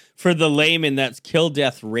 For the layman, that's kill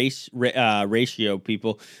death ratio,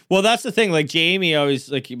 people. Well, that's the thing. Like Jamie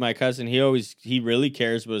always, like my cousin, he really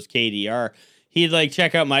cares about his KDR. He'd like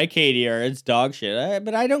check out my KDR. It's dog shit.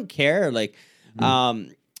 But I don't care. Like,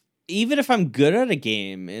 even if I'm good at a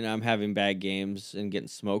game and I'm having bad games and getting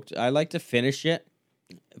smoked, I like to finish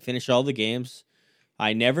all the games.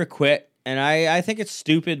 I never quit. And I think it's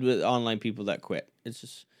stupid with online people that quit. It's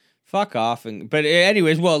just fuck off. But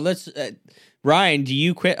anyways, well, let's... Ryan, do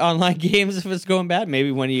you quit online games if it's going bad?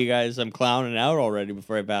 Maybe one of you guys, I'm clowning out already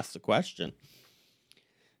before I've asked the question.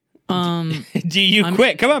 Do you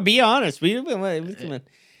quit? Come on, be honest. Come on.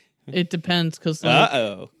 It depends, because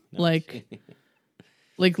Uh-oh. No.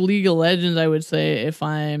 like League of Legends, I would say if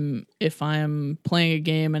I'm playing a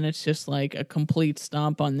game and it's just like a complete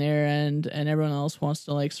stomp on their end and everyone else wants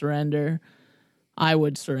to like surrender, I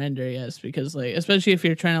would surrender, yes, because like especially if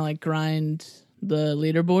you're trying to like grind the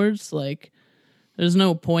leaderboards, like there's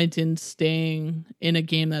no point in staying in a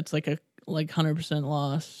game that's like a 100%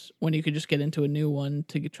 loss when you could just get into a new one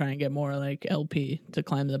to try and get more like LP to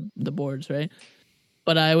climb the boards, right?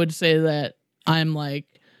 But I would say that I'm like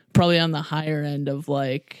probably on the higher end of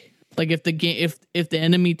like if the game if the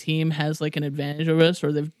enemy team has like an advantage over us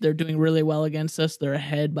or they're doing really well against us, they're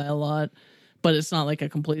ahead by a lot, but it's not like a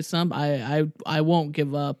complete stump. I won't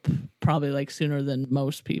give up probably like sooner than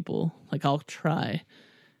most people. Like I'll try.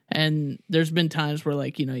 And there's been times where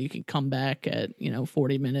like, you know, you can come back at,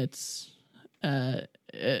 40 minutes with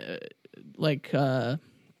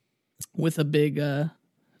a big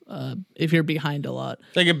if you're behind a lot.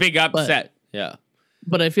 It's like a big upset. Yeah.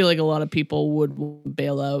 But I feel like a lot of people would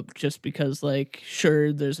bail out just because like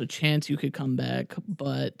sure there's a chance you could come back,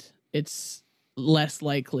 but it's less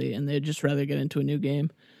likely and they'd just rather get into a new game.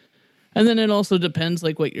 And then it also depends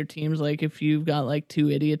like what your team's like. If you've got like two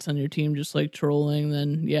idiots on your team just like trolling,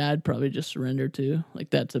 then yeah, I'd probably just surrender too. Like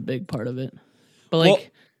that's a big part of it. But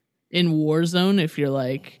like in Warzone, if you're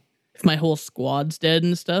like if my whole squad's dead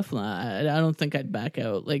and stuff, I don't think I'd back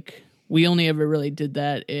out. Like we only ever really did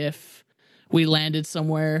that if we landed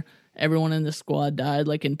somewhere, everyone in the squad died,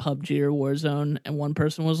 like in PUBG or Warzone, and one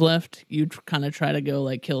person was left, you'd kind of try to go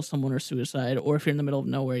like kill someone or suicide. Or if you're in the middle of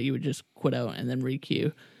nowhere, you would just quit out and then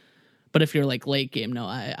re-queue. But if you're like late game, no,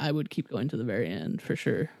 I would keep going to the very end for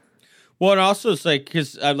sure. Well, and also it's like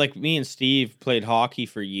because like me and Steve played hockey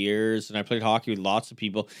for years, and I played hockey with lots of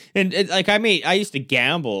people, and like I used to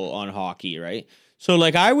gamble on hockey, right? So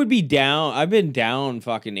like I would be down. I've been down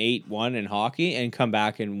fucking 8-1 in hockey and come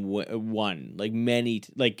back and won like many.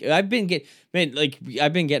 Like I've been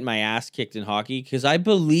getting my ass kicked in hockey because I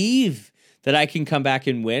believe that I can come back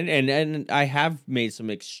and win, and I have made some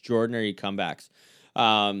extraordinary comebacks.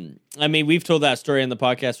 I mean, we've told that story on the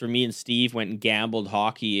podcast where me and Steve went and gambled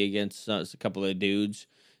hockey against a couple of dudes,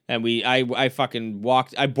 and I fucking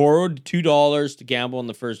walked. I borrowed $2 to gamble in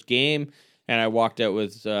the first game, and I walked out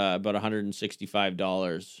with about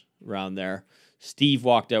 $165 around there. Steve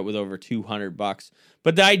walked out with over $200.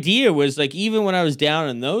 But the idea was like, even when I was down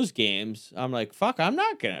in those games, I'm like, fuck, I'm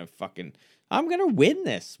gonna win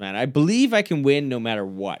this, man. I believe I can win no matter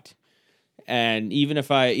what, and even if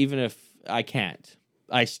I can't,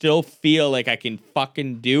 I still feel like I can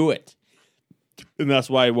fucking do it. And that's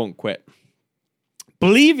why I won't quit.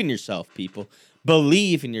 Believe in yourself, people.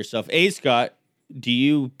 Believe in yourself. A. Scott, do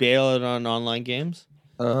you bail out on online games?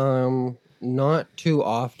 Not too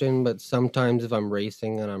often, but sometimes if I'm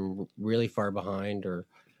racing and I'm really far behind or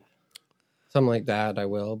something like that, I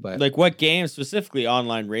will. But like what game specifically?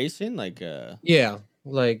 Online racing? Like yeah,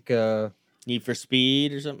 like Need for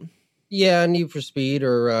Speed or something? Yeah, Need for Speed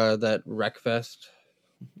or that Wreckfest.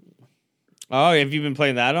 Oh, have you been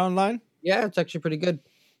playing that online? Yeah, it's actually pretty good.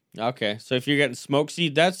 Okay, so if you're getting smoked, see,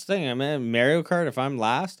 that's the thing. I mean, Mario Kart, if I'm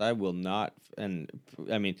last, I will not. And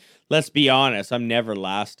I mean, let's be honest, I'm never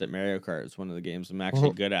last at Mario Kart. It's one of the games I'm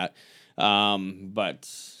actually good at. But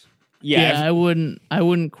yeah, I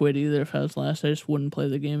wouldn't quit either if I was last. I just wouldn't play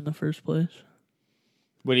the game in the first place.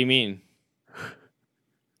 What do you mean?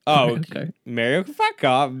 Oh, Mario Kart. Fuck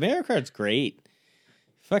off. Mario Kart's great.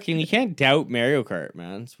 Fucking, you can't doubt Mario Kart,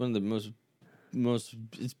 man. It's one of the most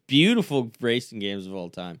it's beautiful racing games of all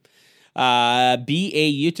time.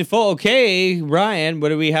 Beautiful. Okay, Ryan, what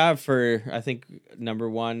do we have for, I think, number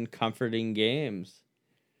one comforting games?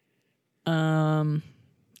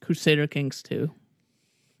 Crusader Kings 2.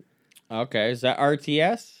 Okay, is that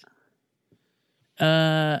RTS?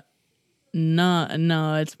 No,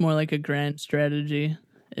 it's more like a grand strategy.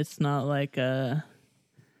 It's not like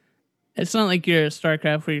it's not like you're a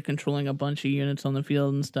StarCraft where you're controlling a bunch of units on the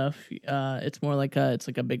field and stuff. It's more like it's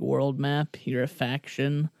like a big world map. You're a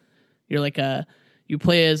faction. You're like you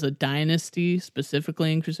play as a dynasty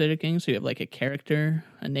specifically in Crusader Kings. So you have like a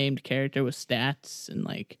named character with stats and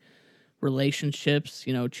like relationships,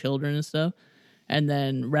 children and stuff. And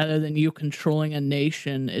then rather than you controlling a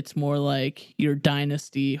nation, it's more like your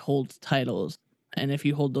dynasty holds titles. And if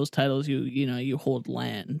you hold those titles, you hold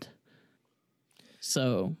land.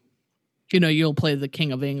 So, you'll play the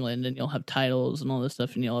King of England and you'll have titles and all this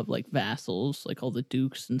stuff, and you'll have like vassals, like all the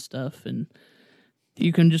dukes and stuff. And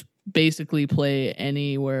you can just basically play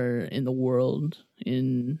anywhere in the world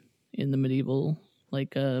in the medieval,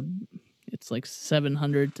 like it's like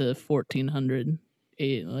 700 to 1400,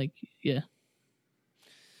 yeah.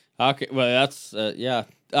 Okay, well that's yeah.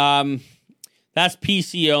 That's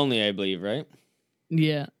PC only, I believe, right?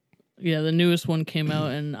 Yeah. Yeah, the newest one came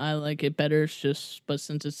out and I like it better. But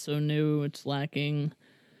since it's so new, it's lacking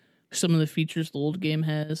some of the features the old game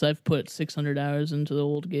has. I've put 600 hours into the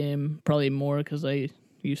old game, probably more because I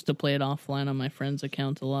used to play it offline on my friend's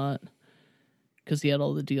account a lot because he had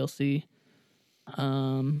all the DLC.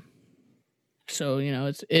 So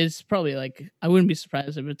it's probably like, I wouldn't be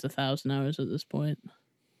surprised if it's 1,000 hours at this point.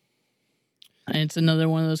 And it's another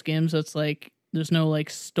one of those games that's like, there's no like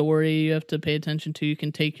story you have to pay attention to. You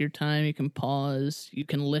can take your time, you can pause, you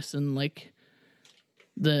can listen. Like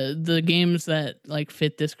the games that like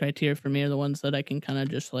fit this criteria for me are the ones that I can kind of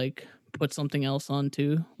just like put something else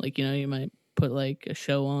onto. Like, you might put like a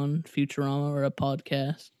show on, Futurama or a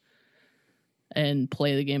podcast, and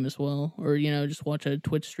play the game as well, or just watch a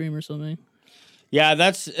Twitch stream or something. Yeah,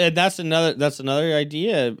 that's another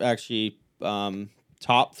idea actually.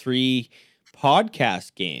 Top 3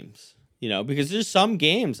 podcast games, because there's some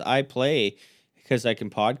games I play because I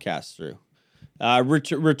can podcast through.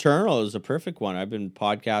 Returnal is a perfect one. I've been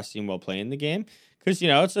podcasting while playing the game because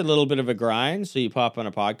it's a little bit of a grind, so you pop on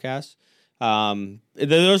a podcast.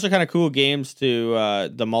 Those are kind of cool games to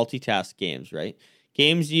the multitask games, right?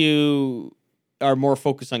 Games you are more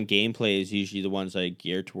focused on gameplay is usually the ones I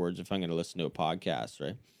gear towards if I'm going to listen to a podcast,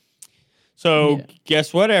 right? So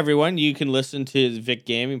Guess what, everyone? You can listen to the Vic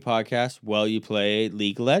Gaming podcast while you play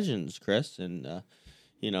League of Legends, Chris, and A.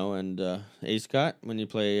 Scott when you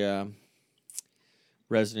play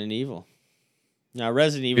Resident Evil. Now,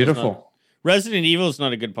 Resident Evil is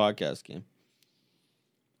not a good podcast game.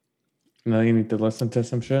 No, you need to listen to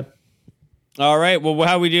some shit. All right. Well,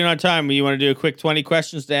 how are we doing on time? You want to do a quick 20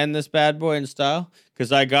 questions to end this bad boy in style?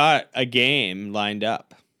 Because I got a game lined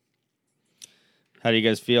up. How do you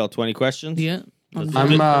guys feel? 20 questions? Yeah. I'm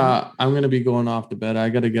gonna be going off to bed. I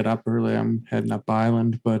gotta get up early. I'm heading up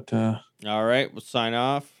island, but all right, we'll sign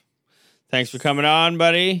off. Thanks for coming on,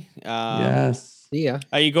 buddy. Yes. Yeah.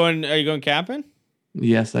 Are you going camping?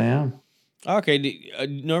 Yes, I am. Okay.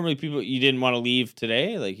 Normally you didn't want to leave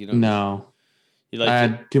today, No. You I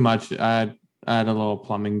had too much. I had a little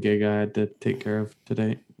plumbing gig I had to take care of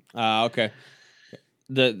today. Okay.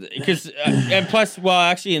 Because and plus, well,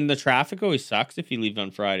 actually, in the traffic always sucks if you leave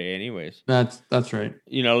on Friday, anyways. That's right.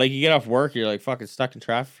 Like you get off work, you're like fucking stuck in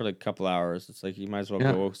traffic for like a couple hours. It's like you might as well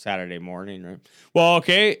go Saturday morning, right? Well,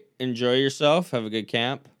 okay. Enjoy yourself. Have a good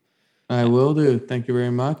camp. I will do. Thank you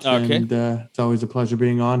very much. Okay. And it's always a pleasure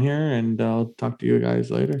being on here. And I'll talk to you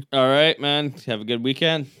guys later. All right, man. Have a good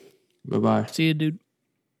weekend. Bye-bye. See you, dude.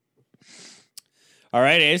 All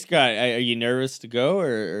right, A. Scott, are you nervous to go,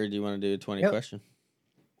 or do you want to do a 20 question?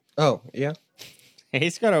 Oh, yeah. A.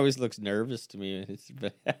 Scott always looks nervous to me.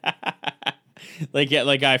 Like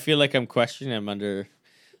I feel like I'm questioning him under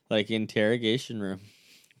like interrogation room.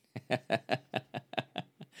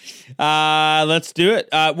 Let's do it.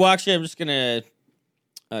 Well, actually, I'm just gonna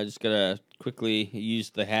quickly use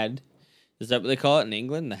the head. Is that what they call it in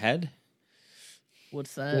England? The head?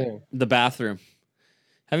 What's that? Yeah. The bathroom.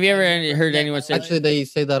 Have you ever heard anyone say? Actually, they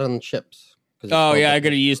say that on ships. Oh yeah, I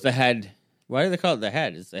gotta use the head. Why do they call it the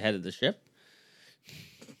head? Is the head of the ship?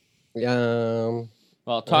 Well,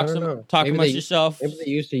 talk amongst yourself. Maybe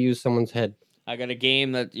they used to use someone's head. I got a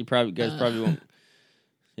game that you guys probably won't.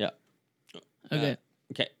 Yeah. Okay.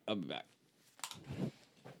 Okay, I'll be back.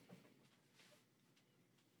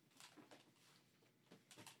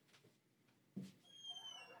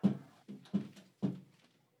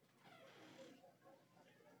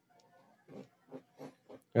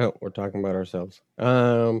 Oh, we're talking about ourselves.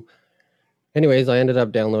 Anyways, I ended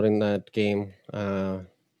up downloading that game,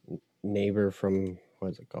 Neighbor from, what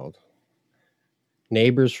is it called?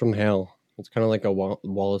 Neighbors from Hell. It's kind of like a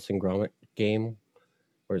Wallace and Gromit game,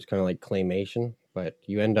 where it's kind of like claymation, but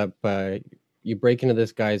you end up you break into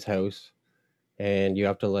this guy's house, and you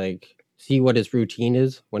have to like see what his routine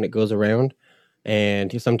is when it goes around,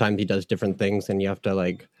 and sometimes he does different things, and you have to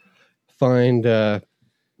like find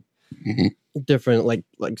different like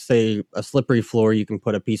say a slippery floor. You can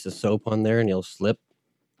put a piece of soap on there, and he'll slip,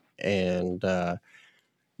 and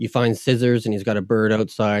you find scissors, and he's got a bird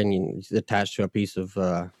outside, and he's attached to a piece of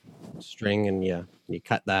string, and you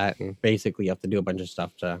cut that, and basically you have to do a bunch of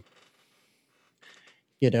stuff to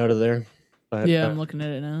get out of there. But Yeah, I'm looking at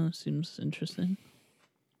it now. Seems interesting.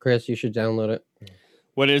 Chris, you should download it.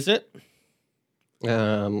 What is it?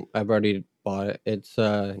 I've already bought it. It's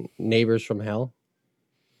Neighbors from Hell.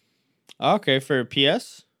 Okay, for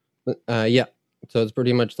PS. Yeah, so it's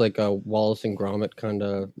pretty much like a Wallace and Gromit kind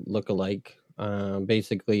of look alike.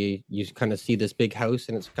 Basically, you kind of see this big house,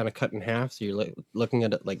 and it's kind of cut in half, so you're looking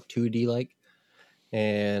at it like 2D like,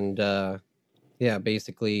 and yeah,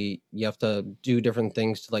 basically you have to do different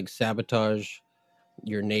things to like sabotage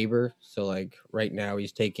your neighbor. So like right now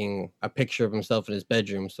he's taking a picture of himself in his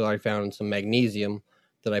bedroom, so I found some magnesium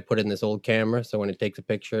that I put in this old camera, so when it takes a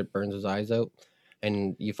picture it burns his eyes out.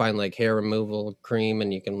 And you find like hair removal cream,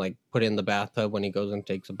 and you can like put in the bathtub when he goes and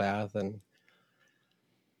takes a bath. And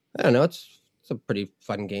I don't know, it's a pretty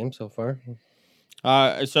fun game so far.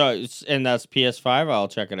 And that's PS5. I'll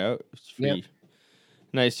check it out. It's free. Yep.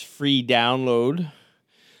 Nice free download.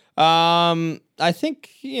 I think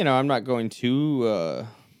I'm not going too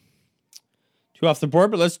off the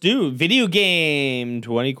board, but let's do video game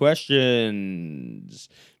 20 questions.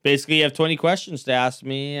 Basically, you have 20 questions to ask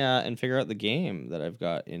me and figure out the game that I've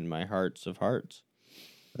got in my hearts of hearts.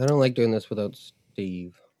 I don't like doing this without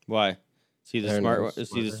Steve. Why? See the smart one?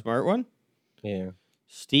 See the smart one? Yeah.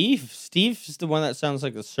 Steve's the one that sounds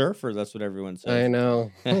like a surfer. That's what everyone says. I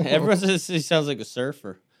know. Everyone says he sounds like a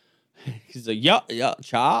surfer. He's like, yeah,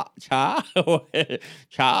 cha.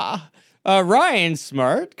 Ryan's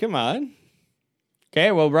smart. Come on.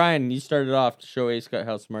 Okay, well, Ryan, you started off to show Ace Scott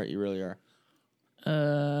how smart you really are.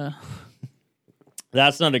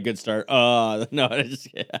 That's not a good start. No,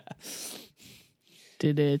 yeah.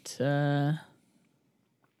 Did it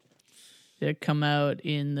come out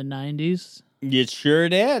in the 90s? You sure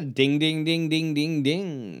did. Ding, ding, ding, ding, ding,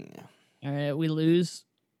 ding. All right, we lose.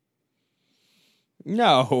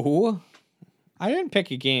 No. I didn't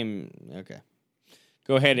pick a game. Okay.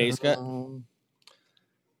 Go ahead, Ace Scott.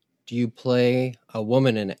 Do you play a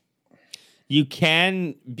woman in it? You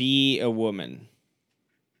can be a woman.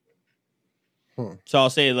 So I'll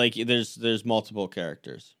say like there's multiple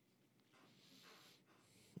characters.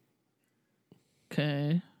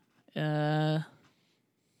 Okay.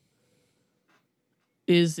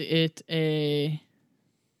 Is it a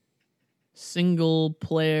single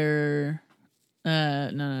player?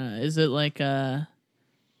 No. Is it like an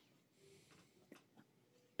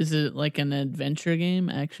adventure game,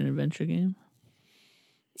 action adventure game?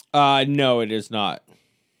 No, it is not.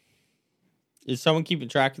 Is someone keeping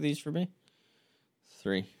track of these for me?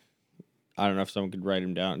 3. I don't know if someone could write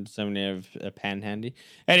them down. Does someone have a pen handy?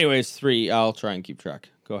 Anyways, 3. I'll try and keep track.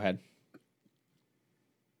 Go ahead.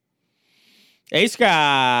 Hey,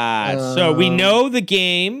 Scott. So we know the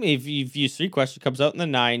game. If you've used 3 questions, comes out in the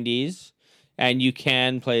 90s, and you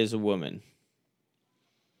can play as a woman.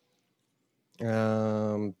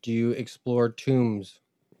 Do you explore tombs?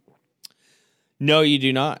 No, you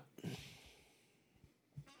do not.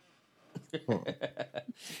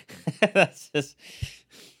 That's just...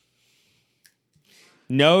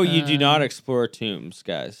 No, you do not explore tombs,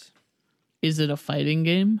 guys. Is it a fighting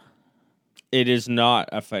game? It is not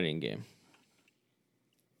a fighting game.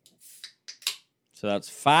 So that's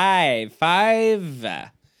 5.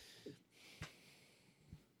 5.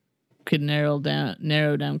 Could narrow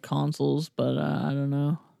down consoles, but I don't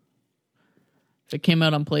know. If it came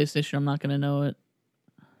out on PlayStation, I'm not going to know it.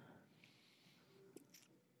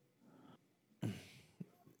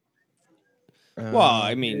 Well,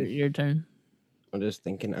 I mean, Your turn. I'm just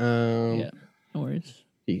thinking. Yeah, no worries.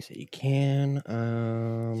 You say you can.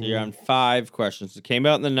 so you're on 5 questions. It came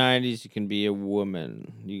out in the 90s. You can be a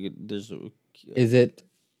woman. Is it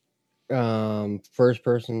first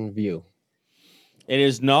person view? It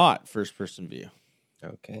is not first person view.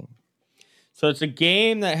 Okay. So it's a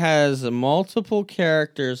game that has multiple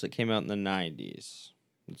characters that came out in the 90s.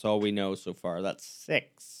 That's all we know so far. That's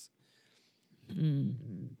 6.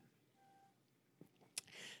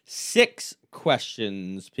 6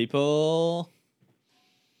 questions, people.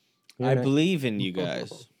 I believe in you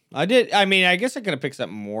guys. I did. I mean, I guess I could have picked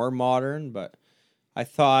something more modern, but I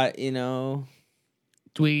thought, Do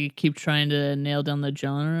we keep trying to nail down the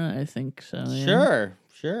genre? I think so. Yeah.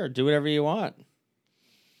 Sure. Do whatever you want.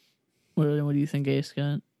 What do you think, Ace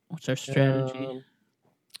got? What's our strategy?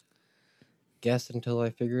 Guess until I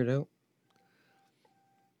figure it out.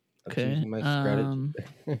 That's Okay. usually my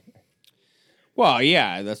strategy. Well,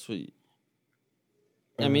 yeah, that's what.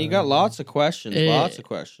 I mean, you got lots of questions. Lots of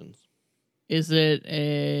questions. Is it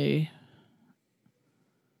a?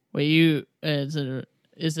 Wait, is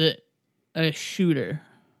it a shooter?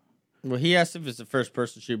 Well, he asked if it's a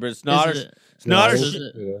first-person shooter, but it's not. Is it- It's not. is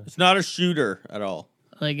it- It's not a shooter at all.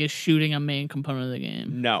 Like, is shooting a main component of the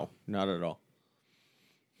game? No, not at all.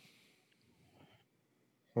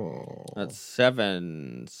 Oh. That's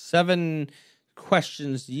 7. 7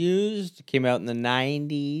 questions used. Came out in the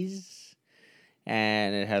 90s.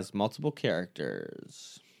 And it has multiple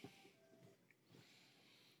characters.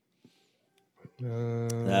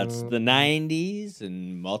 That's the 90s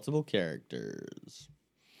and multiple characters.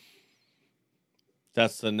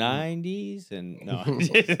 That's the 90s and no.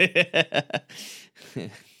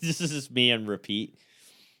 This is just me on repeat.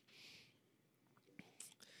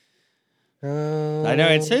 I know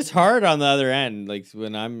it's hard on the other end. Like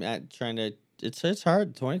when I'm trying to, it's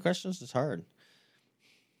hard. 20 questions is hard.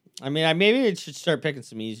 I mean, maybe I should start picking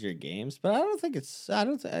some easier games, but I don't think it's. A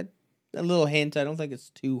little hint. I don't think it's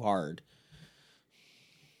too hard.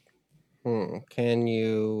 Can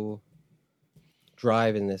you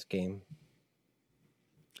drive in this game?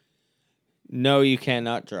 No, you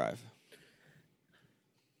cannot drive.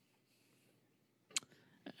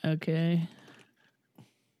 Okay.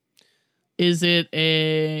 Is it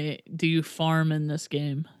do you farm in this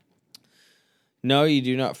game? No, you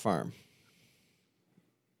do not farm.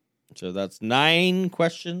 So that's 9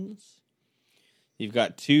 questions. You've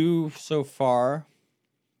got 2 so far.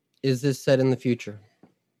 Is this set in the future?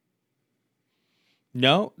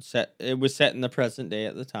 No, it was set in the present day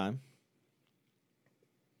at the time.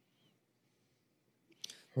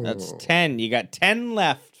 That's 10. You got 10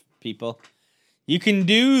 left, people. You can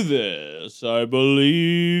do this. I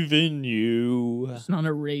believe in you. It's not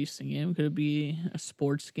a racing game. Could it be a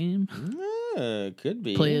sports game? Could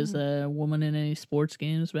be. Play as a woman in any sports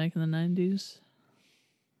games back in the 90s?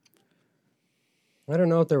 I don't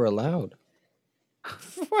know if they were allowed.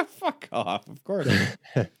 Fuck off. Of course.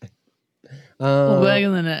 Well, back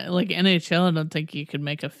in the NHL, I don't think you could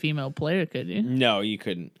make a female player, could you? No, you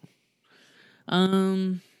couldn't.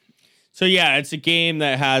 So yeah, it's a game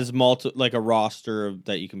that has like a roster of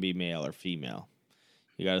that you can be male or female.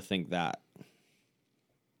 You got to think that.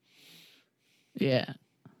 Yeah.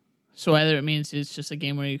 So either it means it's just a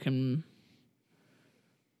game where you can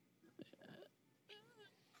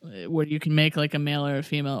make like a male or a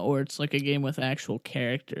female, or it's like a game with actual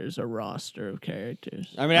characters, a roster of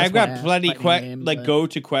characters. I mean, That's I've why I got asked plenty fighting game, but-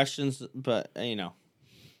 go-to questions, but I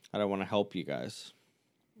don't want to help you guys.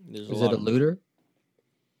 Is it a looter?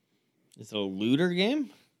 Is it a looter game?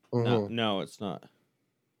 No, it's not.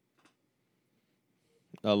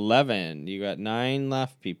 11. You got 9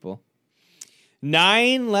 left, people.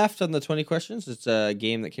 9 left on the 20 questions. It's a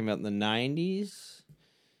game that came out in the 90s,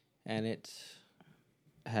 and it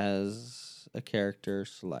has a character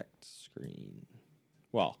select screen.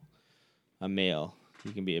 Well, a male.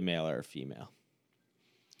 You can be a male or a female.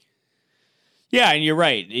 Yeah, and you're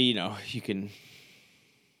right. You can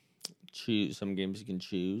choose. Some games you can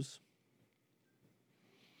choose.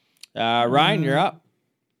 Ryan, you're up.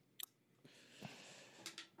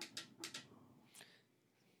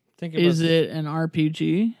 Is it an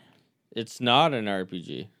RPG? It's not an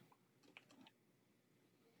RPG.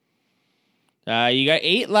 You got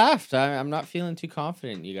 8 left. I'm not feeling too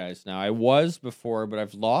confident, you guys. Now I was before, but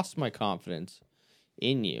I've lost my confidence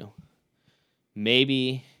in you.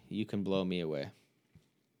 Maybe you can blow me away.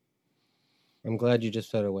 I'm glad you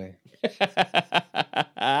just said away.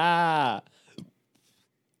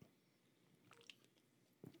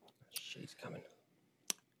 She's coming.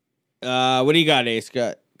 What do you got, Ace?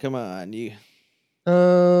 Come on, you.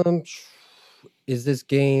 Is this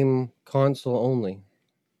game console only,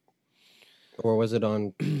 or was it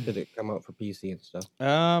on? Did it come out for PC and stuff?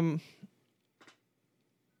 I'm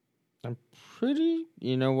pretty.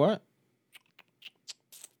 You know what?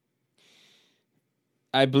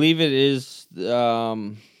 I believe it is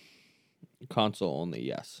console only.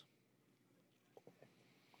 Yes.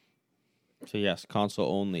 So yes,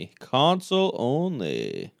 console only. Console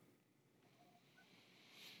only.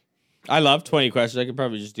 I love 20 questions. I could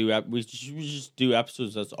probably just do we just do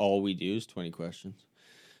episodes. That's all we do is 20 questions.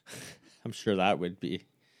 I'm sure that would be.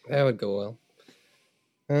 That would go well.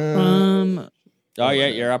 Oh yeah,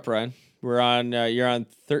 you're up, Ryan. We're on. You're on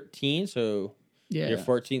 13. So Yeah. your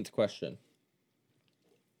 14th question.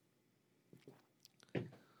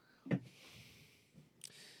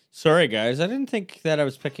 Sorry, guys. I didn't think that I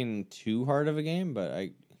was picking too hard of a game,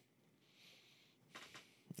 but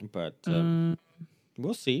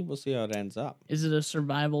we'll see. We'll see how it ends up. Is it a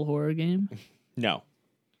survival horror game? No.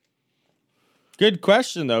 Good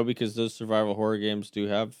question though, because those survival horror games do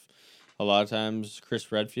have a lot of times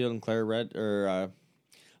Chris Redfield and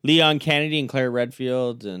Leon Kennedy and Claire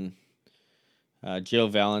Redfield and Jill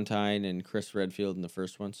Valentine and Chris Redfield in the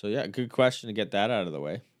first one. So yeah, good question to get that out of the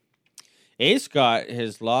way. A. Scott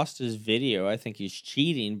has lost his video. I think he's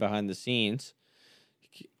cheating behind the scenes.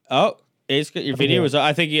 Oh, A. Scott, your video was.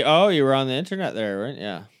 I think you were on the internet there, right?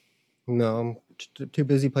 Yeah. No, I'm too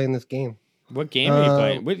busy playing this game. What game are you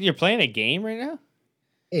playing? You're playing a game right now?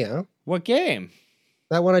 Yeah. What game?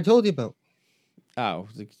 That one I told you about. Oh,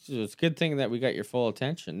 it's a good thing that we got your full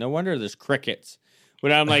attention. No wonder there's crickets.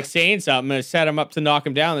 When I'm like saying something, I set him up to knock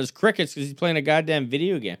him down. There's crickets because he's playing a goddamn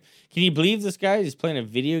video game. Can you believe this guy? He's playing a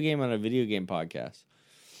video game on a video game podcast.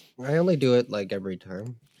 I only do it like every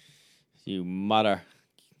time. You mutter.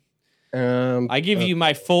 I give you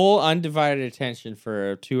my full undivided attention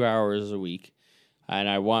for 2 hours a week, and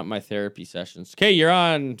I want my therapy sessions. Okay, you're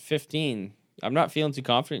on 15. I'm not feeling too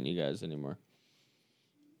confident in you guys anymore.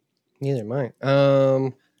 Neither am I.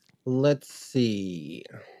 Let's see.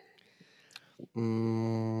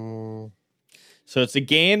 So it's a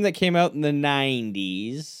game that came out in the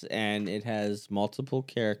 90s, and it has multiple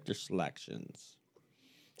character selections,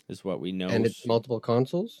 is what we know. And it's multiple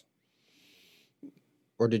consoles?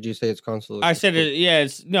 Or did you say it's console? I said it. Yeah,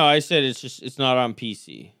 I said it's not on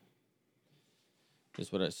PC.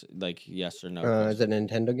 Is what I said. Like yes or no? Is it a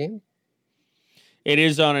Nintendo game? It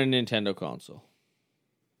is on a Nintendo console,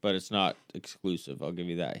 but it's not exclusive. I'll give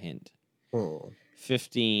you that hint.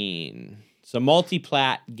 15. It's a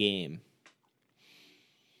multi-plat game.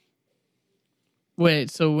 Wait,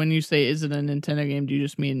 so when you say is it a Nintendo game, do you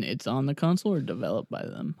just mean it's on the console or developed by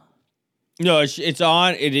them? No, it's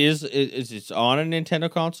on. It's on a Nintendo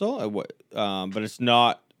console, but it's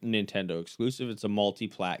not Nintendo exclusive. It's a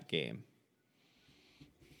multi-plat game.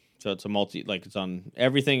 So it's a it's on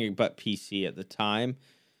everything but PC at the time.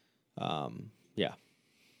 Yeah.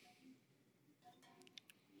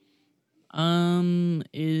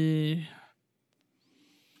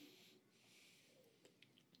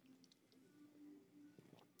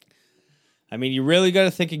 I mean, you really got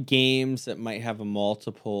to think of games that might have a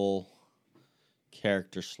multiple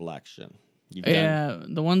character selection.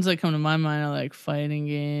 The ones that come to my mind are like fighting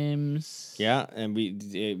games. Yeah, and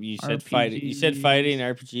you said RPGs. fighting. You said fighting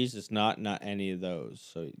RPGs. It's not any of those.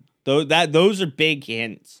 So those are big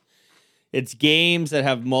hints. It's games that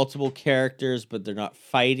have multiple characters, but they're not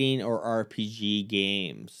fighting or RPG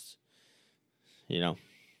games.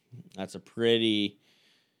 That's a pretty.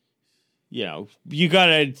 You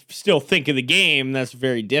gotta still think of the game. That's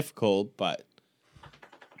very difficult, but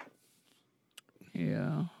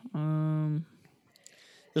yeah.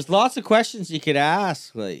 There's lots of questions you could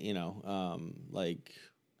ask, I'm not,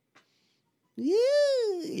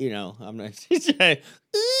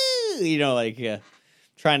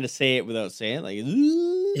 trying to say it without saying it,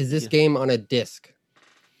 Is this game on a disc?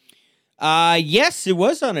 Yes, it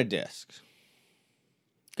was on a disc.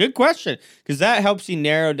 Good question, because that helps you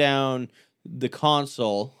narrow down the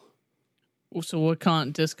console. So what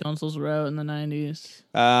disc consoles were out in the 90s?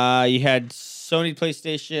 You had Sony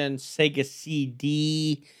PlayStation, Sega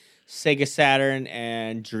CD, Sega Saturn,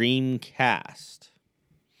 and Dreamcast.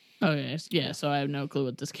 Okay, yeah, so I have no clue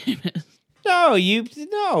what this game is. No,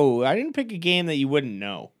 I didn't pick a game that you wouldn't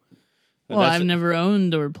know. Well, I've never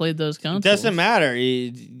owned or played those consoles. It doesn't matter.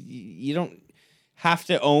 You don't have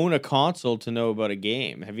to own a console to know about a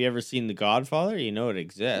game. Have you ever seen The Godfather? You know it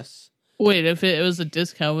exists. Wait, if it was a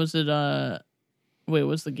disc, how was it?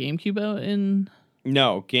 Was the GameCube out in?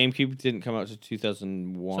 No, GameCube didn't come out to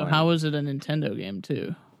 2001. So how was it a Nintendo game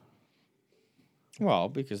too? Well,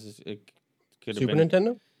 because it could have Super been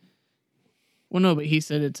Nintendo? Well, no, but he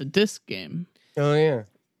said it's a disc game. Oh, yeah.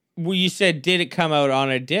 Well, you said, did it come out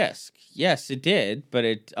on a disc? Yes, it did, but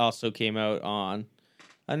it also came out on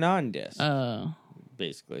a non-disc.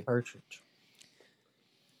 Basically. Cartridge.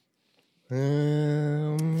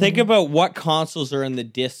 Think about what consoles are in the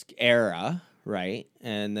disc era, right?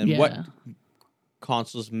 And then what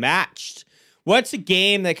consoles matched. What's a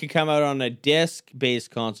game that could come out on a disc-based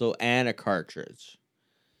console and a cartridge?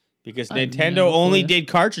 Because Nintendo only did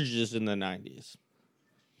cartridges in the 90s.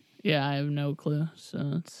 Yeah, I have no clue.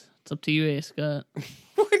 So it's up to you, A. Scott.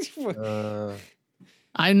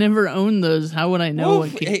 I never owned those. How would I know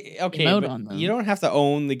what came out on them? You don't have to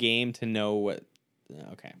own the game to know what.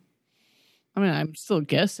 Okay. I mean, I'm still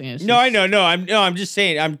guessing. I know. No, I'm just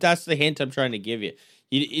saying. That's the hint I'm trying to give you.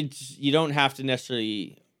 You don't have to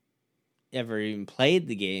necessarily ever even played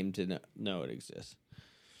the game to know it exists.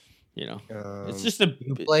 You know, it's just a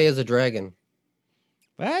You play as a dragon.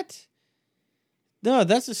 what? No,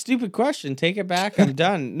 that's a stupid question. Take it back. I'm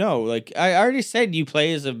done. No, like I already said, you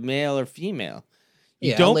play as a male or female.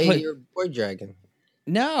 You Yeah, don't lady play. or boy dragon.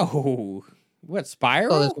 No, what Spyro?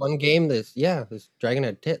 Oh, there's one game. This dragon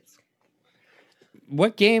had tits.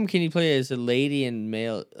 What game can you play as a lady and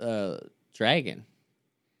male dragon?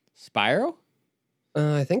 Spyro?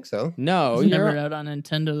 I think so. No, It's you're never out on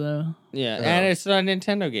Nintendo though. yeah, No. and it's not a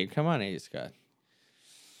Nintendo game. Come on, A. Scott.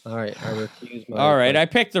 All right, I refuse my. All right, I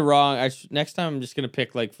picked the wrong. Next time, I'm just gonna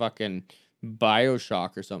pick like fucking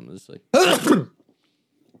BioShock or something. It's like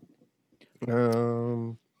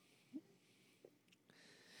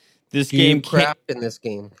this do you game. craft in this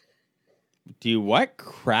game? Do you what?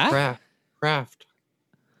 Craft.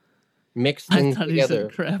 Mix I things thought together. he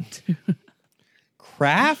said crap too.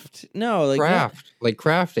 Craft? No, like Craft, like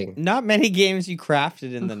crafting. not many games you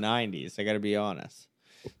crafted in the 90s. I got to be honest.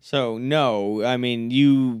 So no, I mean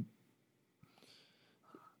you.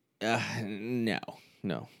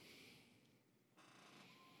 No.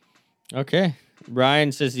 Okay,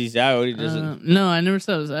 Brian says he's out. He doesn't. No, I never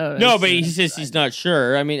said it was out. No, but he says he's not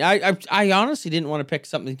sure. I mean, I honestly didn't want to pick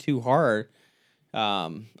something too hard. Hey,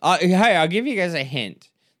 I'll give you guys a hint.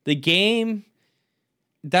 The game.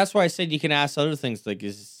 That's why I said you can ask other things like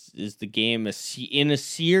is the game in a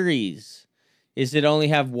series? Is it only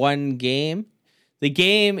have one game? The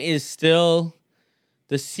game is still.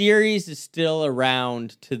 The series is still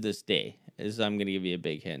around to this day. I'm going to give you a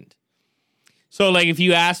big hint. So, like, if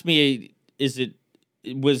you ask me, did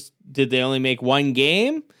they only make one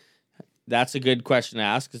game? That's a good question to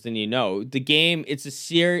ask because then you know the game. It's a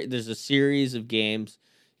series. There's a series of games.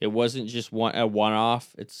 It wasn't just a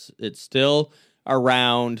one-off. It's still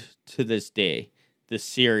around to this day. The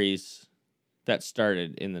series that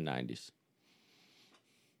started in the 90s.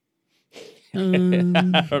 I don't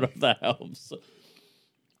know if that helps.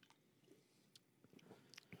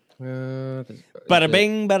 Bada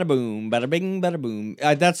bing, bada boom, bada bing, bada boom.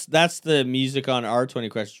 That's the music on our 20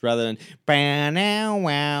 questions rather than wow,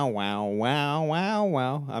 wow, wow, wow, wow,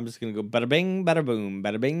 wow. I'm just gonna go bada bing, bada boom,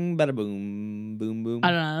 boom, boom.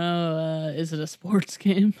 I don't know. Is it a sports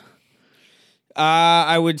game?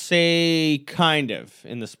 I would say kind of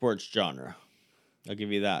in the sports genre. I'll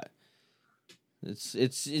give you that.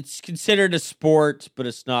 It's considered a sport, but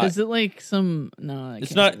it's not. Is it like some? No,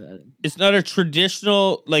 It's not. It's not a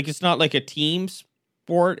traditional, like it's not like a team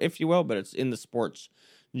sport, if you will, but it's in the sports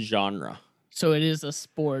genre. So it is a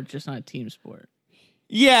sport, just not a team sport.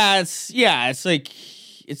 It's like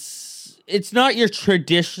it's not your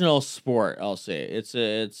traditional sport. I'll say it's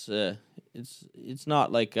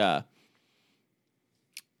not like a.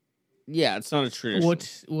 Yeah, it's not a traditional.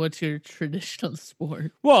 What's your traditional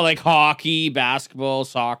sport? Well, like hockey, basketball,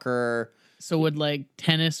 soccer. So would like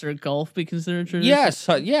tennis or golf be considered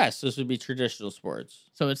traditional? Yes, those would be traditional sports.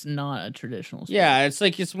 So it's not a traditional sport. Yeah,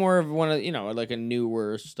 it's more of one of like a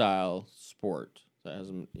newer style sport that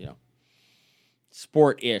has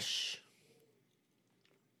sport-ish.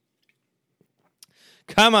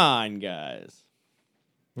 Come on, guys.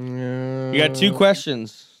 You got 2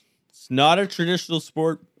 questions. It's not a traditional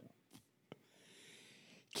sport.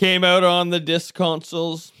 Came out on the disc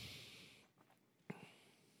consoles.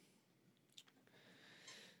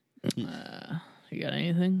 You got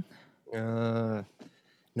anything?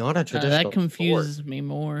 Not a traditional. That confuses me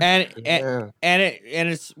more. And Yeah.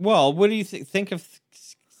 it's well. What do you think of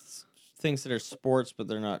things that are sports but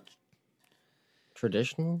they're not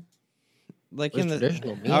Traditional. like What in does the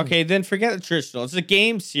traditional mean? Okay, then forget the traditional. It's a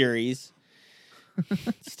game series.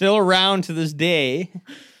 Still around to this day.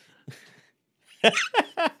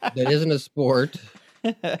 That isn't a sport,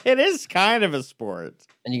 It is kind of a sport.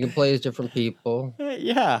 and you can play as different people.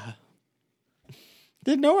 Yeah.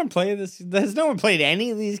 Did no one play this? Has no one played any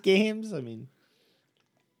of these games? I mean,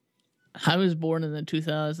 I was born in the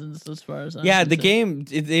 2000s, as far as I'm yeah, the concerned.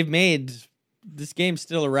 game they've made. This game's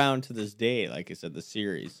still around to this day. Like I said, the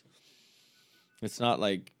series. It's not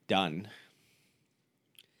like done.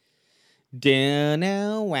 Down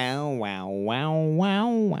now, wow, wow, wow, wow,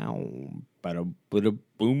 wow. Bada, bada,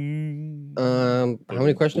 boom. How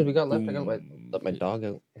many questions we got left? I gotta let my dog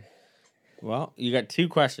out. Well, you got 2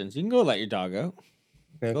 questions. You can go let your dog out.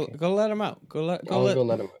 Okay. Go let him out. I'll go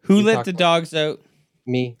let him. Who You let talk the about- dogs out?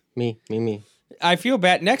 Me. I feel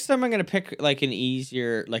bad. Next time I'm gonna pick like an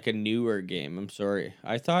easier, like a newer game. I'm sorry.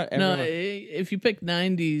 I thought everyone. No, if you pick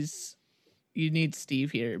 90s, you need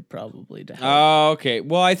Steve here probably to help. Oh, okay.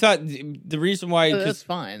 Well, I thought the reason why. But that's 'Cause,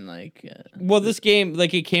 fine. Like, well, this game,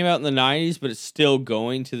 like, it came out in the 90s, but it's still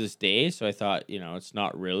going to this day. So I thought, it's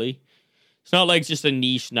not really. It's not like just a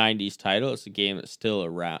niche 90s title. It's a game that's still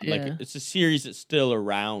around. Yeah. Like, it's a series that's still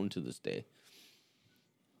around to this day.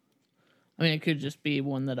 I mean, it could just be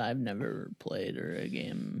one that I've never played or a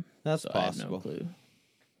game. That's so I have possible. no clue.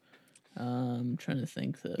 I'm trying to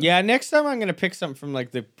think though. Yeah, next time I'm going to pick something from,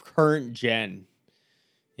 like, the current gen.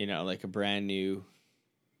 You know, like a brand new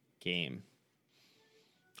game.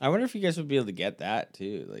 I wonder if you guys would be able to get that,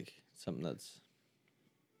 too. Like, something that's...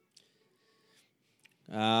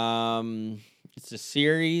 It's a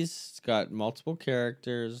series. It's got multiple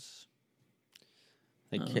characters,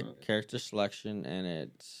 like character selection, and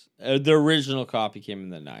it's the original copy came in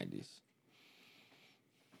the 90s.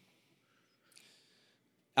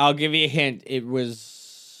 I'll give you a hint. It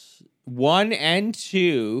was 1 and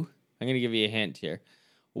 2. I'm gonna give you a hint here.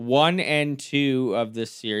 1 and 2 of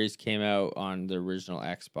this series came out on the original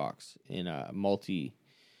Xbox in a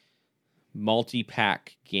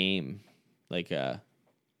multi-pack game, like a.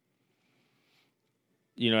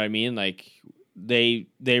 You know what I mean? Like they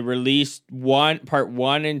released part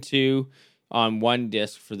 1 and 2 on one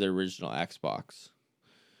disc for the original Xbox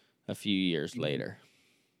a few years later.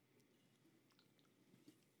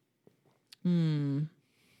 Hmm.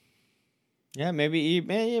 Yeah, maybe you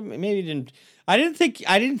didn't. I didn't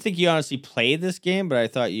think you honestly played this game, but I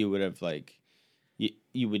thought you would have like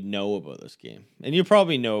you would know about this game, and you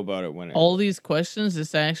probably know about it when All these questions.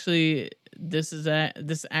 This actually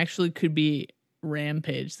could be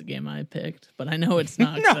Rampage, the game I picked, but I know it's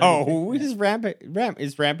not. No, is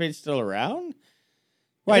Rampage still around?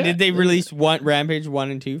 Why Yeah, did they release Rampage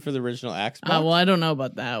 1 and 2 for the original Xbox? Well, I don't know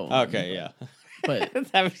about that one. Okay, yeah. But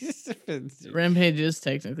That was just Rampage is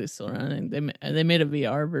technically still around. I think they made a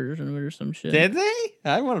VR version of it or some shit. Did they?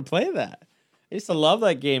 I want to play that. I used to love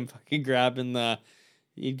that game. Fucking grabbing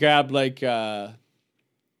you grab like little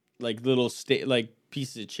like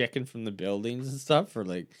pieces of chicken from the buildings and stuff for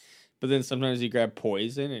like. But then sometimes you grab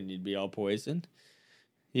poison and you'd be all poisoned.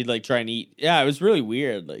 You'd like try and eat. Yeah, it was really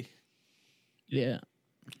weird. Like, Yeah.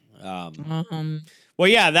 well,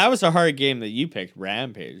 yeah, that was a hard game that you picked,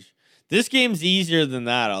 Rampage. This game's easier than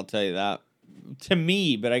that, I'll tell you that. To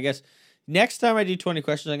me, but I guess next time I do 20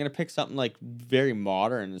 questions, I'm going to pick something like very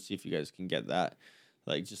modern and see if you guys can get that.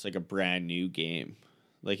 Like just like a brand new game.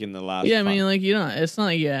 Like in the last. Yeah, I mean, like it's not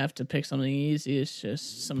like you have to pick something easy. It's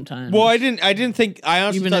just sometimes. Well, I didn't think. I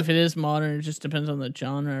honestly even thought, if it is modern, it just depends on the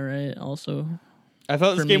genre, right? Also, I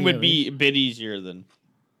thought this for game me, would at be a bit easier than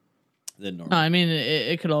normal. no, I mean,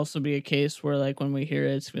 it could also be a case where like when we hear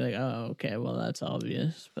it, it's be like, oh, okay, well that's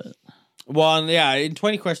obvious, but. Well, yeah, in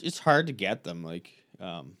 20 questions, it's hard to get them. Like,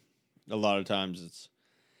 a lot of times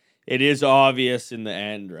it is obvious in the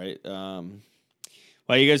end, right? Well,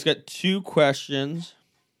 you guys got 2 questions.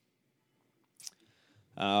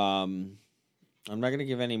 I'm not gonna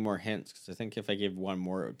give any more hints because I think if I gave one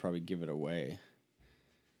more, it would probably give it away.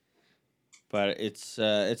 But it's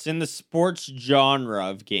in the sports genre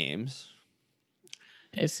of games.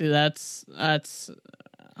 Hey, see, that's.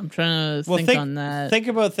 I'm trying to think on that. Think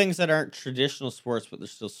about things that aren't traditional sports, but they're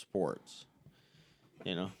still sports.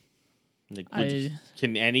 You know, like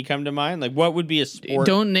can any come to mind? Like, what would be a sport?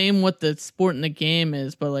 Don't name what the sport in the game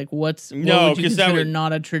is, but like what would you 'cause that consider would-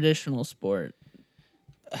 not a traditional sport?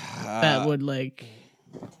 That would like.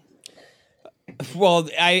 Well,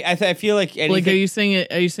 I feel like anything. Like, are you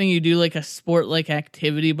saying you do like a sport like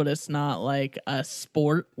activity, but it's not like a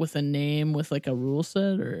sport with a name with like a rule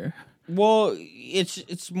set, or? Well,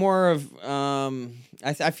 it's more of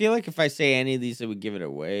I feel like if I say any of these, it would give it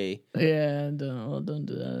away. Yeah, don't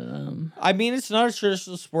do that. I mean, it's not a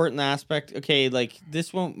traditional sport in the aspect. Okay, like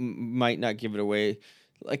this one might not give it away.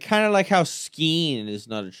 Like kind of like how skiing is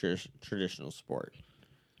not a traditional sport.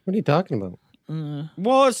 What are you talking about?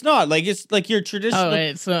 Well, it's not like it's like your traditional. Oh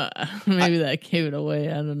wait, so maybe that gave it away.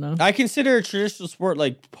 I don't know. I consider a traditional sport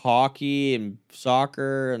like hockey and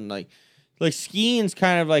soccer and like skiing's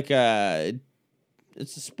kind of like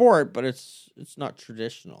it's a sport, but it's not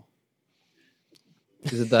traditional.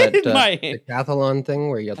 Is it that My- decathlon thing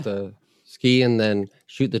where you have to ski and then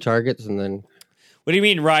shoot the targets and then? What do you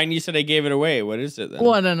mean, Ryan? You said I gave it away. What is it then?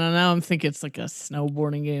 Well, I don't know. Now I'm thinking it's like a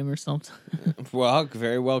snowboarding game or something. Well,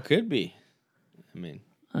 very well could be. I mean,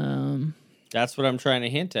 that's what I'm trying to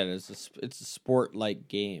hint at. It's a sport-like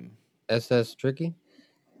game. SS Tricky?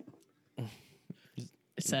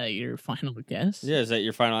 Is that your final guess? Yeah, is that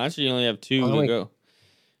your final answer? You only have 2 Oh, to wait. go.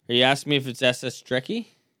 Are you asking me if it's SS Trekkie?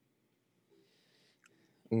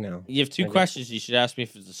 No. You have 2 Okay. questions. You should ask me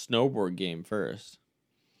if it's a snowboard game first.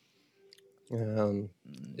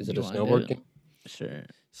 Is it You a wanna snowboard do- game? Sure.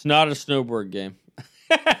 It's not a snowboard game.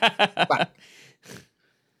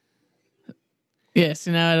 Yeah,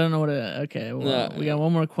 so now I don't know what okay, well, we got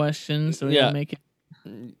one more question, so we Yeah. gotta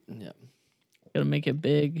make it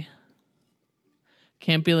big.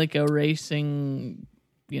 Can't be like a racing,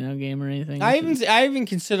 game or anything. I even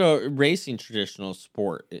consider racing traditional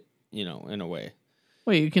sport, in a way.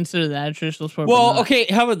 Wait, you consider that a traditional sport? but Well, not okay,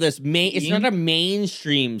 how about this? It's skiing? not a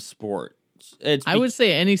mainstream sport. I would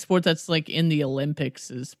say any sport that's like in the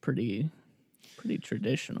Olympics is pretty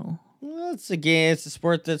traditional. Well, it's a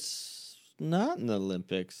sport that's not in the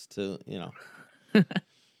Olympics,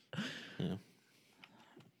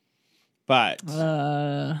 But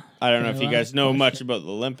I don't know if you guys know much about the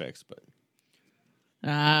Olympics, but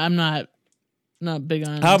I'm not big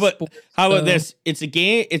on. how about so- this?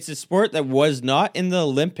 It's a sport that was not in the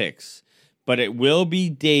Olympics, but it will be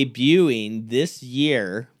debuting this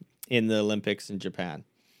year in the Olympics in Japan.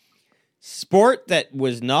 Sport that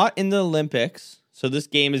was not in the Olympics. So this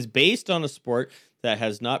game is based on a sport that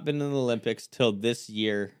has not been in the Olympics till this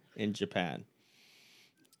year in Japan.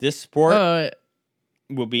 This sport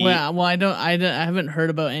will be Well, I haven't heard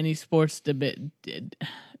about any sports debuting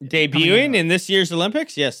in this year's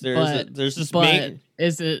Olympics. Yes, there's this But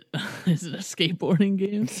is it a skateboarding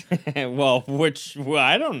game? well,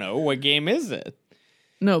 I don't know. What game is it?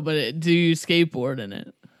 No, but do you skateboard in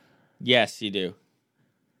it? Yes, you do.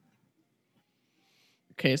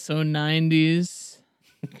 Okay, so 90s.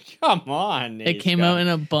 Come on. It came out in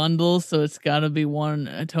a bundle, so it's got to be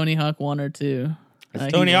a Tony Hawk 1 or 2.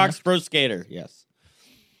 It's Tony Hawk's Pro Skater. Yes.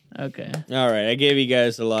 Okay. All right. I gave you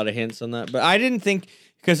guys a lot of hints on that, but I didn't think,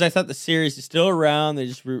 because I thought the series is still around. They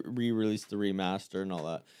just re-released the remaster and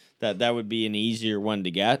all that. That would be an easier one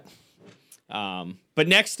to get. But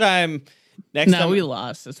next time, we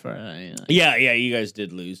lost as far as I know. Yeah, you guys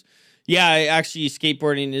did lose. Yeah, actually,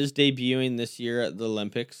 skateboarding is debuting this year at the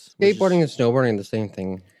Olympics. Skateboarding and snowboarding are the same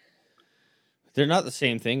thing. They're not the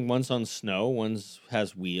same thing. One's on snow. One's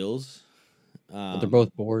has wheels. But they're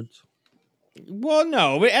both boards. Well,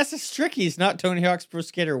 no, but SS Tricky's not Tony Hawk's Pro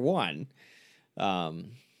Skater 1.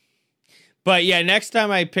 But yeah, next time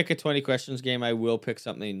I pick a 20 questions game, I will pick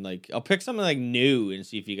something like new and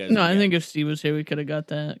see if you guys. No, I think if Steve was here, we could have got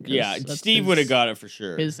that. 'cause Yeah, that's Steve would have got it for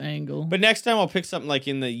sure. his angle. But next time I'll pick something like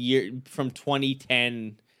in the year from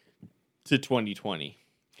 2010 to 2020.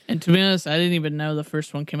 And to be honest, I didn't even know the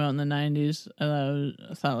first one came out in the 90s. I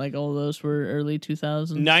thought like all those were early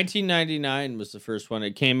 2000s. 1999 was the first one.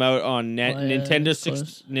 It came out on Nintendo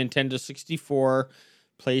close. Nintendo 64,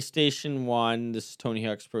 PlayStation 1. This is Tony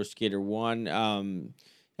Hawk's Pro Skater 1. And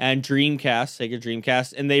Dreamcast, Sega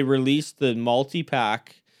Dreamcast. And they released the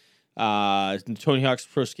multi-pack Tony Hawk's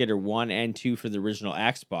Pro Skater 1 and 2 for the original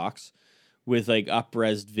Xbox with like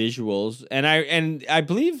up-res visuals. And I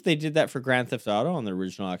believe they did that for Grand Theft Auto on the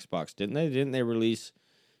original Xbox, didn't they? Didn't they release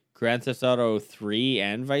Grand Theft Auto 3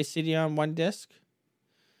 and Vice City on one disc?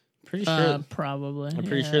 Pretty sure. Probably. I'm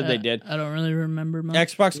pretty sure they did. I don't really remember much.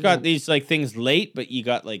 Xbox got these like things late, but you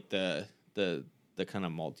got like the kind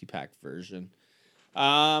of multi-pack version.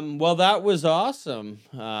 Well, that was awesome.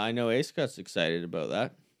 I know Ace got excited about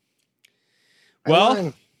that. I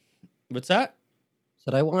won. What's that?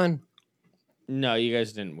 Said I won. No, you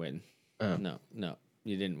guys didn't win. Oh. No,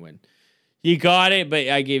 you didn't win. You got it, but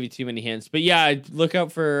I gave you too many hints. But yeah, look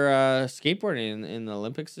out for skateboarding in the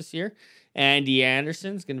Olympics this year. Andy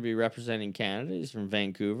Anderson's going to be representing Canada. He's from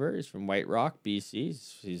Vancouver. He's from White Rock,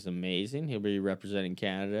 BC. He's amazing. He'll be representing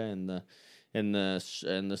Canada in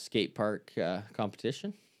the skate park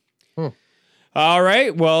competition. All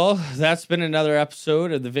right. Well, that's been another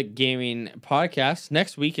episode of the Vic Gaming Podcast.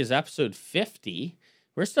 Next week is episode 50.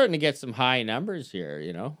 We're starting to get some high numbers here.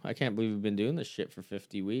 I can't believe we've been doing this shit for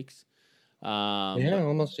 50 weeks. Yeah,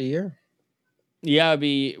 almost a year. Yeah,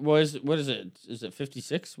 what is it? Is it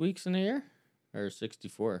 56 weeks in a year or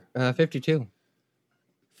 64? 52.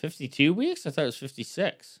 52 weeks? I thought it was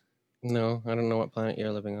 56. No, I don't know what planet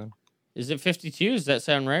you're living on. Is it 52? Does that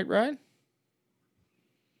sound right, Ryan?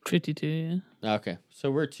 52, yeah. Okay, so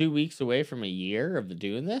we're 2 weeks away from a year of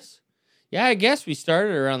doing this. Yeah, I guess we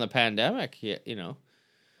started around the pandemic. Yeah,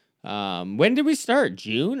 when did we start?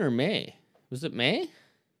 June or May? Was it May?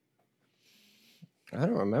 I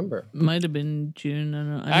don't remember. Might have been June. I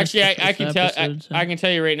don't know. Actually, I can tell. I I can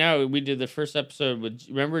tell you right now. We did the first episode with.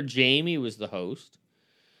 Remember, Jamie was the host.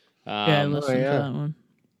 I listened to that one.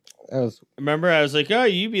 That was Remember, I was like, "Oh,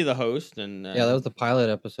 you be the host," and that was the pilot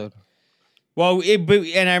episode. Well,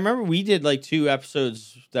 and I remember we did like 2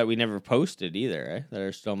 episodes that we never posted either, right? That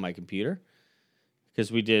are still on my computer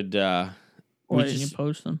because we did. Why didn't you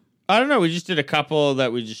post them? I don't know. We just did a couple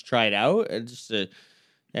that we just tried out,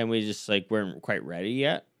 and we just like weren't quite ready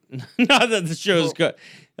yet. Not that the show's got,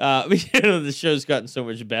 the show's gotten so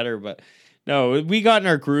much better, but No, we got in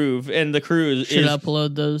our groove, and the crew is Should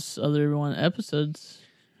upload those other episodes.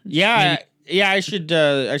 Yeah, I should.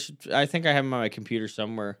 I think I have them on my computer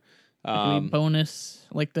somewhere. Bonus,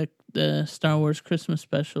 like the Star Wars Christmas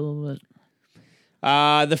special,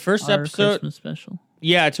 but the first our episode, Christmas special.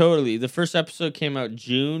 Yeah, totally. The first episode came out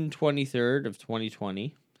June 23rd of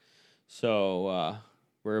 2020, so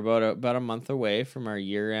we're about a month away from our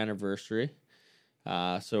year anniversary.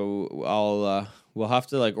 So we'll have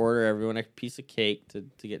to like order everyone a piece of cake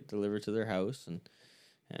to get delivered to their house,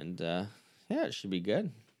 and yeah, it should be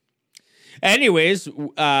good. Anyways,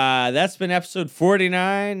 that's been episode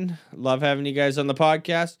 49. Love having you guys on the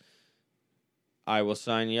podcast. I will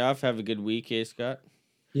sign you off. Have a good week, Scott.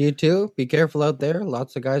 You too. Be careful out there.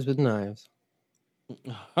 Lots of guys with knives.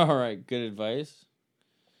 All right, good advice.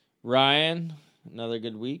 Ryan, another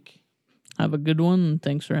good week. Have a good one, and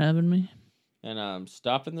thanks for having me. And I'm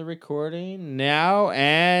stopping the recording now,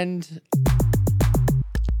 and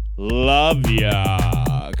love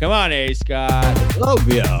ya. Come on, Scott. Love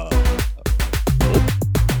ya.